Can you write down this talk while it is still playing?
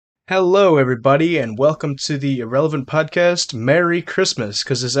Hello, everybody, and welcome to the Irrelevant Podcast. Merry Christmas,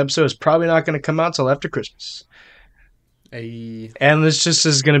 because this episode is probably not going to come out till after Christmas. A And this just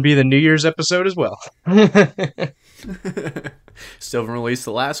is going to be the New Year's episode as well. Still haven't released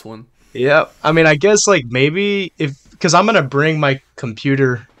the last one. Yep. I mean, I guess, maybe because I'm going to bring my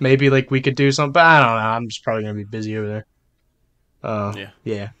computer, maybe, we could do something, but I don't know. I'm just probably going to be busy over there.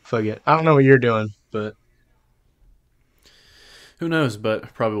 Yeah, fuck it. I don't know what you're doing, but Who knows,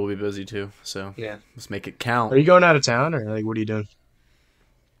 but probably will be busy too. So yeah. let's make it count. Are you going out of town, or, what are you doing?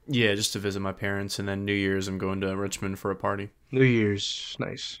 Yeah, just to visit my parents, and then New Year's I'm going to Richmond for a party. New Year's.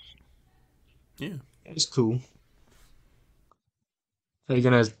 Nice. Yeah. It's cool. Are you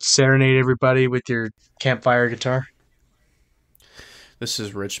going to serenade everybody with your campfire guitar? This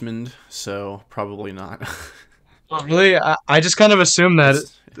is Richmond, so probably not. Oh, really? I just kind of assumed that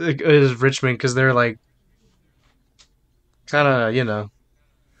It's- it is Richmond because they're kind of,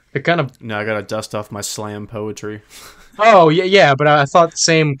 they're kind of. No, I gotta dust off my slam poetry. Oh, yeah, but I thought the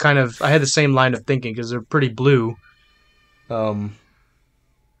same kind of. I had the same line of thinking because they're pretty blue. Um,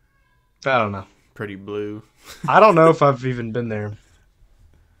 I don't know. Pretty blue. I don't know if I've even been there.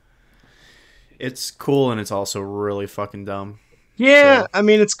 It's cool, and it's also really fucking dumb. Yeah, So- I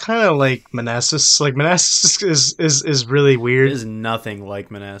mean it's kind of like Manassas. Like Manassas is really It weird. is nothing like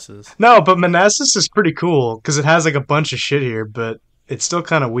Manassas. No, but Manassas is pretty cool because it has a bunch of shit here, but it's still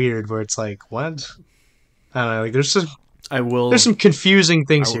kind of weird where it's like, what? I don't know. There's some confusing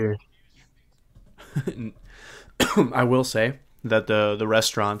things I here. I will say that the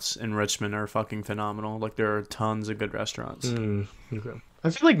restaurants in Richmond are fucking phenomenal. Like there are tons of good restaurants. Okay. I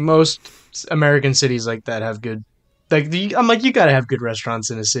feel like most American cities like that have good. I'm like, you gotta have good restaurants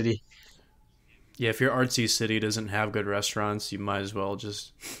in a city. Yeah, if your artsy city doesn't have good restaurants, you might as well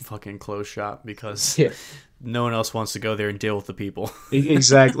just fucking close shop because Yeah, no one else wants to go there and deal with the people.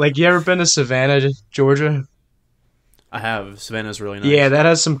 exactly. Like, you ever been to Savannah, Georgia? I have. Savannah's really nice. Yeah, that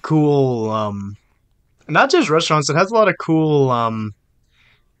has some cool. Not just restaurants. It has a lot of cool,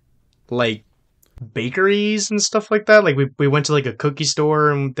 like bakeries and stuff like that. Like we went to a cookie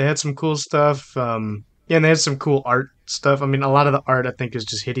store and they had some cool stuff. Yeah, and they had some cool art stuff. I mean, a lot of the art I think is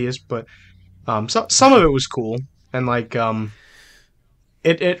just hideous, but some of it was cool. And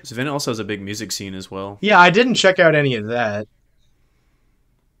it Savannah also has a big music scene as well. yeah, I didn't check out any of that.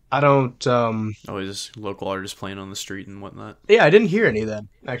 I don't Always local artists playing on the street and whatnot. yeah, I didn't hear any of that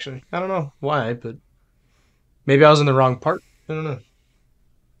actually. I don't know why, but maybe I was in the wrong part. I don't know.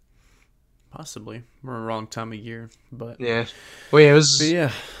 Possibly. We're in the wrong time of year. But Yeah. Well, yeah, but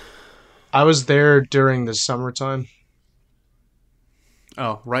yeah. I was there during the summertime.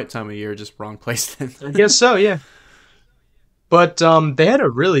 Oh, right time of year, just wrong place then. I guess so, yeah. But they had a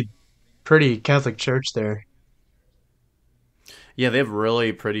really pretty Catholic church there. Yeah, they have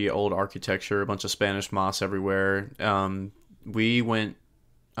really pretty old architecture, a bunch of Spanish moss everywhere. We went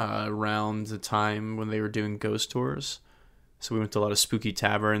around the time when they were doing ghost tours. So we went to a lot of spooky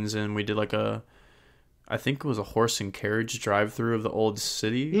taverns and we did I think it was a horse and carriage drive through of the old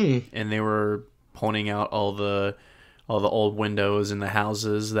city. And they were pointing out all the old windows in the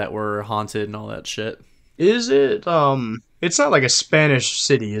houses that were haunted and all that shit. Is it it's not like a Spanish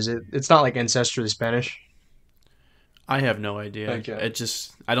city, is it? It's not like ancestrally Spanish. I have no idea. Okay.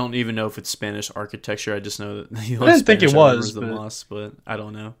 I don't even know if it's Spanish architecture. I just know that I didn't think it was, the but- moss, but I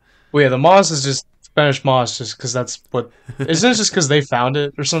don't know. Well, yeah, the moss is just Spanish moss just cuz that's what isn't it just cuz they found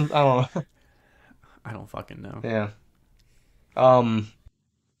it or something? I don't know. I don't fucking know. Yeah.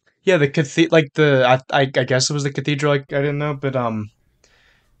 Yeah, the I guess it was the cathedral. I didn't know, but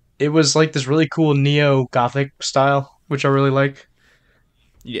it was like this really cool neo-Gothic style, which I really like.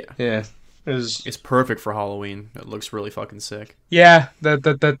 Yeah. Yeah, it was. It's perfect for Halloween. It looks really fucking sick. Yeah, that's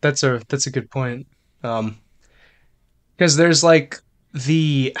a good point. Because there's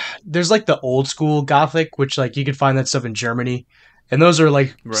the old school Gothic, which you could find that stuff in Germany, and those are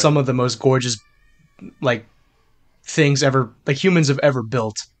Right. some of the most gorgeous like things ever humans have ever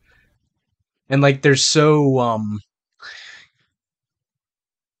built, and they're so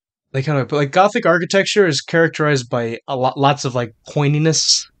Gothic architecture is characterized by lots of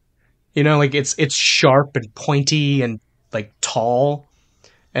pointiness. It's sharp and pointy and tall,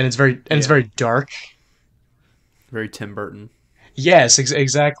 and it's Yeah. very dark. Very Tim Burton. Yes,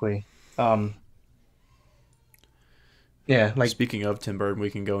 exactly. Yeah, Speaking of Tim Burton, we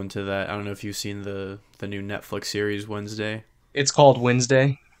can go into that. I don't know if you've seen the new Netflix series Wednesday. it's called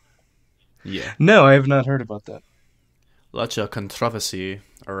Wednesday. Yeah. No, I have not heard about that. Lots of controversy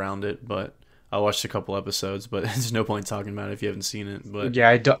around it, but I watched a couple episodes, but there's no point talking about it if you haven't seen it. But Yeah,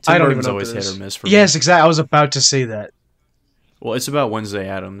 I don't. Tim I don't even Burton's know always what it hit is. or miss for me. Yes, exactly. I was about to say that. Well, it's about Wednesday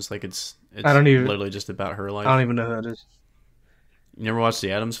Addams. Like I it's don't even literally just about her I life. don't even know who that is. You never watched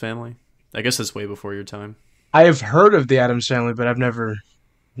The Addams Family? I guess it's way before your time. I have heard of the Adams Family, but I've never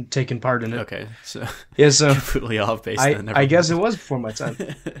taken part in it. Okay, so Yeah, so completely off base I then. I Never guess it mind. was before my time.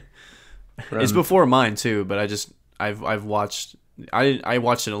 It's Um, before mine too, but I've watched I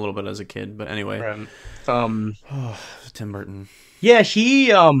watched it a little bit as a kid, but anyway. right. Um, Tim Burton. yeah, he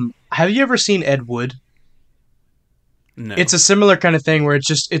have you ever seen Ed Wood? No. It's a similar kind of thing where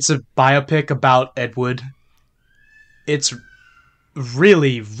it's a biopic about Ed Wood. It's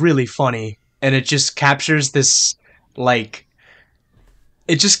really really funny, and it just captures this like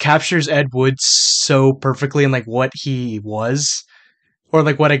it just captures Ed Wood so perfectly and like what he was, or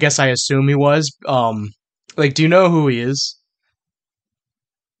like what I guess I assume he was. Like, do you know who he is?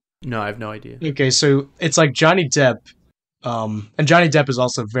 No, I have no idea. Okay, so it's like Johnny Depp, and Johnny Depp is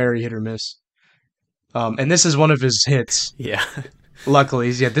also very hit or miss. And this is one of his hits. Yeah. Luckily,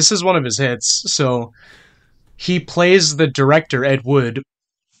 yeah, this is one of his hits. So he plays the director Ed Wood,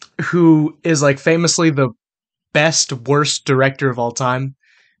 who is like famously the best worst director of all time.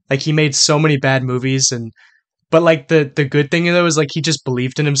 Like he made so many bad movies, and but like the good thing though is like he just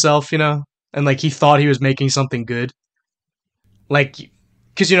believed in himself, and like he thought he was making something good. Like,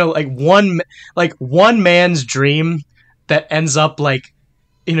 because like one man's dream that ends up like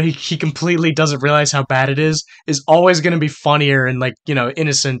he completely doesn't realize how bad it is always going to be funnier and like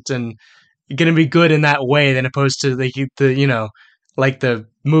innocent and going to be good in that way than opposed to like the like the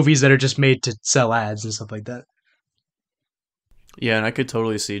movies that are just made to sell ads and stuff like that. Yeah, and I could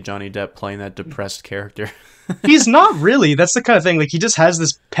totally see Johnny Depp playing that depressed character. He's not really. That's the kind of thing. Like he just has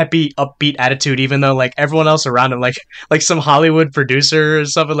this peppy, upbeat attitude, even though like everyone else around him, like some Hollywood producer or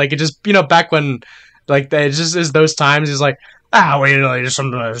something. Like it just back when like it just is those times. He's like, well, you're just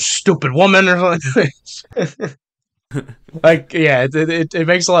some stupid woman or something. Like yeah, it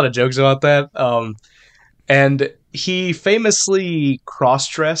makes a lot of jokes about that. And he famously cross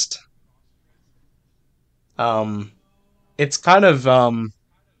dressed. Um, it's kind of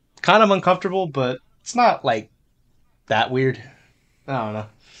uncomfortable, but it's not like that weird. I don't know.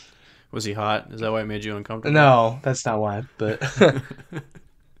 Was he hot? Is that why it made you uncomfortable? No, that's not why. But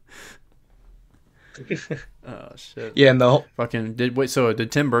Oh shit. yeah, and Fucking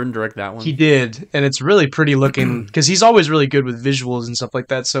did Tim Burton direct that one? he did, and it's really pretty looking because he's always really good with visuals and stuff like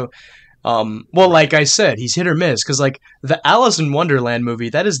that. So, well, like I said, he's hit or miss because like the Alice in Wonderland movie,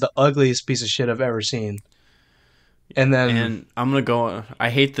 that is the ugliest piece of shit I've ever seen. And then And I'm gonna go. I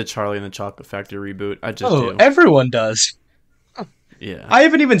hate the Charlie and the Chocolate Factory reboot. I just do. everyone does. Yeah. I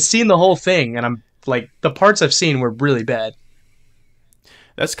haven't even seen the whole thing, and I'm like the parts I've seen were really bad.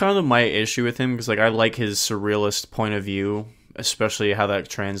 That's kind of my issue with him because like I like his surrealist point of view, especially how that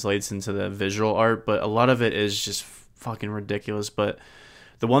translates into the visual art. But a lot of it is just fucking ridiculous. But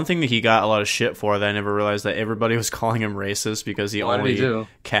the one thing that he got a lot of shit for that I never realized that everybody was calling him racist because he Why did he do? only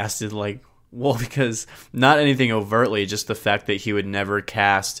casted like because not anything overtly, just the fact that he would never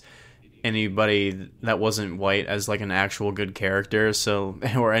cast anybody that wasn't white as like an actual good character. So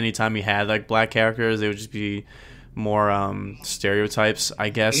or anytime he had like black characters, they would just be more stereotypes, I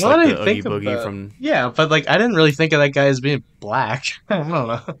guess, You know what like I the think Oogie of Boogie that? from. Yeah, but like I didn't really think of that guy as being black. I don't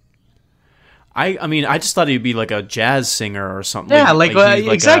know. I mean, I just thought he'd be like a jazz singer or something. Yeah, like,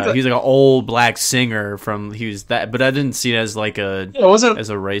 exactly. He's like an old black singer from. He was that, but I didn't see it as like a It wasn't. as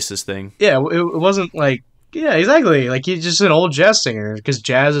a racist thing. Yeah, it wasn't like. Yeah, exactly. Like he's just an old jazz singer because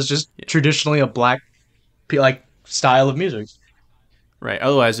jazz is just traditionally a black like style of music. Right.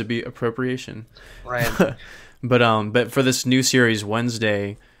 Otherwise, it'd be appropriation. Right. But for this new series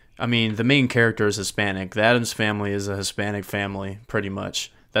Wednesday, I mean, the main character is Hispanic. The Addams family is a Hispanic family, pretty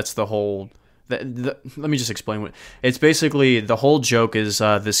much. That's the whole. Let me just explain what it's basically. The whole joke is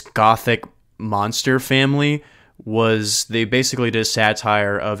this gothic monster family they basically did a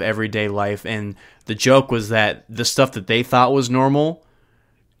satire of everyday life, and the joke was that the stuff that they thought was normal,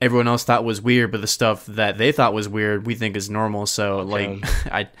 everyone else thought was weird, but the stuff that they thought was weird, we think is normal. So Okay.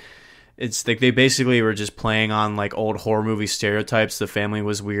 like, it's like they basically were just playing on like old horror movie stereotypes. The family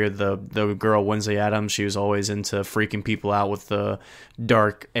was weird. The girl Wednesday Addams, she was always into freaking people out with the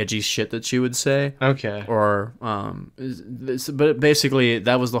dark, edgy shit that she would say. Okay. Or but basically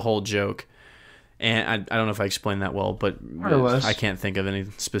that was the whole joke. And I don't know if I explained that well, but More or less. I can't think of any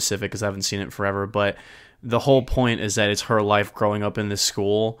specific because I haven't seen it forever. But the whole point is that it's her life growing up in this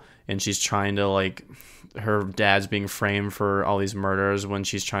school, and she's trying to like her dad's being framed for all these murders when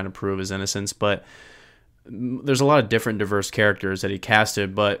she's trying to prove his innocence. But there's a lot of different diverse characters that he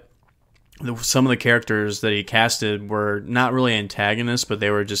casted, but some of the characters that he casted were not really antagonists, but they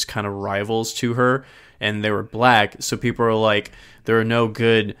were just kind of rivals to her. and they were black. So people are like, there are no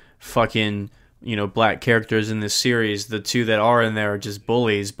good fucking black characters in this series. The two that are in there are just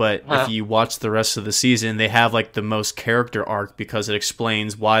bullies. But if you watch the rest of the season, they have like the most character arc because it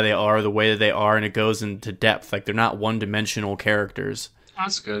explains why they are the way that they are, and it goes into depth. Like they're not one-dimensional characters.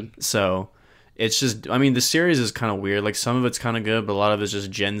 That's good. So it's just, I mean, the series is kind of weird. Like some of it's kind of good, but a lot of it's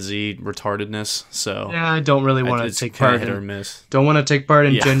just Gen Z retardedness. So yeah, I don't really want to take part hit in or miss. Don't want to take part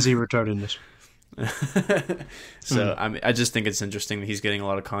in Gen Z retardedness. So I just think it's interesting that he's getting a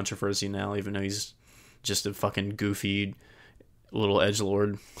lot of controversy now, even though he's just a fucking goofy little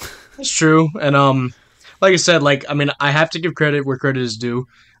edgelord. That's true, and like I said, like I mean, I have to give credit where credit is due.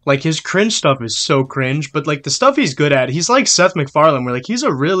 Like his cringe stuff is so cringe, but like the stuff he's good at, he's like Seth MacFarlane, where like he's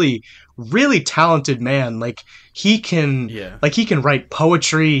a really, really talented man. Like he can, he can write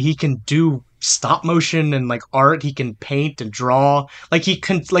poetry, he can do stop motion and like art, he can paint and draw. Like he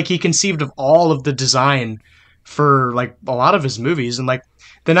conceived of all of the design for like a lot of his movies, and like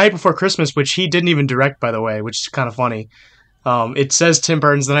The Night Before Christmas, which he didn't even direct, by the way, which is kind of funny. It says Tim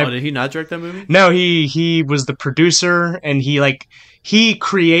Burton's The Night. Oh, did he not direct that movie? No, he was the producer, and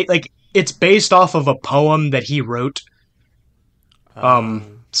it's based off of a poem that he wrote.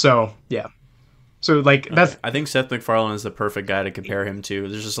 So yeah. So like that's I think Seth MacFarlane is the perfect guy to compare him to.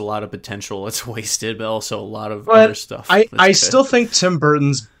 There's just a lot of potential that's wasted, but also a lot of other stuff. I still think Tim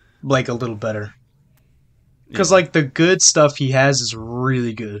Burton's like a little better. Because like the good stuff he has is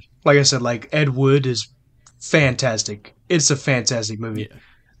really good. Like I said, like Ed Wood is fantastic. It's a fantastic movie.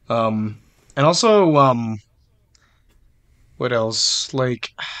 Yeah. And also what else?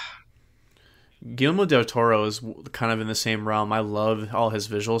 Like Guillermo del Toro is kind of in the same realm. I love all his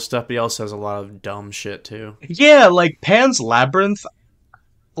visual stuff, but he also has a lot of dumb shit too. Yeah, like Pan's Labyrinth,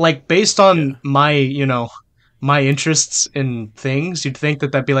 like based on my interests in things, you'd think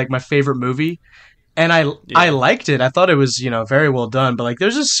that that'd be like my favorite movie. And I liked it. I thought it was, very well done, but like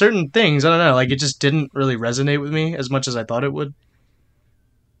there's just certain things, I don't know, like it just didn't really resonate with me as much as I thought it would.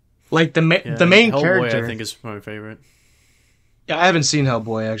 Like the main Hellboy, character, I think, is my favorite. Yeah, I haven't seen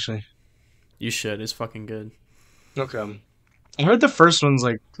Hellboy actually. You should. It's fucking good. Okay. I heard the first one's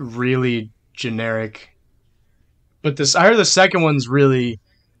like really generic. But I heard the second one's really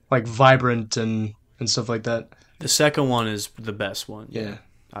like vibrant and stuff like that. The second one is the best one. Yeah.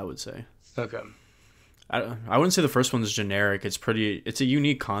 I would say. Okay. I wouldn't say the first one's generic. It's a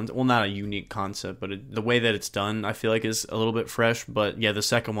unique concept. Well, not a unique concept, but the way that it's done, I feel like is a little bit fresh. But yeah, the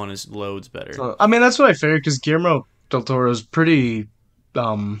second one is loads better. So, I mean, that's what I figured because Guillermo del Toro is pretty,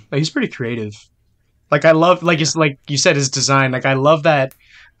 he's pretty creative. Like I love, like you said, his design. Like I love that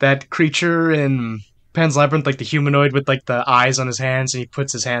creature in Pan's Labyrinth, like the humanoid with like the eyes on his hands, and he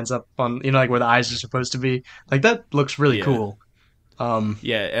puts his hands up on, like where the eyes are supposed to be. Like that looks really cool. All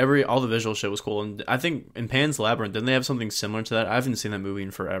the visual shit was cool, and I think in Pan's Labyrinth, didn't they have something similar to that? I haven't seen that movie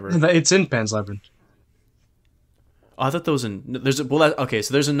in forever. It's in Pan's Labyrinth. Oh, I thought that was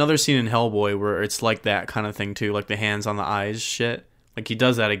so there's another scene in Hellboy where it's like that kind of thing too, like the hands on the eyes shit. Like he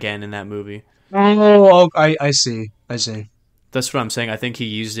does that again in that movie. Oh, I see. That's what I'm saying. I think he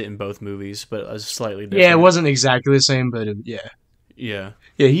used it in both movies, but a slightly different. Yeah, it wasn't exactly the same, but yeah. Yeah.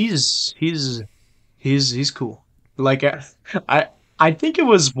 Yeah, he's cool. Like I think it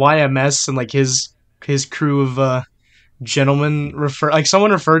was YMS and like his crew of gentlemen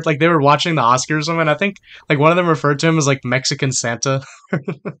someone referred, like they were watching the Oscars or something. I think like one of them referred to him as like Mexican Santa.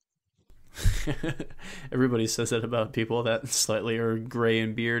 Everybody says that about people that slightly are gray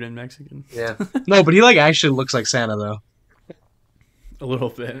in beard and Mexican. Yeah. No, but he like actually looks like Santa though. A little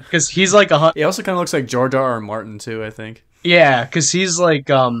bit. Because he's like he also kind of looks like George R.R. Martin too, I think. Yeah, because he's like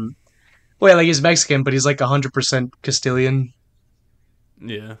like he's Mexican, but he's like 100% Castilian.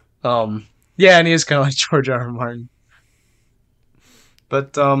 Yeah. Yeah, and he is kind of like George R.R. Martin.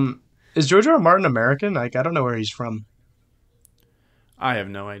 But is George R.R. Martin American? Like I don't know where he's from. I have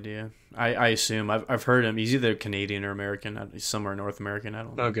no idea. I assume I've heard him. He's either Canadian or American. He's somewhere North American. I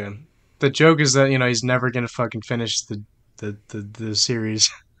don't know. Okay. The joke is that he's never gonna fucking finish the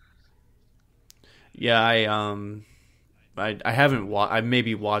series. Yeah, I haven't I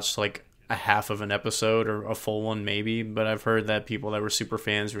maybe watched like a half of an episode or a full one maybe, but I've heard that people that were super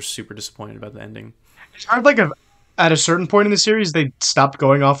fans were super disappointed about the ending. It's hard, like at a certain point in the series they stopped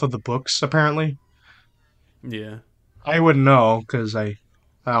going off of the books apparently. Yeah. I wouldn't know because I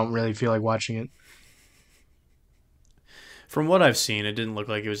don't really feel like watching it. From what I've seen, it didn't look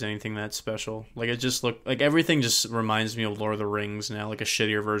like it was anything that special. Like it just looked like everything just reminds me of Lord of the Rings now, like a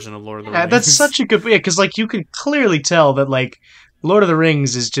shittier version of Lord of the Rings. Yeah, that's such a good because like you can clearly tell that like Lord of the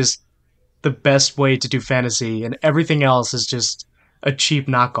Rings is just the best way to do fantasy, and everything else is just a cheap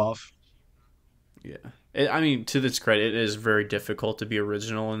knockoff. Yeah. I mean, to this credit, it is very difficult to be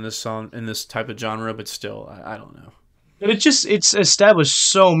original in this song, in this type of genre, but still, I don't know. But it's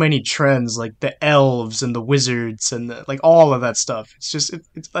established so many trends, like the elves and the wizards and like all of that stuff. It's just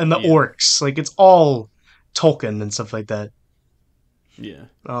it's and the Yeah. orcs, like it's all Tolkien and stuff like that. Yeah.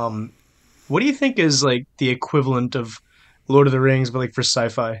 Um, what do you think is like the equivalent of Lord of the Rings, but like for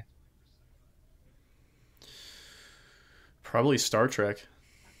sci-fi? Probably Star Trek.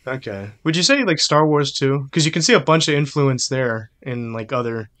 Okay, would you say like Star Wars too? Because you can see a bunch of influence there in like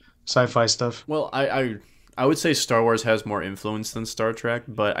other sci-fi stuff. Well, I would say Star Wars has more influence than Star Trek,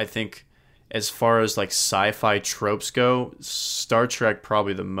 but I think as far as like sci-fi tropes go, Star Trek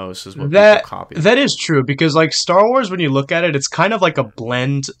probably the most is what people That copy. that is true because like Star Wars, when you look at it, it's kind of like a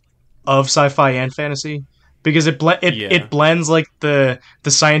blend of sci-fi and fantasy because Yeah. it blends like the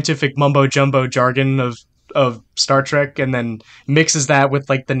scientific mumbo jumbo jargon of Star Trek and then mixes that with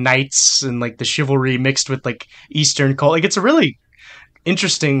like the knights and like the chivalry mixed with like Eastern cult. Like it's a really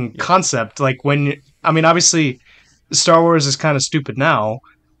interesting Yeah. concept. Like when I mean, obviously, Star Wars is kind of stupid now,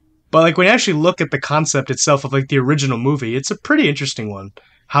 but like when you actually look at the concept itself of like the original movie, it's a pretty interesting one.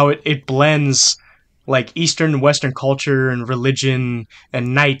 How it blends like Eastern and Western culture and religion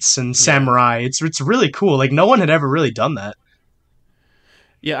and knights and Yeah. samurai. It's really cool. Like no one had ever really done that.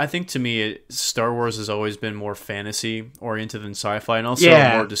 Yeah, I think to me, Star Wars has always been more fantasy oriented than sci-fi, and also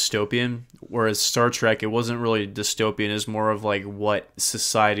Yeah, more dystopian. Whereas Star Trek, it wasn't really dystopian; it's more of like what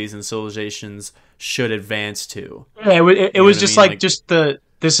societies and civilizations should advance to. yeah. It You know was what I just mean? like Like, just the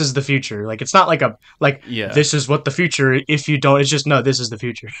this is the future. Like it's not like a like yeah, this is what the future. If you don't, it's just no. This is the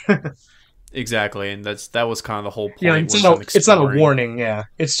future. exactly, and that was kind of the whole Yeah, point was them it's not a exploring. warning. Yeah,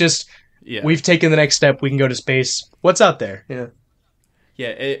 it's just Yeah, we've taken the next step. We can go to space. What's out there? Yeah. yeah,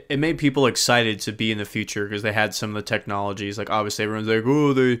 it made people excited to be in the future because they had some of the technologies. Like obviously, everyone's like,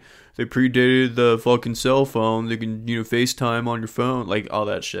 oh, they predated the fucking cell phone. They can FaceTime on your phone, like all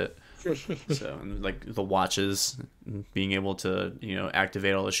that shit. So and like the watches, being able to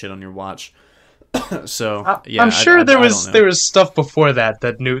activate all the shit on your watch. So yeah, I'm sure I don't know. there was stuff before that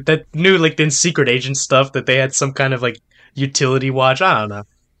knew like the secret agent stuff that they had some kind of like utility watch. I don't know.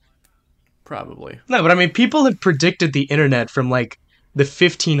 Probably. No, but I mean, people had predicted the internet from like the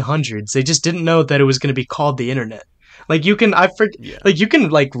 1500s. They just didn't know that it was going to be called the internet. Like you can, Yeah. like you can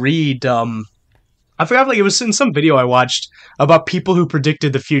like read. I forgot like it was in some video I watched about people who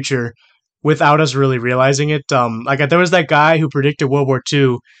predicted the future without us really realizing it. Like there was that guy who predicted World War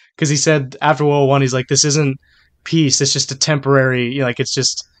II because he said after World War One, he's like, "This isn't peace. It's just a temporary. Like it's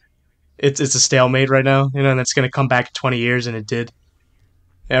just it's a stalemate right now. And it's going to come back in 20 years, and it did."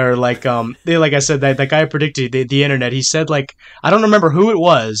 Or like like I said, that guy predicted the internet. He said like I don't remember who it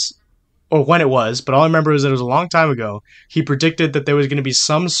was or when it was, but all I remember is that it was a long time ago. He predicted that there was going to be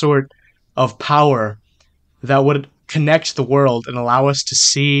some sort of power that would connect the world and allow us to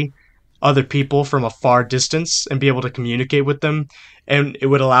see other people from a far distance and be able to communicate with them, and it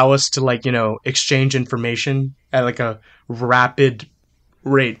would allow us to like exchange information at like a rapid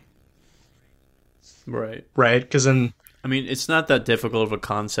rate, Right. right? Because then I mean, it's not that difficult of a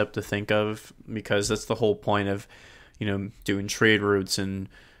concept to think of because that's the whole point of, doing trade routes and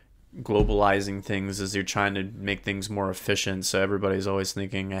globalizing things is you're trying to make things more efficient. So everybody's always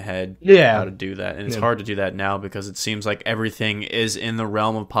thinking ahead how yeah, to do that. And it's yeah. hard to do that now because it seems like everything is in the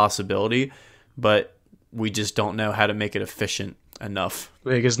realm of possibility, but we just don't know how to make it efficient enough.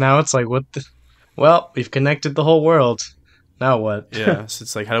 Because now it's like well, we've connected the whole world. Now what? Yeah. So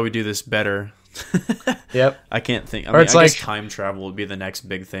it's like, how do we do this better? Yep. I can't think. I Or mean, it's I guess like, time travel would be the next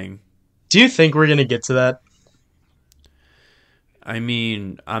big thing. do you think we're gonna get to that? I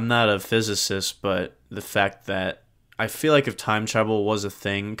mean, I'm not a physicist, but the fact that I feel like if time travel was a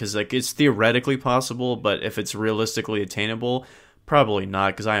thing, because like it's theoretically possible, but if it's realistically attainable, probably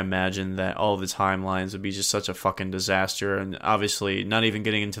not. Because I imagine that all the timelines would be just such a fucking disaster, and obviously not even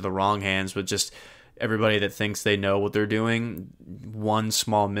getting into the wrong hands, but just everybody that thinks they know what they're doing, one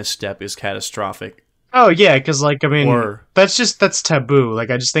small misstep is catastrophic. Oh yeah, because like I mean, Or that's taboo. Like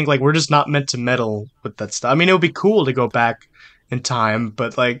I just think like we're just not meant to meddle with that stuff. I mean, it would be cool to go back in time,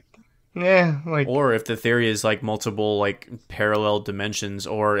 but like, yeah, like Or if the theory is like multiple like parallel dimensions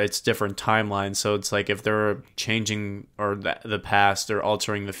or it's different timelines, so it's like if they're changing or the past or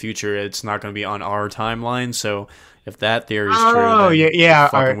altering the future, it's not going to be on our timeline. So if that theory is true, oh yeah, then yeah.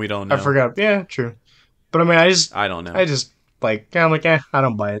 fucking we don't I know. forgot. Yeah, true. But I mean, I don't know. I just like yeah, I'm like I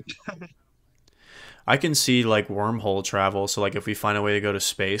don't buy it. I can see like wormhole travel. So like if we find a way to go to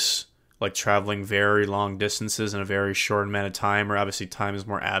space, like traveling very long distances in a very short amount of time, or obviously time is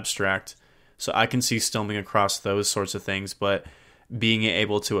more abstract. So I can see stumbling across those sorts of things, but being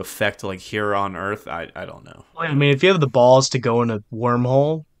able to affect like here on Earth, I don't know. I mean, if you have the balls to go in a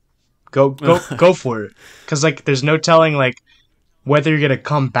wormhole, go for it. Because like, there's no telling like whether you're gonna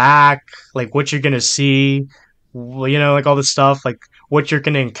come back, like what you're gonna see, like all this stuff, like what you're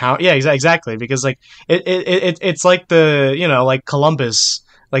gonna encounter. Yeah, exactly. Because like it's like like Columbus,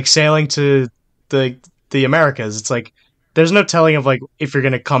 like sailing to the the Americas. It's like there's no telling of like if you're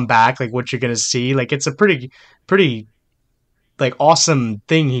gonna come back, like what you're gonna see. Like it's a pretty like awesome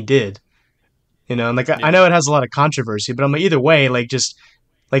thing he did. And like I Yeah. know it has a lot of controversy, but I'm like either way, like just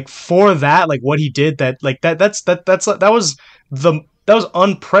like for that, like what he did, that was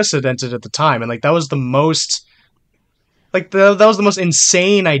unprecedented at the time, and like that was the most that was the most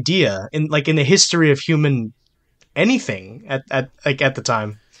insane idea in the history of human anything at the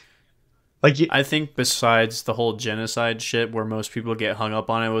time. Like I think besides the whole genocide shit where most people get hung up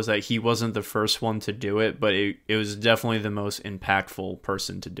on it was that he wasn't the first one to do it, but it was definitely the most impactful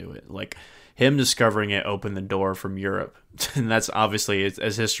person to do it. Like him discovering it opened the door from Europe. And that's obviously,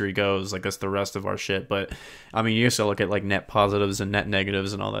 as history goes, like that's the rest of our shit. But I mean, you used to look at like net positives and net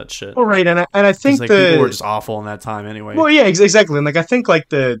negatives and all that shit. well, right, and I think Like people were just awful in that time anyway. well, yeah, exactly, and like I think like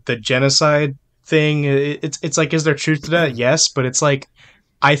the genocide thing, it's like is there truth to that? Yes, but it's like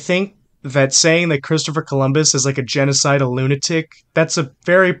I think that saying that Christopher Columbus is like a genocidal lunatic, that's a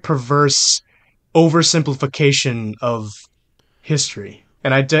very perverse oversimplification of history.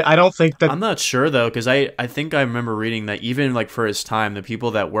 And I don't think that. I'm not sure though, because I think I remember reading that even like for his time, the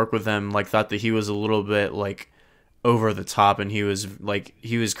people that work with him like thought that he was a little bit like over the top and he was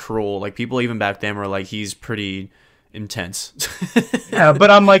cruel. Like people even back then were like he's pretty intense. Yeah,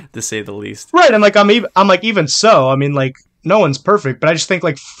 but I'm like to say the least. right, and like I'm like even so, I mean like no one's perfect, but I just think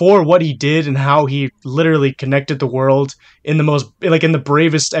like for what he did and how he literally connected the world in the most like in the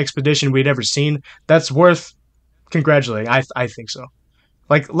bravest expedition we'd ever seen, that's worth congratulating. I think so.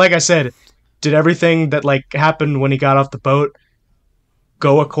 Like I said, did everything that like happened when he got off the boat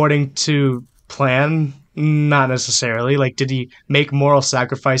go according to plan? Not necessarily. Like did he make moral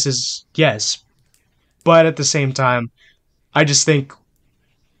sacrifices? Yes. But at the same time, I just think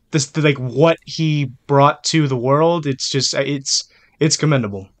this like what he brought to the world, it's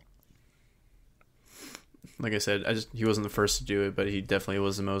commendable. Like I said, he wasn't the first to do it, but he definitely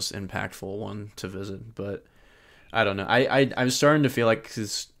was the most impactful one to visit. But I don't know. I'm starting to feel like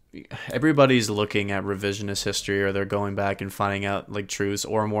because everybody's looking at revisionist history or they're going back and finding out like truths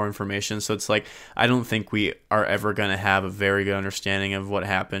or more information. So it's like I don't think we are ever going to have a very good understanding of what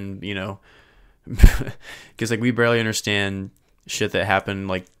happened. Because like we barely understand shit that happened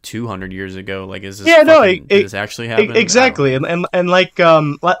like 200 years ago. Like is this did this actually happen? Exactly, and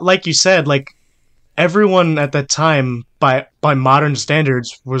like you said, like everyone at that time by modern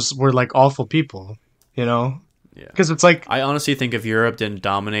standards were like awful people, you know. Yeah. Because it's like I honestly think if Europe didn't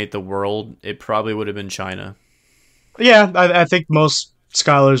dominate the world, it probably would have been China. yeah, I think most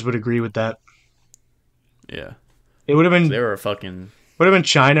scholars would agree with that. Yeah. It They were fucking would have been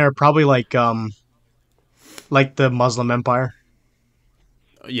China or probably like the Muslim Empire.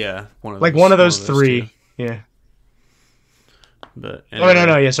 yeah, One of those three. Two. Yeah. But anyway. Oh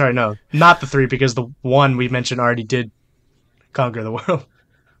no, yeah, sorry, no, not the three because the one we mentioned already did conquer the world.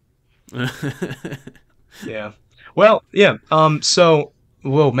 Yeah. Well, yeah. So,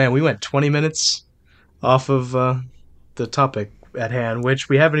 whoa, man, we went 20 minutes off of the topic at hand, which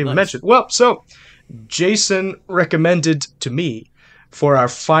we haven't even mentioned. Well, so Jason recommended to me for our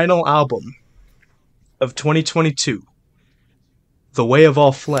final album of 2022, "The Way of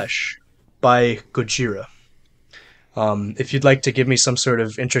All Flesh" by Gojira. If you'd like to give me some sort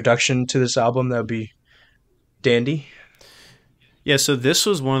of introduction to this album, that would be dandy. Yeah, so this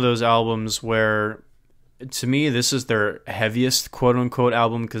was one of those albums where, to me, this is their heaviest quote unquote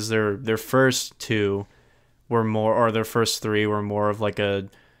album because their first two were more, or their first three were more of like I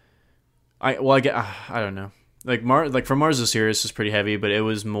don't know, like From Mars to Sirius is pretty heavy, but it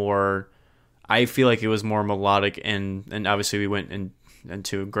was more. I feel like it was more melodic and obviously we went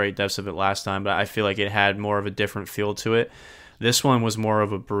into great depths of it last time, but I feel like it had more of a different feel to it. This one was more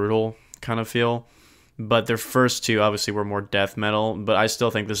of a brutal kind of feel. But their first two obviously were more death metal, but I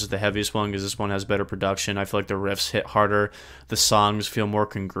still think this is the heaviest one because this one has better production. I feel like the riffs hit harder. The songs feel more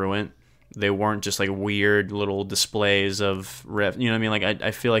congruent. They weren't just like weird little displays of riff. You know what I mean? Like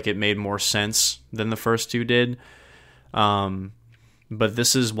I feel like it made more sense than the first two did. But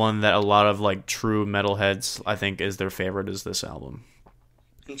this is one that a lot of like true metalheads I think is their favorite is this album.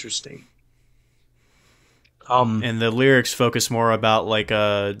 Interesting. And the lyrics focus more about like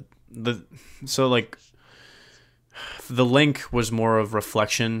the link was more of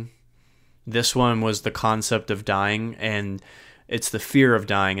reflection. This one was the concept of dying, and it's the fear of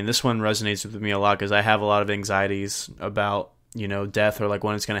dying. And this one resonates with me a lot because I have a lot of anxieties about, death, or like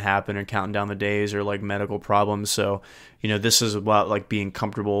when it's going to happen, or counting down the days, or like medical problems. So, this is about like being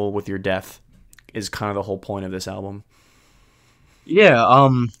comfortable with your death is kind of the whole point of this album. Yeah,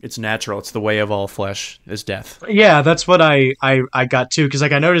 it's natural. It's the way of all flesh is death. Yeah, that's what I got too, because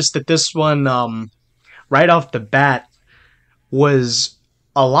like I noticed that this one, right off the bat, was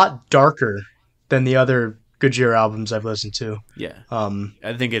a lot darker than the other Gojira albums I've listened to. Yeah.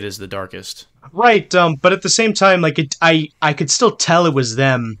 I think it is the darkest. Right, but at the same time, like I could still tell it was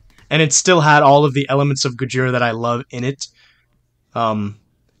them, and it still had all of the elements of Gojira that I love in it.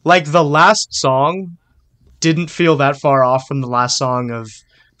 Like the last song didn't feel that far off from the last song of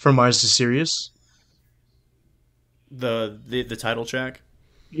From Mars to Sirius. The title track.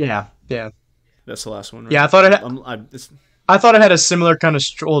 Yeah. That's the last one. Right? Yeah, I thought it had a similar kind of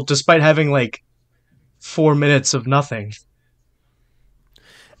stroll, despite having like 4 minutes of nothing.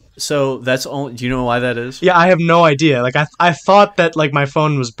 So that's only. Do you know why that is? Yeah, I have no idea. Like I thought that like my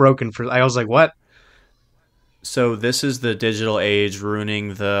phone was broken I was like, what? So this is the digital age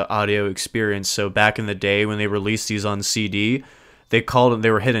ruining the audio experience. So back in the day when they released these on CD, they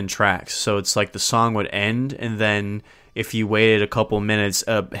were hidden tracks. So it's like the song would end, and then if you waited a couple minutes,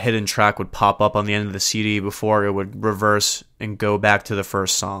 a hidden track would pop up on the end of the CD before it would reverse and go back to the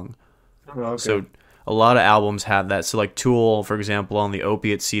first song. Oh, okay. So a lot of albums have that. So like Tool, for example, on the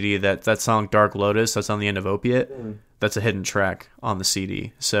Opiate CD, that song Dark Lotus, that's on the end of Opiate. That's a hidden track on the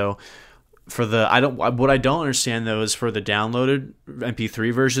CD. So what I don't understand though is for the downloaded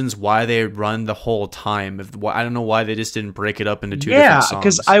MP3 versions, why they run the whole time. I don't know why they just didn't break it up into two different songs. Yeah,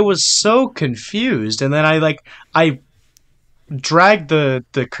 because I was so confused, and then I dragged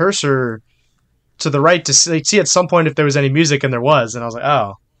the cursor to the right to see at some point if there was any music, and there was, and I was like,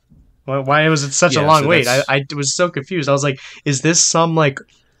 oh, why was it such a long wait? I was so confused. I was like, is this some like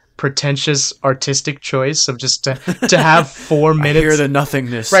pretentious artistic choice of just to have 4 minutes? I hear the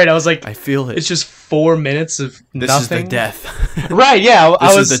nothingness. Right, I was like, I feel it. It's just 4 minutes of nothing. This is the death. Right, yeah.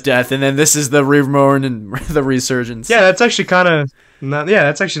 This is the death, and then this is the reborn and the resurgence. Yeah, that's actually kind of not. Yeah,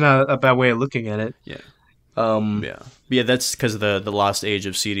 that's actually not a bad way of looking at it. Yeah. Yeah, that's because of the lost age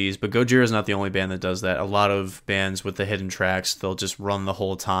of CDs. But Gojira is not the only band that does that. A lot of bands with the hidden tracks, they'll just run the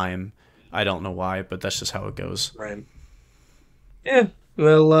whole time. I don't know why, but that's just how it goes. Right. Yeah.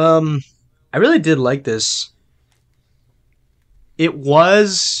 Well, I really did like this. It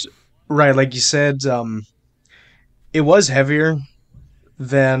was right, like you said. It was heavier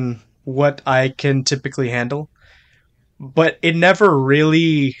than what I can typically handle, but it never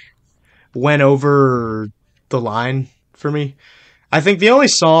really went over the line for me. I think the only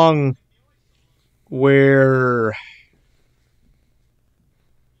song where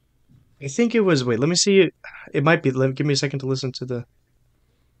I think it was, wait, let me see it. It might be, give me a second to listen to the.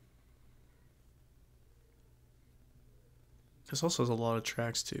 This also has a lot of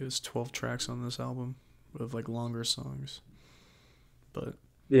tracks too. There's 12 tracks on this album of like longer songs. But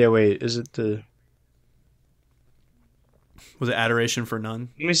yeah, wait, is it the? Was it Adoration for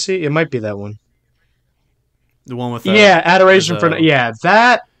None? Let me see. It might be that one. The one with Adoration for None. Yeah,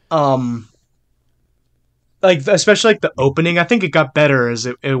 that like especially like the opening. I think it got better as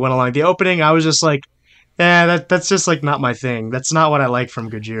it went along. The opening, I was just like, that's just like not my thing. That's not what I like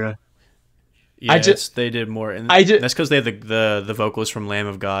from Gojira. Yeah, they did more, and that's because they had the vocalist from Lamb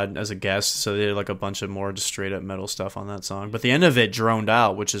of God as a guest, so they did like a bunch of more just straight up metal stuff on that song. But the end of it droned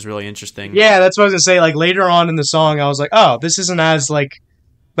out, which is really interesting. Yeah, that's what I was gonna say. Like later on in the song, I was like, oh, this isn't as I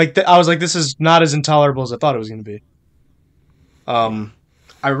was like, this is not as intolerable as I thought it was gonna be.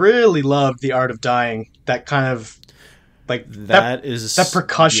 I really loved The Art of Dying. That kind of like that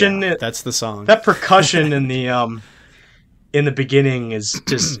percussion. Yeah, that's the song. That percussion in the beginning is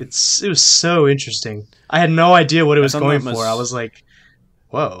just it was so interesting. I had no idea what it was going for. I was like,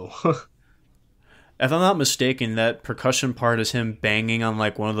 whoa. If I'm not mistaken, that percussion part is him banging on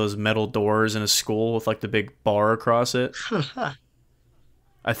like one of those metal doors in a school with like the big bar across it.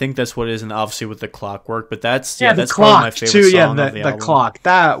 I think that's what it is, and obviously with the clockwork. But that's that's probably my favorite too. song Yeah, of the the album. clock.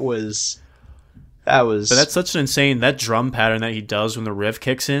 That was. But that's such an insane, that drum pattern that he does when the riff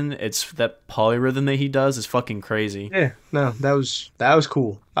kicks in. It's that polyrhythm that he does is fucking crazy. Yeah, no, that was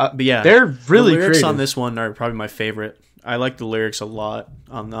cool. But yeah, they're really the lyrics creative. on this one are probably my favorite. I like the lyrics a lot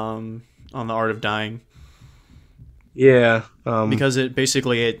on the Art of Dying. Yeah, because it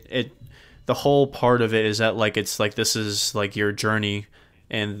basically the whole part of it is that like it's like this is like your journey,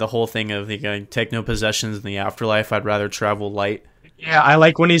 and the whole thing of take no possessions in the afterlife. I'd rather travel light. Yeah, I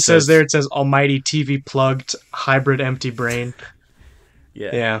like when he says there, it says almighty TV plugged hybrid empty brain.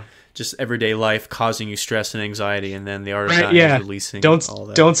 Yeah. just everyday life causing you stress and anxiety, and then the art of Right, dying is yeah. releasing Don't all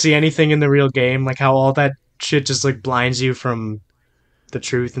that. don't see anything in the real game, like how all that shit just like blinds you from the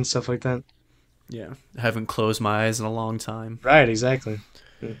truth and stuff like that. Yeah, I haven't closed my eyes in a long time. Right, exactly.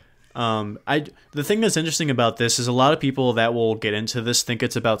 I the thing that's interesting about this is a lot of people that will get into this think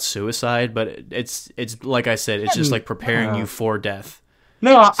it's about suicide, but it's like I said, it's just like preparing you for death.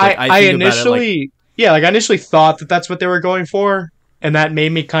 No, So, like, I think about it, like, initially, yeah, like I initially thought that that's what they were going for, and that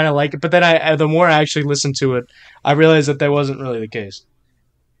made me kind of like it. But then the more I actually listened to it, I realized that wasn't really the case.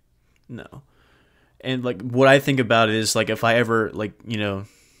 no. And like what I think about it is like if I ever like,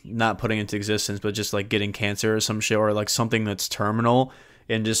 not putting into existence, but just like getting cancer or some shit, or like something that's terminal,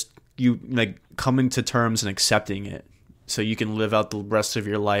 and just you like coming to terms and accepting it so you can live out the rest of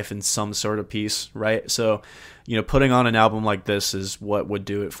your life in some sort of peace, right? So, putting on an album like this is what would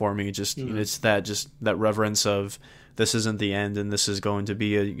do it for me. Just it's that reverence of this isn't the end, and this is going to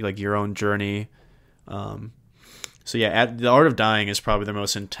be like your own journey. So yeah, The Art of Dying is probably the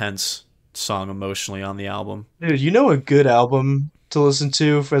most intense song emotionally on the album. Dude, you know a good album to listen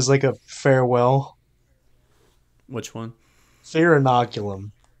to as like a farewell? Which one? Fear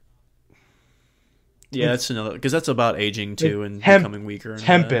Inoculum. Yeah, that's another, because that's about aging too and Temp- becoming weaker. And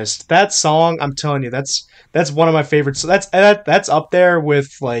Tempest. That song, I'm telling you, that's one of my favorites. So that's up there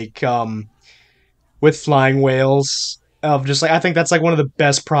with like with Flying Whales. Of just like I think that's like one of the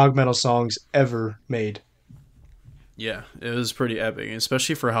best prog metal songs ever made. yeah, it was pretty epic,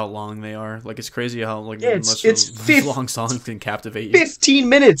 especially for how long they are. Like it's crazy how like Yeah, much it's of long songs can captivate you. 15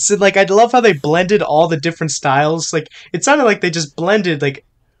 minutes, and like I love how they blended all the different styles. Like it sounded like they just blended like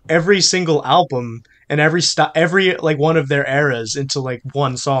every single album and every like one of their eras into like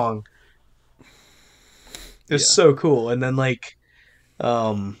one song. It's Yeah. so cool. And then like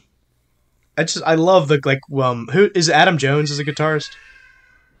um I love the like who is Adam Jones as a guitarist?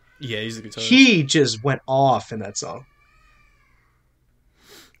 Yeah, he's a guitarist. He just went off in that song.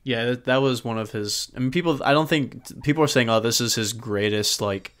 Yeah, that was one of his. I mean, I don't think people are saying, "Oh, this is his greatest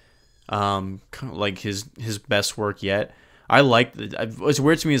like his best work yet." What's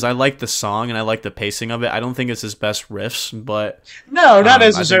weird to me is I like the song and I like the pacing of it. I don't think it's his best riffs, but No, not I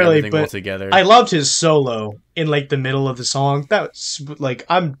think necessarily, everything well but together. I loved his solo in like the middle of the song. That's like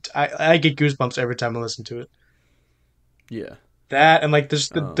I get goosebumps every time I listen to it. Yeah. That and like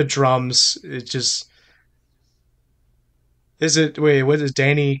the Um, drums, it just is it. Wait, what is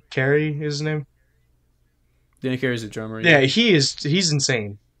Danny Carey? His name? Danny Carey's a drummer. Yeah, he's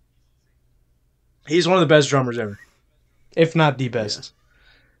insane. He's one of the best drummers ever, if not the best.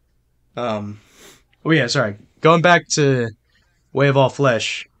 Oh yeah, sorry. Going back to Way of All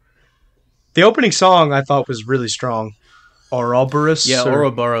Flesh, the opening song I thought was really strong. Ouroboros, Yeah,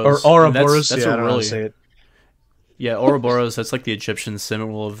 Ouroboros. or And Ouroboros. That's Yeah, I a don't know how really to say it. yeah Ouroboros. That's like the Egyptian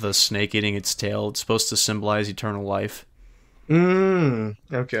symbol of the snake eating its tail. It's supposed to symbolize eternal life.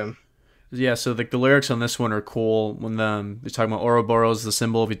 Okay. Yeah, so the lyrics on this one are cool. When they're talking about Ouroboros, the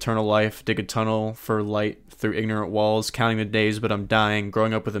symbol of eternal life, dig a tunnel for light through ignorant walls, counting the days, but I'm dying,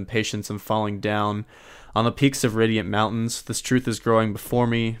 growing up with impatience and falling down. On the peaks of radiant mountains, this truth is growing before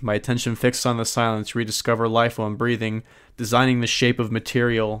me, my attention fixed on the silence, rediscover life while I'm breathing, designing the shape of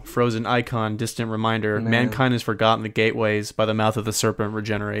material, frozen icon, distant reminder, Man. mankind has forgotten the gateways, by the mouth of the serpent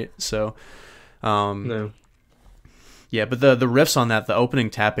regenerate. So, No. yeah, but the riffs on that, the opening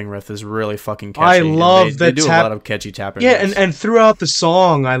tapping riff is really fucking catchy. I and love they the do a lot of catchy tapping Yeah, riffs. and throughout the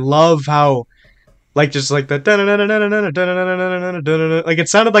song, I love how, like, just like the like it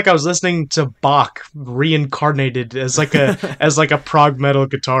sounded like I was listening to Bach reincarnated as like a as like a prog metal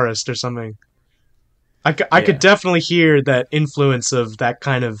guitarist or something. I Yeah. could definitely hear that influence of that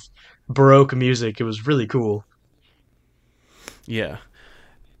kind of Baroque music. It was really cool. Yeah.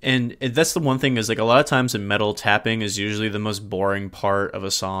 And that's the one thing is like a lot of times in metal, tapping is usually the most boring part of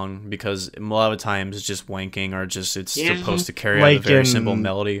a song because a lot of times it's just wanking or just it's supposed to carry out a Like very in- simple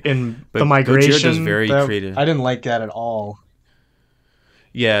melody. In But the migration, Gojira does very creative. I didn't like that at all.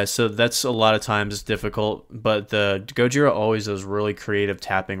 Yeah, so that's a lot of times difficult, but the Gojira always does really creative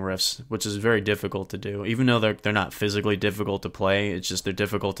tapping riffs, which is very difficult to do. Even though they're not physically difficult to play, it's just they're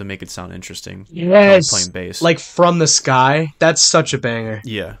difficult to make it sound interesting. Yes, Playing bass. like From the Sky. That's such a banger.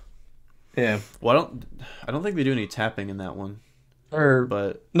 Yeah. Yeah, Well, I don't think they do any tapping in that one, or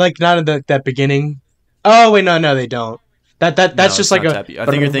but like not in that beginning. Oh wait, no, they don't. That's no, just it's like not a. tapping. I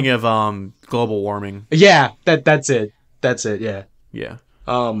think you're thinking of global warming. Yeah, that's it. That's it. Yeah. Yeah.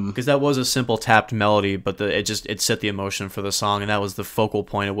 Um. Because that was a simple tapped melody, but it set the emotion for the song, and that was the focal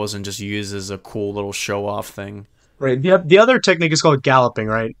point. It wasn't just used as a cool little show off thing. Right. The other technique is called galloping,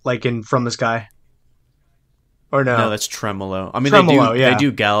 right? Like in From the Sky. or No, no? that's tremolo. I mean, Tremolo, they yeah.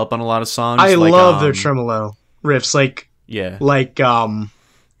 do gallop on a lot of songs. I Like love their tremolo riffs, yeah,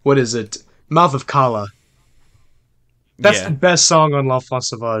 what is it? Mouth of Kala. That's the yeah, best song on L'Enfant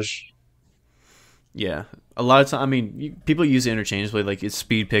Sauvage. yeah. A lot of time, I mean, people use it interchangeably. Like it's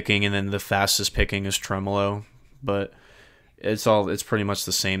speed picking, and then the fastest picking is tremolo. But it's pretty much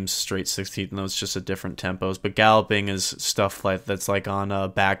the same straight 16th notes, just at different tempos. But galloping is stuff like that's like on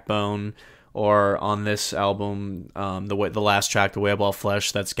Backbone or on this album, the last track, The Way of All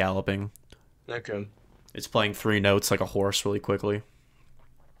Flesh. That's galloping. Okay. It's playing three notes like a horse really quickly.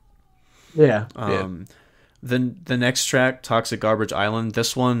 Yeah. Yeah. Then the next track, Toxic Garbage Island.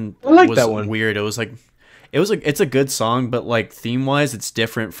 This one I like was that one. weird. It's a good song, but like theme wise, it's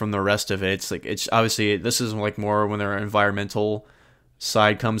different from the rest of it. It's obviously this is like more when their environmental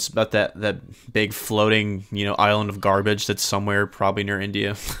side comes about that big floating island of garbage that's somewhere probably near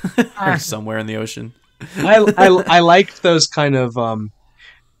India or somewhere in the ocean. I liked those kind of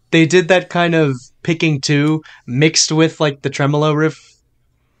they did that kind of picking too mixed with like the tremolo riff.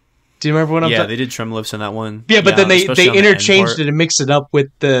 Do you remember what I'm Yeah, talking? they did tremolifts in that one. Yeah, but then especially they on the end interchanged part. it and mixed it up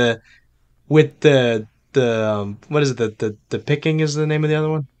with the what is it, the picking is the name of the other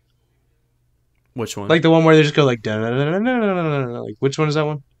one, Which one? like the one where they just go like like which one is that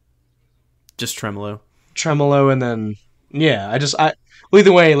one? Just tremolo. Tremolo, and then yeah, I well,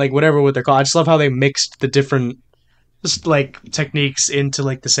 either way, like whatever what they're called, I just love how they mixed the different just like techniques into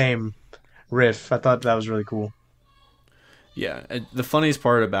like the same riff. I thought that was really cool. Yeah, the funniest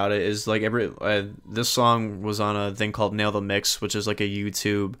part about it is like this song was on a thing called Nail the Mix, which is like a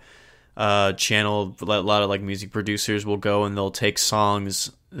YouTube channel. A lot of like music producers will go and they'll take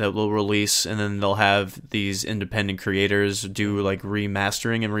songs that will release, and then they'll have these independent creators do like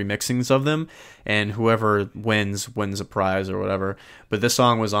remastering and remixings of them, and whoever wins a prize or whatever. But this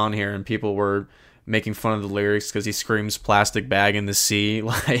song was on here, and people were making fun of the lyrics because he screams "plastic bag in the sea"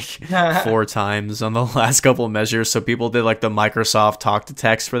 like 4 times on the last couple of measures. So people did like the Microsoft talk to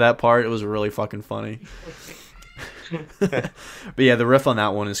text for that part. It was really fucking funny. But yeah, the riff on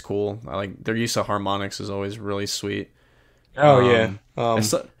that one is cool. I like their use of harmonics is always really sweet. Oh yeah.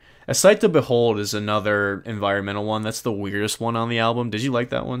 A Sight to Behold is another environmental one. That's the weirdest one on the album. Did you like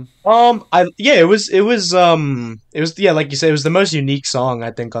that one? It was yeah, like you said, it was the most unique song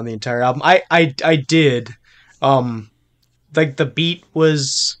I think on the entire album. I did, like the beat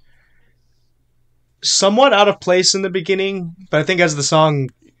was somewhat out of place in the beginning, but I think as the song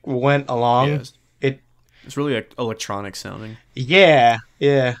went Yeah, along, it it's really like, electronic sounding. yeah.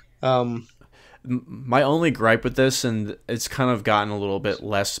 My only gripe with this, and it's kind of gotten a little bit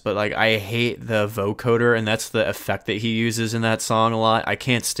less, but like I hate the vocoder, and that's the effect that he uses in that song a lot. I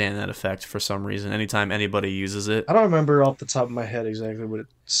can't stand that effect for some reason. Anytime anybody uses it, I don't remember off the top of my head exactly what it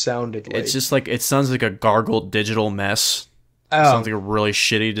sounded like. it's just like it sounds like a gargled digital mess. It Oh, sounds like a really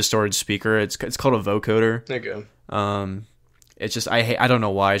shitty distorted speaker. It's called a vocoder. okay. It's just I don't know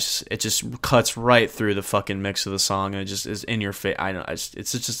why it just cuts right through the fucking mix of the song, and it just is in your face. I don't.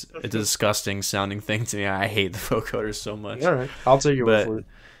 It's just a disgusting sounding thing to me. I hate the vocoders so much. All right, I'll take your word for it.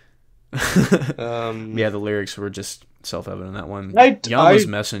 Yeah, the lyrics were just self-evident in that one. I Yama's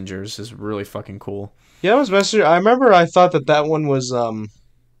Messengers is really fucking cool. Yeah, it was Messenger. I remember I thought that one was I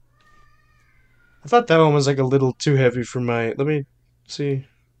thought that one was like a little too heavy for my. Let me see.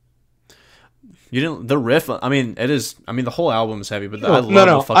 You didn't the riff. I mean, it is. I mean, the whole album is heavy, but I love No,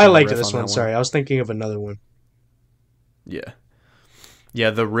 the fucking I liked riff this on one. that Sorry, I was thinking of another one. Yeah. Yeah,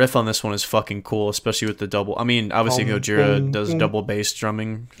 the riff on this one is fucking cool, especially with the double. I mean, obviously Gojira does double bass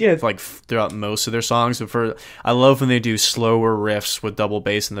drumming, Yeah. like throughout most of their songs. But I love when they do slower riffs with double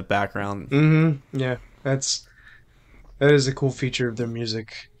bass in the background. Mm-hmm. Yeah, that is a cool feature of their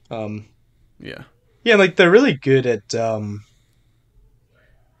music. Yeah, Yeah, like they're really good at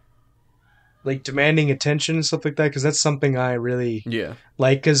like demanding attention and stuff like that, because that's something I really yeah,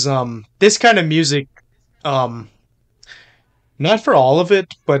 like. Because this kind of music, not for all of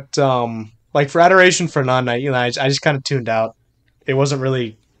it, but like for Adoration for None, I just kind of tuned out. It wasn't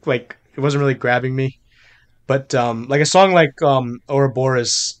really grabbing me. But like a song like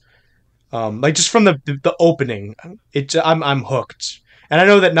Ouroboros, like just from the opening, I'm hooked. And I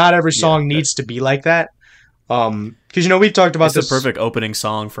know that not every song needs to be like that. Because we've talked about it's this. the perfect opening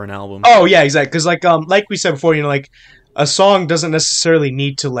song for an album. Oh yeah, exactly. Because like we said before, like a song doesn't necessarily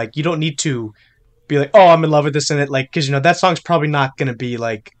need to like you don't need to be like, oh, I'm in love with this, and it like because that song's probably not gonna be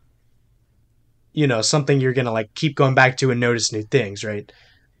like something you're gonna like keep going back to and notice new things, right?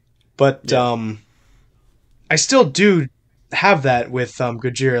 But I still do have that with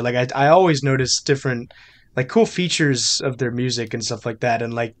Gojira. Like I always notice different like cool features of their music and stuff like that,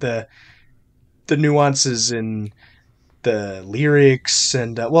 and like the nuances in the lyrics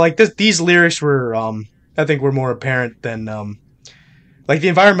and well, like these lyrics were I think were more apparent than like the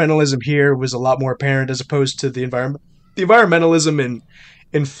environmentalism here was a lot more apparent as opposed to the environmentalism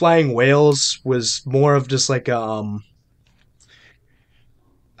in Flying Whales was more of just like a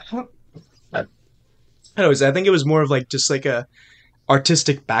I don't know, I think it was more of like just like a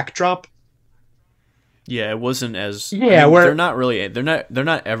artistic backdrop. Yeah, it wasn't as. I Yeah, mean, where they're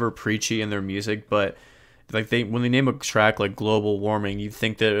not ever preachy in their music, but like they when they name a track like global warming, you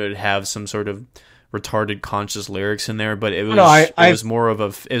think that it would have some sort of retarded conscious lyrics in there, but no, it was more of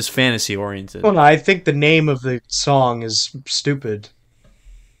a it was fantasy oriented. well, no, I think the name of the song is stupid,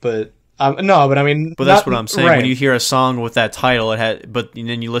 but no, but I mean, But that's not what I'm saying. When right. you hear a song with that title, it had, but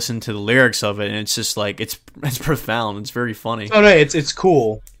then you listen to the lyrics of it, and it's just like it's profound. It's very funny. Oh no, it's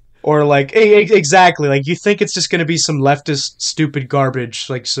cool. Or like exactly like you think it's just gonna be some leftist stupid garbage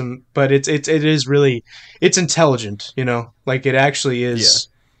like some, but it is really it's intelligent, you know, like it actually Yeah, is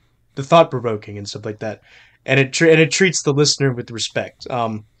the thought provoking and stuff like that, and and it treats the listener with respect.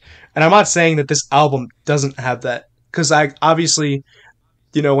 And I'm not saying that this album doesn't have that because I obviously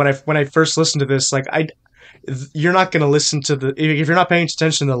you know when I first listened to this like I you're not gonna listen to the if you're not paying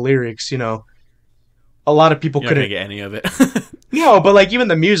attention to the lyrics, you know, a lot of people you're not gonna couldn't. get any of it. No, but like even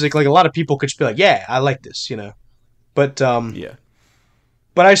the music, like a lot of people could just be like, "Yeah, I like this," you know. But Yeah,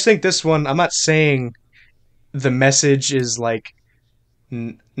 but I just think this one. I'm not saying the message is like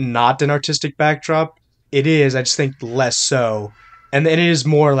not an artistic backdrop. It is. I just think less so, and it is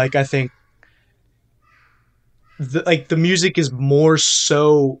more like I think like the music is more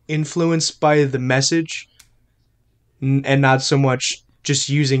so influenced by the message and not so much just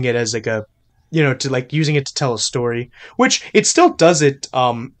using it as like a you know to like using it to tell a story, which it still does it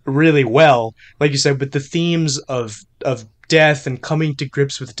really well, like you said, with the themes of death and coming to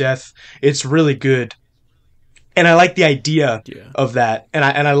grips with death. It's really good, and I like the idea yeah. of that, and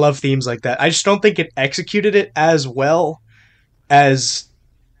I love themes like that. I just don't think it executed it as well as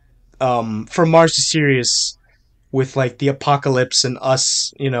from Mars to Sirius, with like the apocalypse and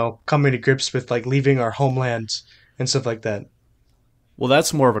us, you know, coming to grips with like leaving our homeland and stuff like that. Well,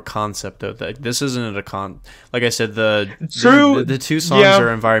 that's more of a concept though. That this isn't a con. Like I said, True. the two songs Yeah.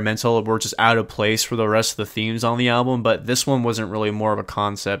 are environmental. Were just out of place for the rest of the themes on the album. But this one wasn't really more of a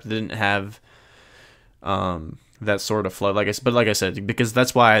concept. It didn't have that sort of flow. Like I said, because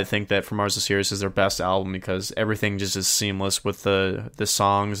that's why I think that From Mars to Sirius is their best album because everything just is seamless with the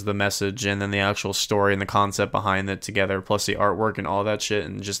songs, the message, and then the actual story and the concept behind it together, plus the artwork and all that shit,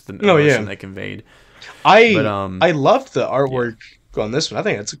 and just the Oh emotion yeah. they conveyed. But I loved the yeah, artwork on this one. I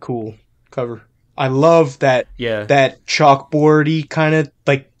think that's a cool cover. I love yeah, that chalkboardy kind of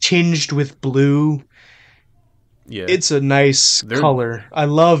like tinged with blue. yeah. It's a nice They're color. I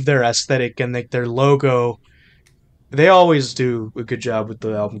love their aesthetic and like their logo. They always do a good job with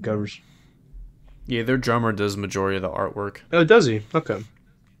the album covers. Yeah, their drummer does the majority of the artwork. Oh, does he? Okay.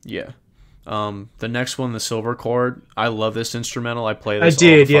 Yeah. The next one, the Silver Chord. I love this instrumental. I play I this all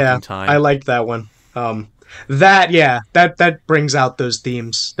the did, yeah. fucking I time. liked that one. That yeah, that brings out those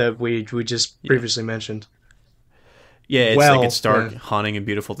themes that we just Yeah. previously mentioned. Yeah, it's like Well, it's yeah. dark, haunting, and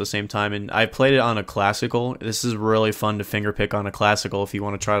beautiful at the same time. And I played it on a classical. This is really fun to fingerpick on a classical if you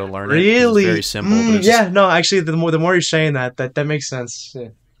want to try to learn it. 'Cause it's Really? very simple, but it's just Yeah, no, actually the more you're saying that makes sense. Yeah.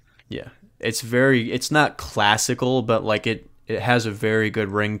 yeah. It's not classical, but like it has a very good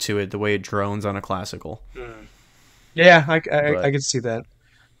ring to it. The way it drones on a classical. Yeah, I But could see that.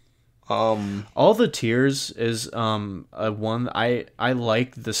 All the Tears is a one I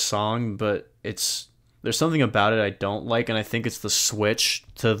like the song, but it's there's something about it I don't like, and I think it's the switch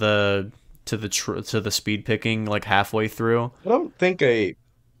to to the speed picking like halfway through. I don't think I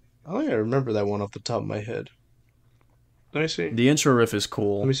remember that one off the top of my head. Let me see. The intro riff is Let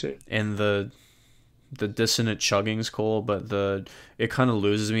cool, me see. and the dissonant chugging's cool, but the it kind of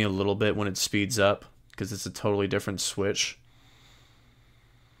loses me a little bit when it speeds up because it's a totally different switch.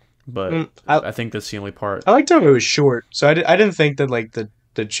 But Mm, I I think that's the only part. I liked how it was short, so I didn't think that like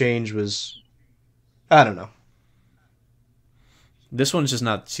the change was. I don't know. This one's just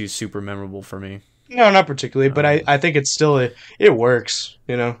not too super memorable for me. No, not particularly, but Um, I think it's still it works.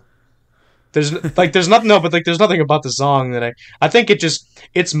 You know, there's nothing no, but like there's nothing about the song that I think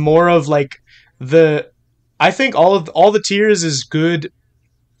it's more of like the I think all the tears is good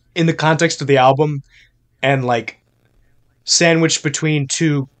in the context of the album and like sandwiched between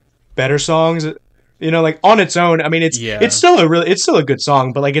two better songs. You know, like on its own, I mean yeah. it's still a good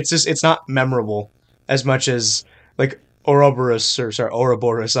song, but like it's just it's not memorable as much as like Ouroboros or sorry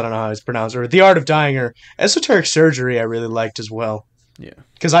Ouroboros, I don't know how it's pronounced, or The Art of Dying or Esoteric Surgery I really liked as well. Yeah.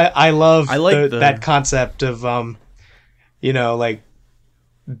 because I love I like the that concept of like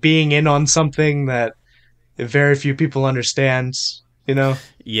being in on something that very few people understand. You know,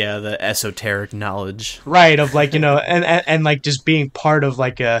 yeah, the esoteric knowledge. right? Of like and like just being part of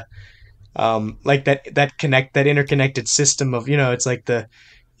like a like that interconnected system of it's like the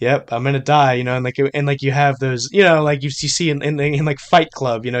yep, I'm gonna die, and like you have those, like you see in like Fight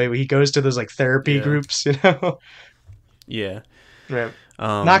Club, he goes to those like therapy Yeah. groups, you know. Yeah. Right.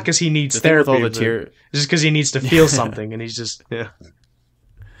 Not because he needs The thing with all therapy, the but tier just because he needs to feel something, and he's just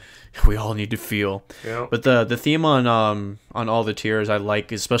we all need to feel. yeah. But the theme on all the tiers I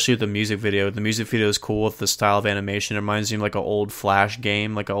like, especially the music video. The music video is cool with the style of animation. It reminds me of like an old Flash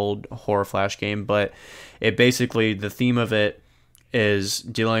game, like an old horror Flash game. But it basically, the theme of it is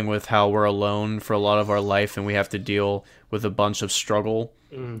dealing with how we're alone for a lot of our life, and we have to deal with a bunch of struggle.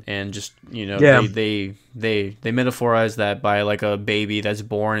 And just Yeah. they metaphorize that by like a baby that's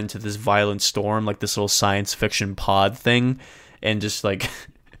born into this violent storm, like this little science fiction pod thing, and just like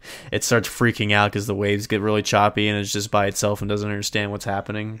it starts freaking out because the waves get really choppy and it's just by itself and doesn't understand what's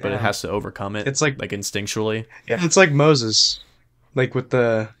happening, but it has to overcome it. It's like instinctually. yeah, it's like Moses, like with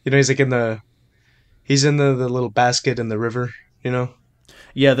the he's like he's in the little basket in the river, you know.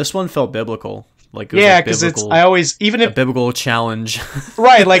 Yeah, this one felt biblical. Like it was Yeah, like because it's biblical, I always even a if biblical challenge.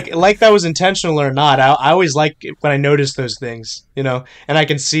 right like that was intentional or not, I always like it when I notice those things, and I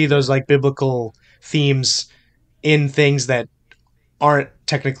can see those like biblical themes in things that aren't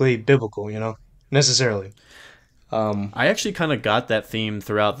technically biblical, necessarily. I actually kind of got that theme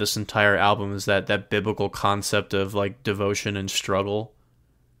throughout this entire album, is that biblical concept of like devotion and struggle.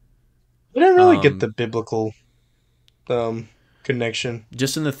 I didn't really get Um, the biblical connection.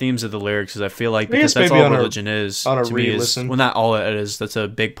 just in the themes of the lyrics, because I feel like I guess because that's maybe all on religion is a to me is re-listen. well, not all it is. That's a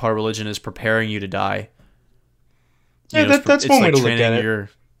big part of religion, is preparing you to die. Yeah, that's It's one way like to look at training it. your.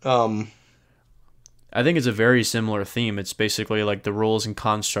 Um, I think it's a very similar theme. It's basically like the rules and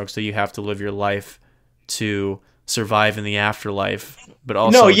constructs that you have to live your life to survive in the afterlife, but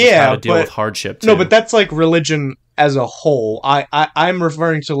also no, just yeah, how to deal but with hardship too. no, but that's like religion as a whole. I'm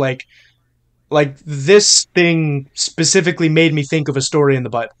referring to like this thing specifically made me think of a story in the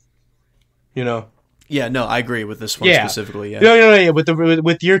Bible. You know. Yeah, no, I agree with this one Yeah. specifically. Yeah, No, yeah.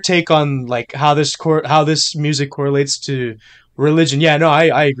 With your take on like how this music correlates to religion. Yeah, no,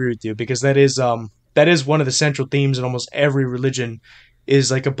 I agree with you because that is one of the central themes in almost every religion is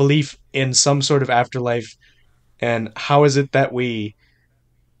like a belief in some sort of afterlife, and how is it that we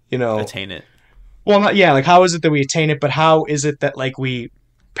you know attain it. well not yeah like how is it that we attain it, but how is it that like we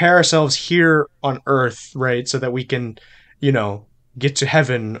pair ourselves here on earth, right, so that we can you know get to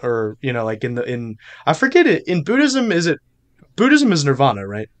heaven, or like in I forget it, in Buddhism is it Buddhism is nirvana,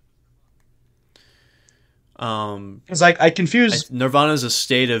 right? Um, It's like I confuse. Nirvana is a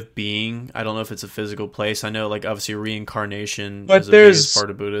state of being. I don't know if it's a physical place. I know, like, obviously reincarnation But is a biggest there's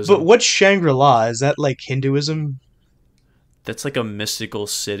part of Buddhism. but what's Shangri-La? Is that like Hinduism? That's like a mystical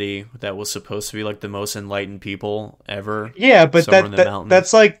city that was supposed to be like the most enlightened people ever. Yeah, but Somewhere in the mountains.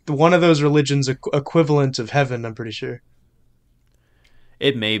 that's like one of those religions equivalent of heaven, I'm pretty sure.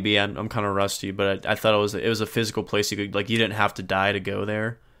 It may be. I'm kind of rusty, but I thought it was a physical place you could, like, you didn't have to die to go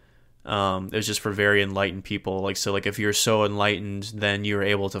there. It was just for very enlightened people. Like, so, like, if you're so enlightened, then you were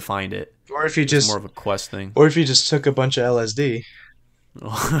able to find it. Or if you It's just more of a quest thing. or if you just took a bunch of LSD.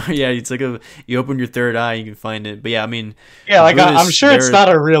 Yeah, it's like you open your third eye, you can find it. But yeah, I mean, Yeah, like I'm Buddhists, sure it's they're- not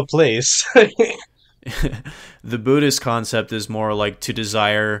a real place. the Buddhist concept is more like to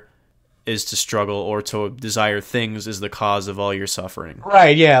desire is to struggle, or to desire things is the cause of all your suffering.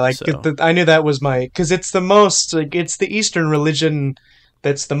 Right, yeah, like So- I knew that was my cuz it's the most like it's the Eastern religion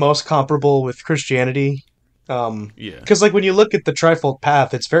that's the most comparable with Christianity. Yeah. Cuz like when you look at the trifold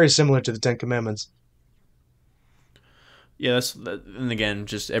path, it's very similar to the 10 commandments. Yeah, and again,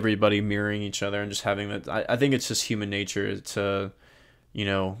 just everybody mirroring each other and just having that. I think it's just human nature to,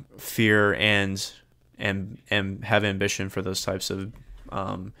 fear and have ambition for those types of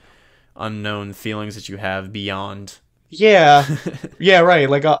unknown feelings that you have beyond. Yeah. Yeah, right.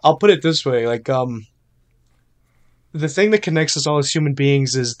 Like I'll put it this way, like the thing that connects us all as human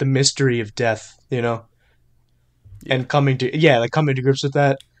beings is the mystery of death. And coming to grips with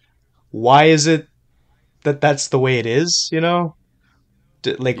that. Why is it that that's the way it is?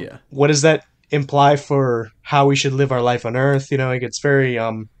 Like Yeah. what does that imply for how we should live our life on earth? Like it's very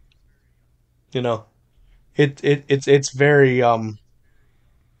you know, it's very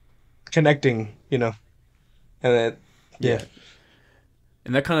connecting. And yeah.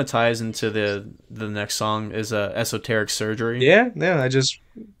 And that kind of ties into the next song is Esoteric Surgery. Yeah, I just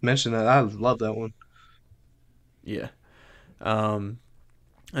mentioned that. I love that one. Yeah.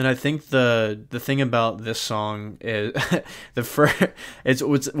 And I think the thing about this song is the first. It's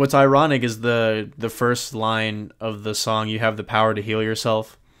what's ironic is the first line of the song. You have the power to heal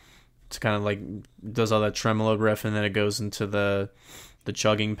yourself. It's kind of like does all that tremolo riff, and then it goes into the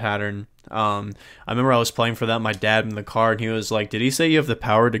chugging pattern. I remember I was playing for that my dad in the car, and he was like, "Did he say you have the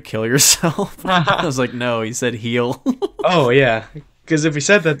power to kill yourself?" I was like, "No, he said heal." Oh yeah, because if he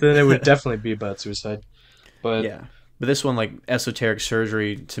said that, then it would definitely be about suicide. But Yeah. But this one, like esoteric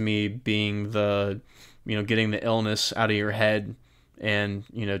surgery, to me being the, getting the illness out of your head and,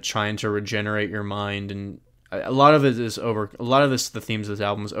 trying to regenerate your mind. And a lot of it is the themes of this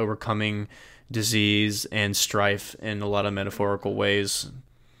album is overcoming disease and strife in a lot of metaphorical ways.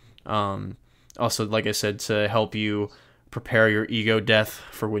 Also, like I said, to help you prepare your ego death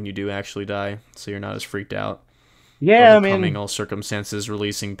for when you do actually die, so you're not as freaked out. yeah, I Overcoming mean, all circumstances,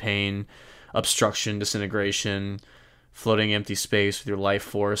 releasing pain, obstruction, disintegration, floating empty space with your life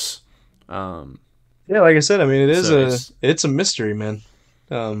force. yeah, like I said, I mean, So it's it's a mystery, man.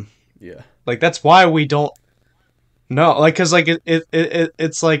 Um, yeah, like that's why we don't know, like, cause like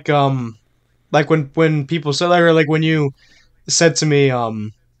it's like when people say, like, or like when you said to me,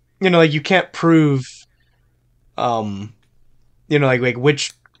 like you can't prove, um, like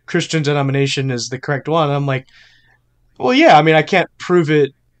which Christian denomination is the correct one. I'm like, well, yeah, I mean, I can't prove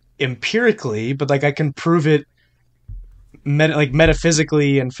it empirically, but like I can prove it like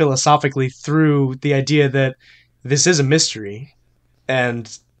metaphysically and philosophically through the idea that this is a mystery,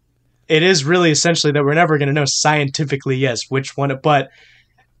 and it is really essentially that we're never going to know scientifically, yes, which one. But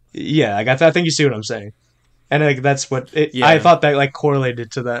yeah, like I think you see what I'm saying, and like that's what it. I yeah. thought that like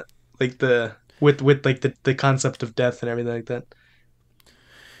correlated to that, like the with like the concept of death and everything like that.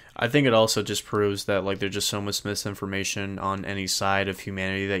 I think it also just proves that like there's just so much misinformation on any side of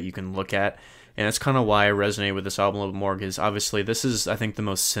humanity that you can look at, and that's kind of why I resonate with this album a little more. Because obviously, this is I think the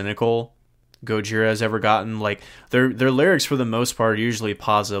most cynical Gojira has ever gotten. Like their lyrics for the most part are usually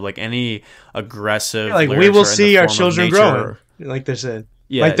positive. Like any aggressive, Yeah, like we lyrics will are in the see our form of children nature. growing, like they said.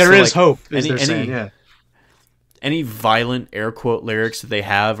 Yeah, Like there so is like hope, as any they're saying. any Yeah, any violent air quote lyrics that they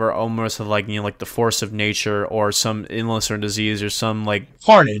have are almost like like the force of nature or some illness or disease or some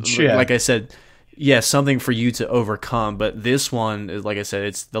carnage. Yeah. like I said, yeah, something for you to overcome. But this one is like I said,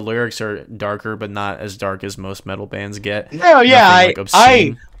 it's the lyrics are darker, but not as dark as most metal bands get. No, yeah, Nothing like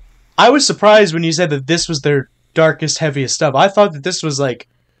obscene. I was surprised when you said that this was their darkest, heaviest stuff. I thought that this was like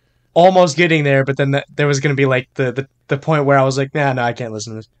almost getting there, but then there was going to be like the point where I was like, nah, no, I can't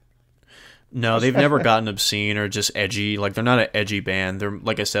listen to this. No, they've never gotten obscene or just edgy. Like they're not an edgy band. They're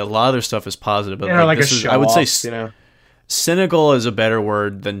like I said, a lot of their stuff is positive. But Like a this is, show I would say, off. cynical is a better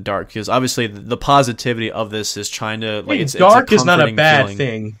word than dark because obviously the positivity of this is trying to like Hey, it's dark a is not a comforting bad feeling.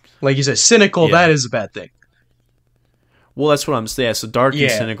 thing. Like you said, cynical, Yeah. that is a bad thing. Well, that's what I'm saying. Yeah, so dark and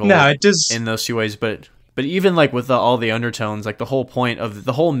Yeah. cynical No, it does. in those two ways, but even like with all the undertones, like the whole point of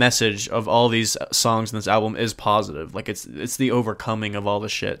the whole message of all these songs in this album is positive. Like it's the overcoming of all the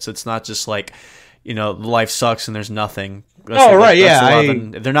shit. So it's not just like life sucks and there's nothing. Oh, right, yeah,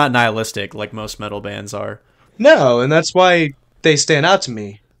 they're not nihilistic like most metal bands are. No, and that's why they stand out to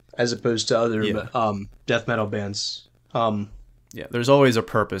me as opposed to other Yeah. death metal bands. Yeah, there's always a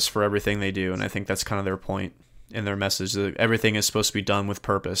purpose for everything they do, and I think that's kind of their point in their message that everything is supposed to be done with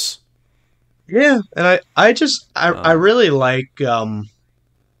purpose. Yeah, and I really like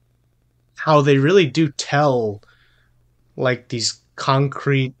how they really do tell like these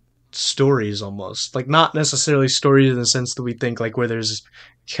concrete stories almost. Like not necessarily stories in the sense that we think like where there's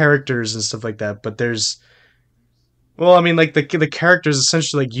characters and stuff like that, but there's well, I mean like the characters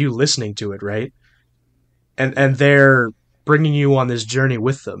essentially like you listening to it, right? And they're bringing you on this journey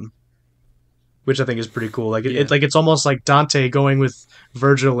with them, which I think is pretty cool. Like Yeah. it's almost like Dante going with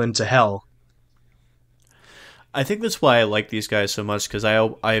Virgil into hell. I think that's why I like these guys so much because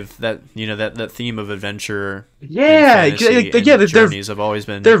I've that that theme of adventure. Yeah, and fantasy and yeah, journeys have always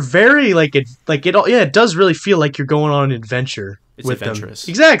been. they're very it does really feel like you're going on an adventure It's with adventurous. them.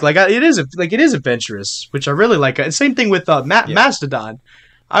 Exactly, it is adventurous, which I really like. Same thing with Yeah. Mastodon.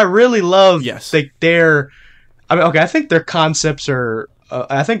 I really love Yes. like their. I mean, okay, I think their concepts are.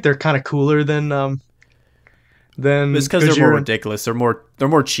 I think they're kind of cooler than It's because they're more Gojira. ridiculous. They're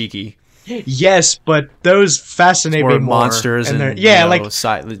more cheeky. Yes, but those fascinate More me more. monsters and they're-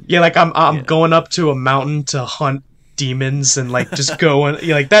 like I'm Yeah. going up to a mountain to hunt demons and like just going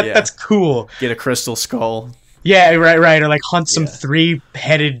like that. Yeah. That's cool. get a crystal skull. Yeah, right. Or like hunt some Yeah.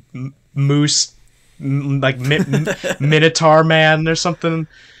 three-headed moose, like minotaur man or something.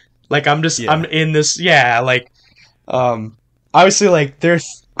 Like I'm Yeah. in this. Yeah, like obviously like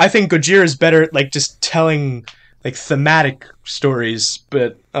I think Gojira is better at like just telling like thematic stories,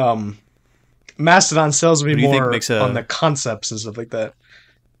 but Mastodon sells me Who do you think more makes on the a concepts and stuff like that.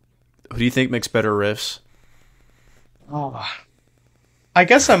 Who do you think makes better riffs? Oh, I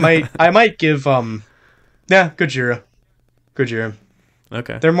guess I might give yeah, Gojira. Gojira.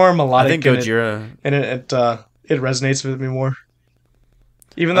 Okay. They're more I think melodic and Gojira. it resonates with me more.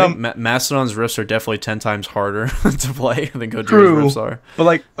 Even I think though Mastodon's riffs are definitely 10 times harder to play than Gojira's true, riffs are. but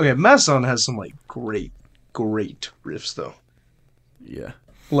like okay, Mastodon has some like great riffs though. Yeah.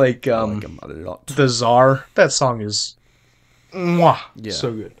 Like I like him a lot. the Czar. That song is mwah, Yeah.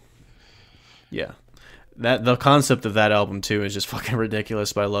 so good. Yeah. That the concept of that album too is just fucking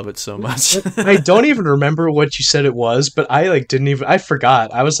ridiculous, but I love it so much. I don't even remember what you said it was, but I like didn't even I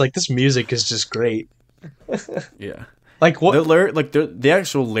forgot. I was like this music is just great. Yeah. Like what The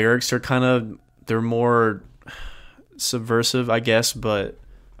actual lyrics are kind of they're more subversive, I guess, but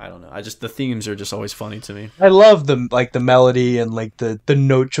I don't know. I just the themes are just always funny to me. I love the melody and like the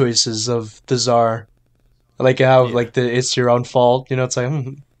note choices of the Czar. I like how Yeah. like the it's your own fault. You know, it's like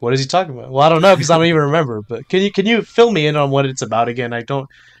what is he talking about? Well, I don't know because I don't even remember. But can you fill me in on what it's about again? I don't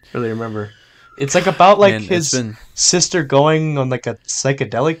really remember. It's like about like Man, his sister going on like a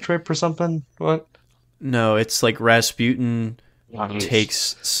psychedelic trip or something. What? no, it's like Rasputin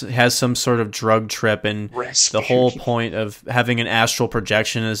has some sort of drug trip, and the whole point of having an astral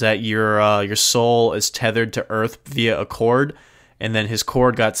projection is that your soul is tethered to Earth via a cord, and then his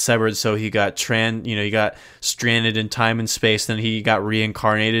cord got severed, so he got he got stranded in time and space. Then he got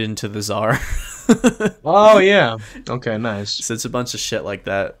reincarnated into the Tsar. Oh yeah. Okay, nice. So it's a bunch of shit like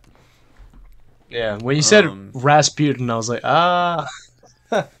that. Yeah. When you said Um, Rasputin, I was like, ah.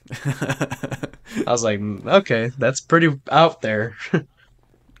 I was like, okay, that's pretty out there.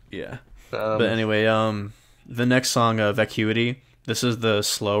 Yeah. But anyway, the next song, Vacuity. This is the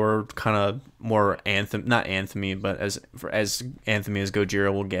slower, kind of more anthem, not anthemy, but as anthemy as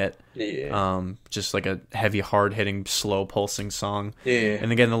Gojira will get. Yeah. Just like a heavy, hard hitting, slow pulsing song. Yeah.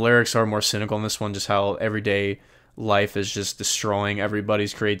 And again, the lyrics are more cynical in this one. Just how everyday life is just destroying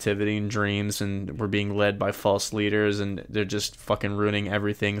everybody's creativity and dreams, and we're being led by false leaders, and they're just fucking ruining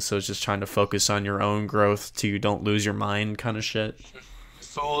everything. So it's just trying to focus on your own growth to don't lose your mind, kind of shit.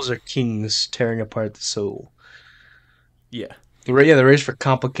 Fools are kings, tearing apart the soul. Yeah. The race for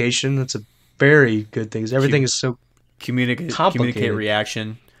complication. That's a very good thing. Everything is so Communicate complicated.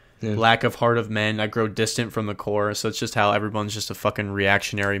 reaction. Yeah. Lack of heart of men. I grow distant from the core. So it's just how everyone's just a fucking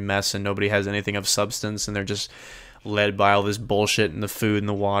reactionary mess, and nobody has anything of substance, and they're just led by all this bullshit and the food and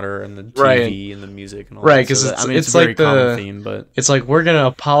the water and the TV and the music and all right that. because So it's a very like common theme, but it's like we're gonna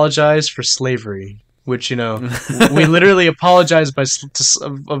apologize for slavery, which we literally apologize for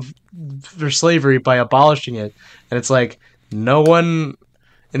slavery by abolishing it, and it's like no one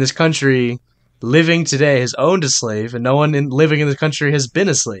in this country living today has owned a slave, and no one living in this country has been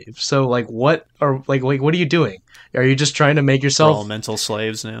a slave. So like what are what are you doing? Are you just trying to make we're yourself all mental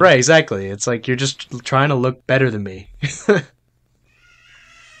slaves now. right? Exactly. It's like you're just trying to look better than me.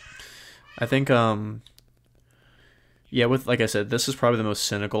 I think yeah, with like I said, this is probably the most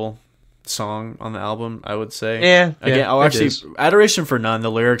cynical song on the album, I would say. Yeah. Again, it actually, is. Adoration for None, the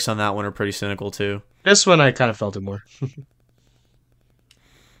lyrics on that one are pretty cynical too. This one I kind of felt it more.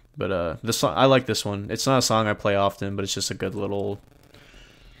 But this song, I like this one. It's not a song I play often, but it's just a good little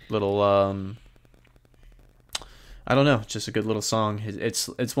I don't know, it's just a good little song. It's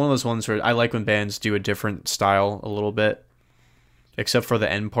one of those ones where I like when bands do a different style a little bit. Except for the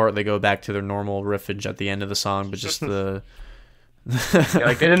end part, they go back to their normal riffage at the end of the song, but just the Yeah,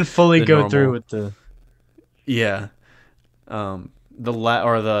 like they didn't fully The go normal. through with the yeah.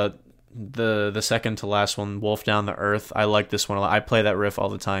 The second to last one, Wolf Down the Earth. I like this one a lot. I play that riff all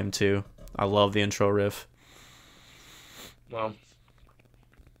the time too. I love the intro riff. well.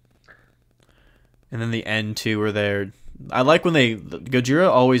 And then the end too, where they're I like when Gojira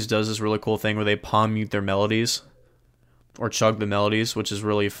always does this really cool thing where they palm mute their melodies or chug the melodies, which is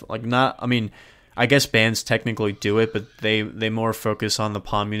really like not. I mean, I guess bands technically do it, but they more focus on the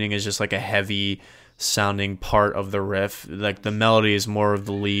palm muting as just like a heavy sounding part of the riff. Like the melody is more of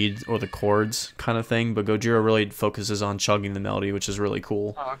the lead or the chords kind of thing, but Gojira really focuses on chugging the melody, which is really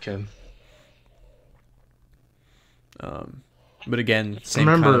cool. Oh, okay. But again, I same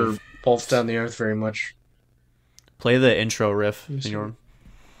remember kind of Wolf Down the Earth very much. play the intro riff. Yes, In your,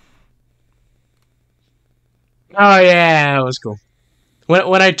 Oh yeah, that was cool.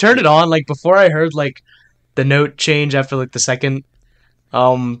 When I turned it on, like before I heard like the note change after like the second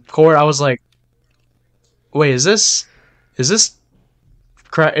chord, I was like, wait, is this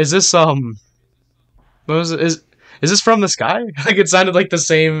what was it? Is this from the sky? Like it sounded like the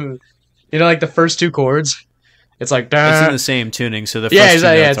same, like the first two chords. It's like It's in da. the same tuning, so the Yeah, first two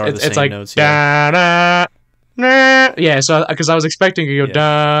exactly. Yeah, notes are the it's same like notes. Yeah. da da. Nah. Yeah, so because I was expecting it to go Yeah.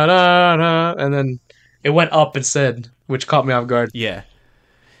 da da da, and then it went up instead, which caught me off guard. Yeah.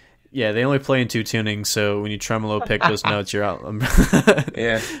 Yeah, they only play in two tunings, so when you tremolo pick those notes, you're out.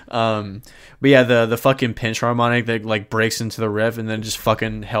 Yeah. But yeah, the fucking pinch harmonic that like breaks into the riff and then just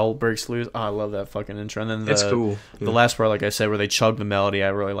fucking hell breaks loose. Oh, I love that fucking intro. And then It's cool. The last part, like I said, where they chug the melody, I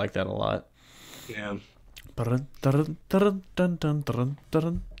really like that a lot. Yeah.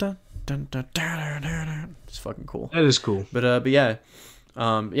 It's fucking cool. That is cool. But yeah.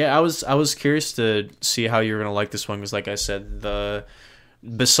 Yeah, I was curious to see how you were gonna like this one because, like I said,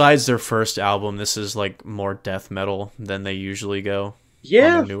 besides their first album, this is like more death metal than they usually go. On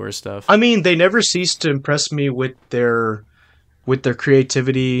Yeah. the newer stuff. I mean, they never cease to impress me with their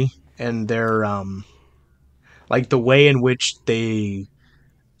creativity and their like the way in which they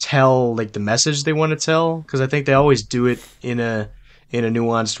tell like the message they want to tell, because I think they always do it in a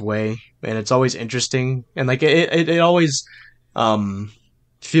nuanced way, and it's always interesting, and like it always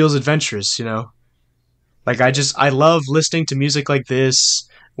feels adventurous, you know. Like I love listening to music like this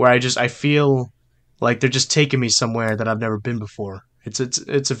where I feel like they're just taking me somewhere that I've never been before. It's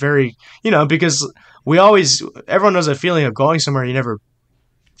a very, you know, because everyone knows that feeling of going somewhere you've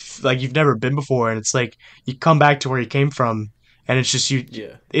never been before, and it's like you come back to where you came from, and it's just you.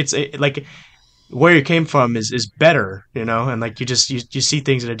 Yeah. Like where you came from is better, you know, and like you see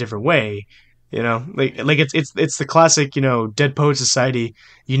things in a different way, you know, like it's the classic, you know, Dead Poet Society.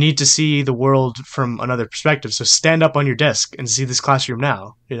 You need to see the world from another perspective, so stand up on your desk and see this classroom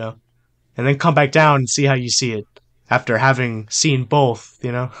now, you know, and then come back down and see how you see it after having seen both,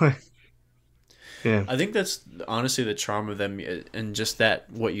 you know. Yeah. I think that's honestly the charm of them, and just that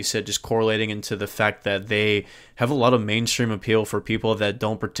what you said, just correlating into the fact that they have a lot of mainstream appeal for people that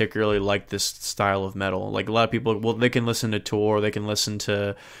don't particularly like this style of metal. Like a lot of people, well, they can listen to Tour, they can listen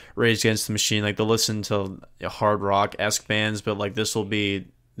to Rage Against the Machine, like they'll listen to hard rock-esque bands, but like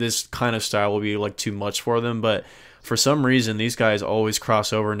this kind of style will be like too much for them. But for some reason, these guys always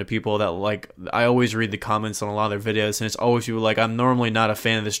cross over into people that like. I always read the comments on a lot of their videos, and it's always people like, I'm normally not a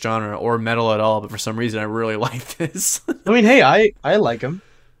fan of this genre or metal at all, but for some reason, I really like this. I mean, hey, I like them.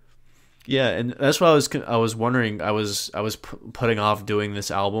 Yeah, and that's why I was wondering. I was putting off doing this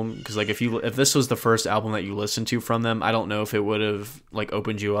album because like if this was the first album that you listened to from them, I don't know if it would have like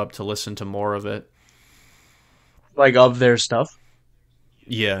opened you up to listen to more of it. Like of their stuff.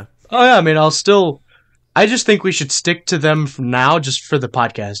 Yeah. Oh yeah, I mean, I just think we should stick to them from now, just for the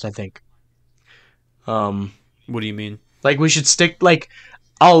podcast. I think. What do you mean? Like we should stick. Like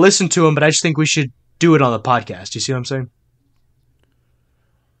I'll listen to them, but I just think we should do it on the podcast. You see what I'm saying?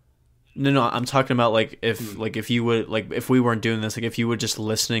 No, I'm talking about like if you would like if we weren't doing this, like if you were just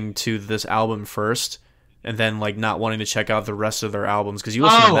listening to this album first and then like not wanting to check out the rest of their albums because you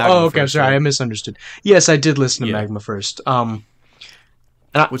listened to Magma okay. first, Sorry, right? I misunderstood. Yes, I did listen to Yeah. Magma first.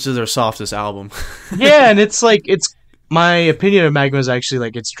 Which is their softest album. Yeah, and it's my opinion of Magma is actually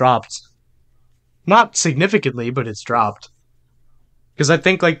like it's dropped, not significantly, but it's dropped. Because I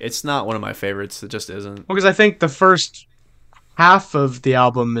think It's not one of my favorites. It just isn't. because I think the first half of the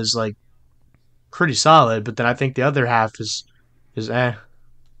album is like pretty solid, but then I think the other half is eh.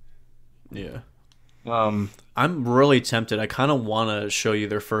 Yeah. Um, I'm really tempted. I kind of want to show you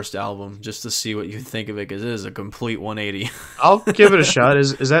their first album just to see what you think of it because it is a complete 180. I'll give it a shot.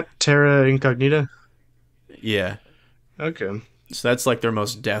 Is that Terra Incognita? Yeah. Okay. So that's like their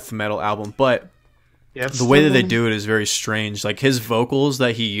most death metal album, but Yeah. the way that they do it is very strange. Like his vocals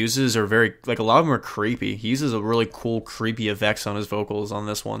that he uses are very like a lot of them are creepy. He uses a really cool creepy effects on his vocals on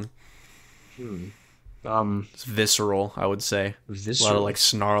this one. It's visceral, I would say. A lot of like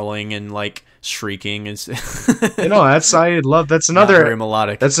snarling and like shrieking and you know, that's not another very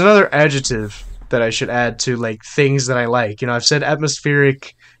melodic. that's another adjective that I should add to like things that I like. You know, I've said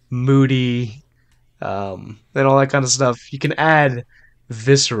atmospheric, moody, and all that kind of stuff. You can add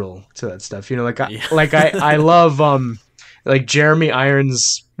visceral to that stuff. You know, I love like Jeremy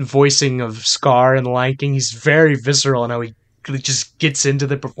Irons' voicing of Scar in The Lion King. He's very visceral and how he just gets into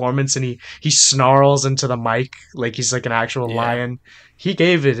the performance and he snarls into the mic like he's like an actual lion. He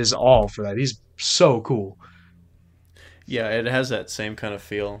gave it his all for that. He's so cool. Yeah, it has that same kind of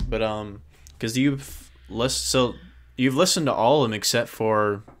feel. But because you've listened to all of them except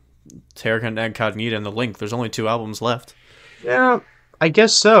for Terra Incognita and The Link. There's only 2 albums left. Yeah, I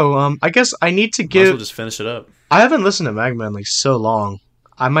guess so. I guess I need to Might as give. well just finish it up. I haven't listened to Magma in like so long.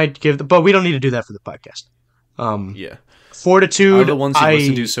 I might but we don't need to do that for the podcast. Yeah. Fortitude. Out of the ones you've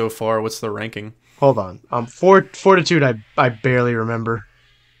listened to so far, what's the ranking? Hold on. Fortitude. I barely remember.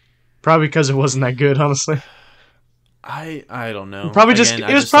 Probably because it wasn't that good, honestly. I don't know. Probably just Again,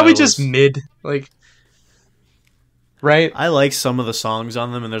 it I was just thought probably it just was. mid, like, right? I like some of the songs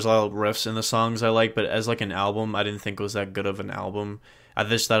on them, and there's a lot of riffs in the songs I like. But as like an album, I didn't think it was that good of an album. I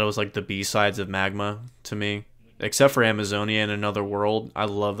just thought it was like the B sides of Magma to me. Except for Amazonia and Another World, I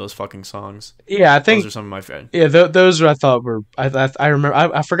love those fucking songs. Yeah, I Those think are some of my favorite. yeah, those I thought were I remember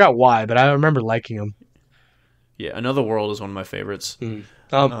I forgot why, but I remember liking them. Yeah, Another World is one of my favorites.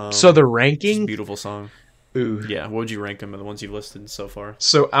 So the Just a ranking, beautiful song. ooh. Yeah, what would you rank them? The ones you've listed so far?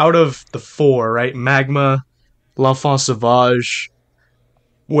 So out of the four, right? Magma, L'Enfant Sauvage,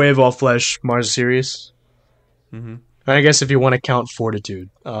 Wave All Flesh, Mars Sirius. Mm-hmm. And I guess if you want to count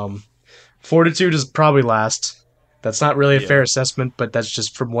Fortitude, Fortitude is probably last. That's not really a fair Yeah. assessment, but that's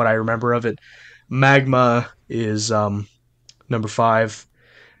just from what I remember of it. Magma is number five.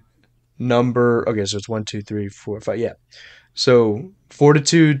 Number okay, so it's 1, 2, 3, 4, 5. Yeah. So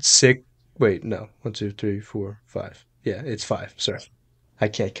Fortitude six. Wait, no, 1, 2, 3, 4, 5. Yeah, it's five. Sorry, I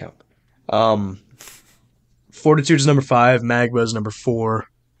can't count. Um, Fortitude is number five. Magma is number four.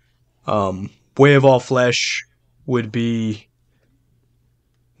 Way of All Flesh would be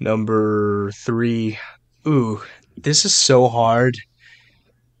number three. Ooh, this is so hard.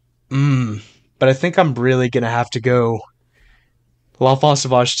 But I think I'm really gonna have to go L'Enfant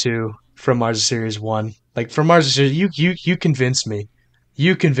Sauvage 2 from Mars Series 1. Like from Mars Series, you convinced me.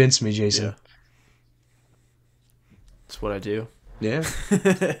 You convinced me, Yeah. Jason. That's what I do. Yeah.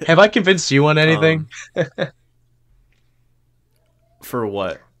 Have I convinced you on anything? For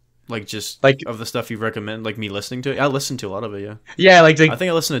what? Like just Like of the stuff you recommend, like me listening to it? I listen to a lot of it, yeah. yeah, like I think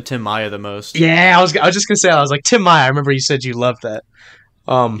I listen to Tim Maya the most. yeah, I was just gonna say I was like Tim Maya. I remember you said you loved that.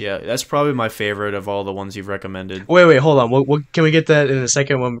 Yeah, that's probably my favorite of all the ones you've recommended. Wait, hold on. Can we get that in the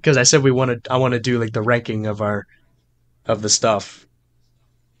second one? Because I said I want to do like the ranking of the stuff.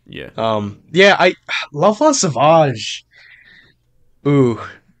 Yeah. Yeah, I L'Enfant Sauvage. Ooh,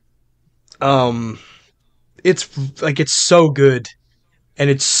 um, it's so good and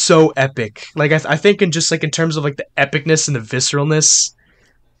it's so epic. Like I think in just like in terms of like the epicness and the visceralness.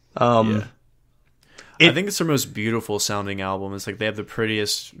 Yeah. I It think it's their most beautiful sounding album. It's like they have the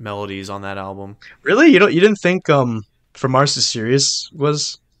prettiest melodies on that album. really you didn't think From Mars to Sirius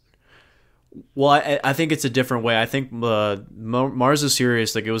was. Well, I think it's a different way. I think Mars is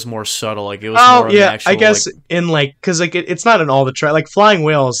Serious. Like it was more subtle. Like it was Oh more of an yeah, actual. I guess Like, in like because like it's not in all the track like Flying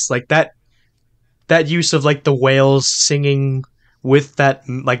Whales like that use of like the whales singing with that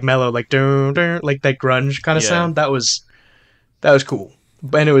like mellow like dun, dun, like that grunge kind of yeah. sound that was cool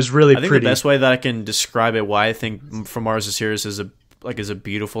and it was really I think pretty. the best way that I can describe it, why I think From Mars to Sirius is a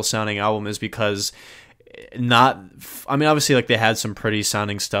beautiful sounding album, is because not. I mean, obviously, like they had some pretty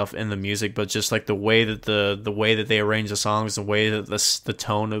sounding stuff in the music, but just like the way that the way that they arrange the songs, the way that the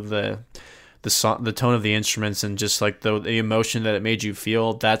tone of the song, the tone of the instruments, and just like the emotion that it made you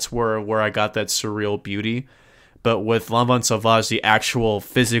feel. That's where I got that surreal beauty. But with L'Enfant Sauvage, the actual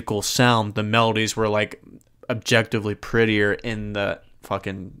physical sound, the melodies were like objectively prettier in the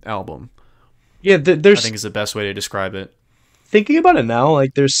fucking album. Yeah, I there's think is the best way to describe it. thinking about it now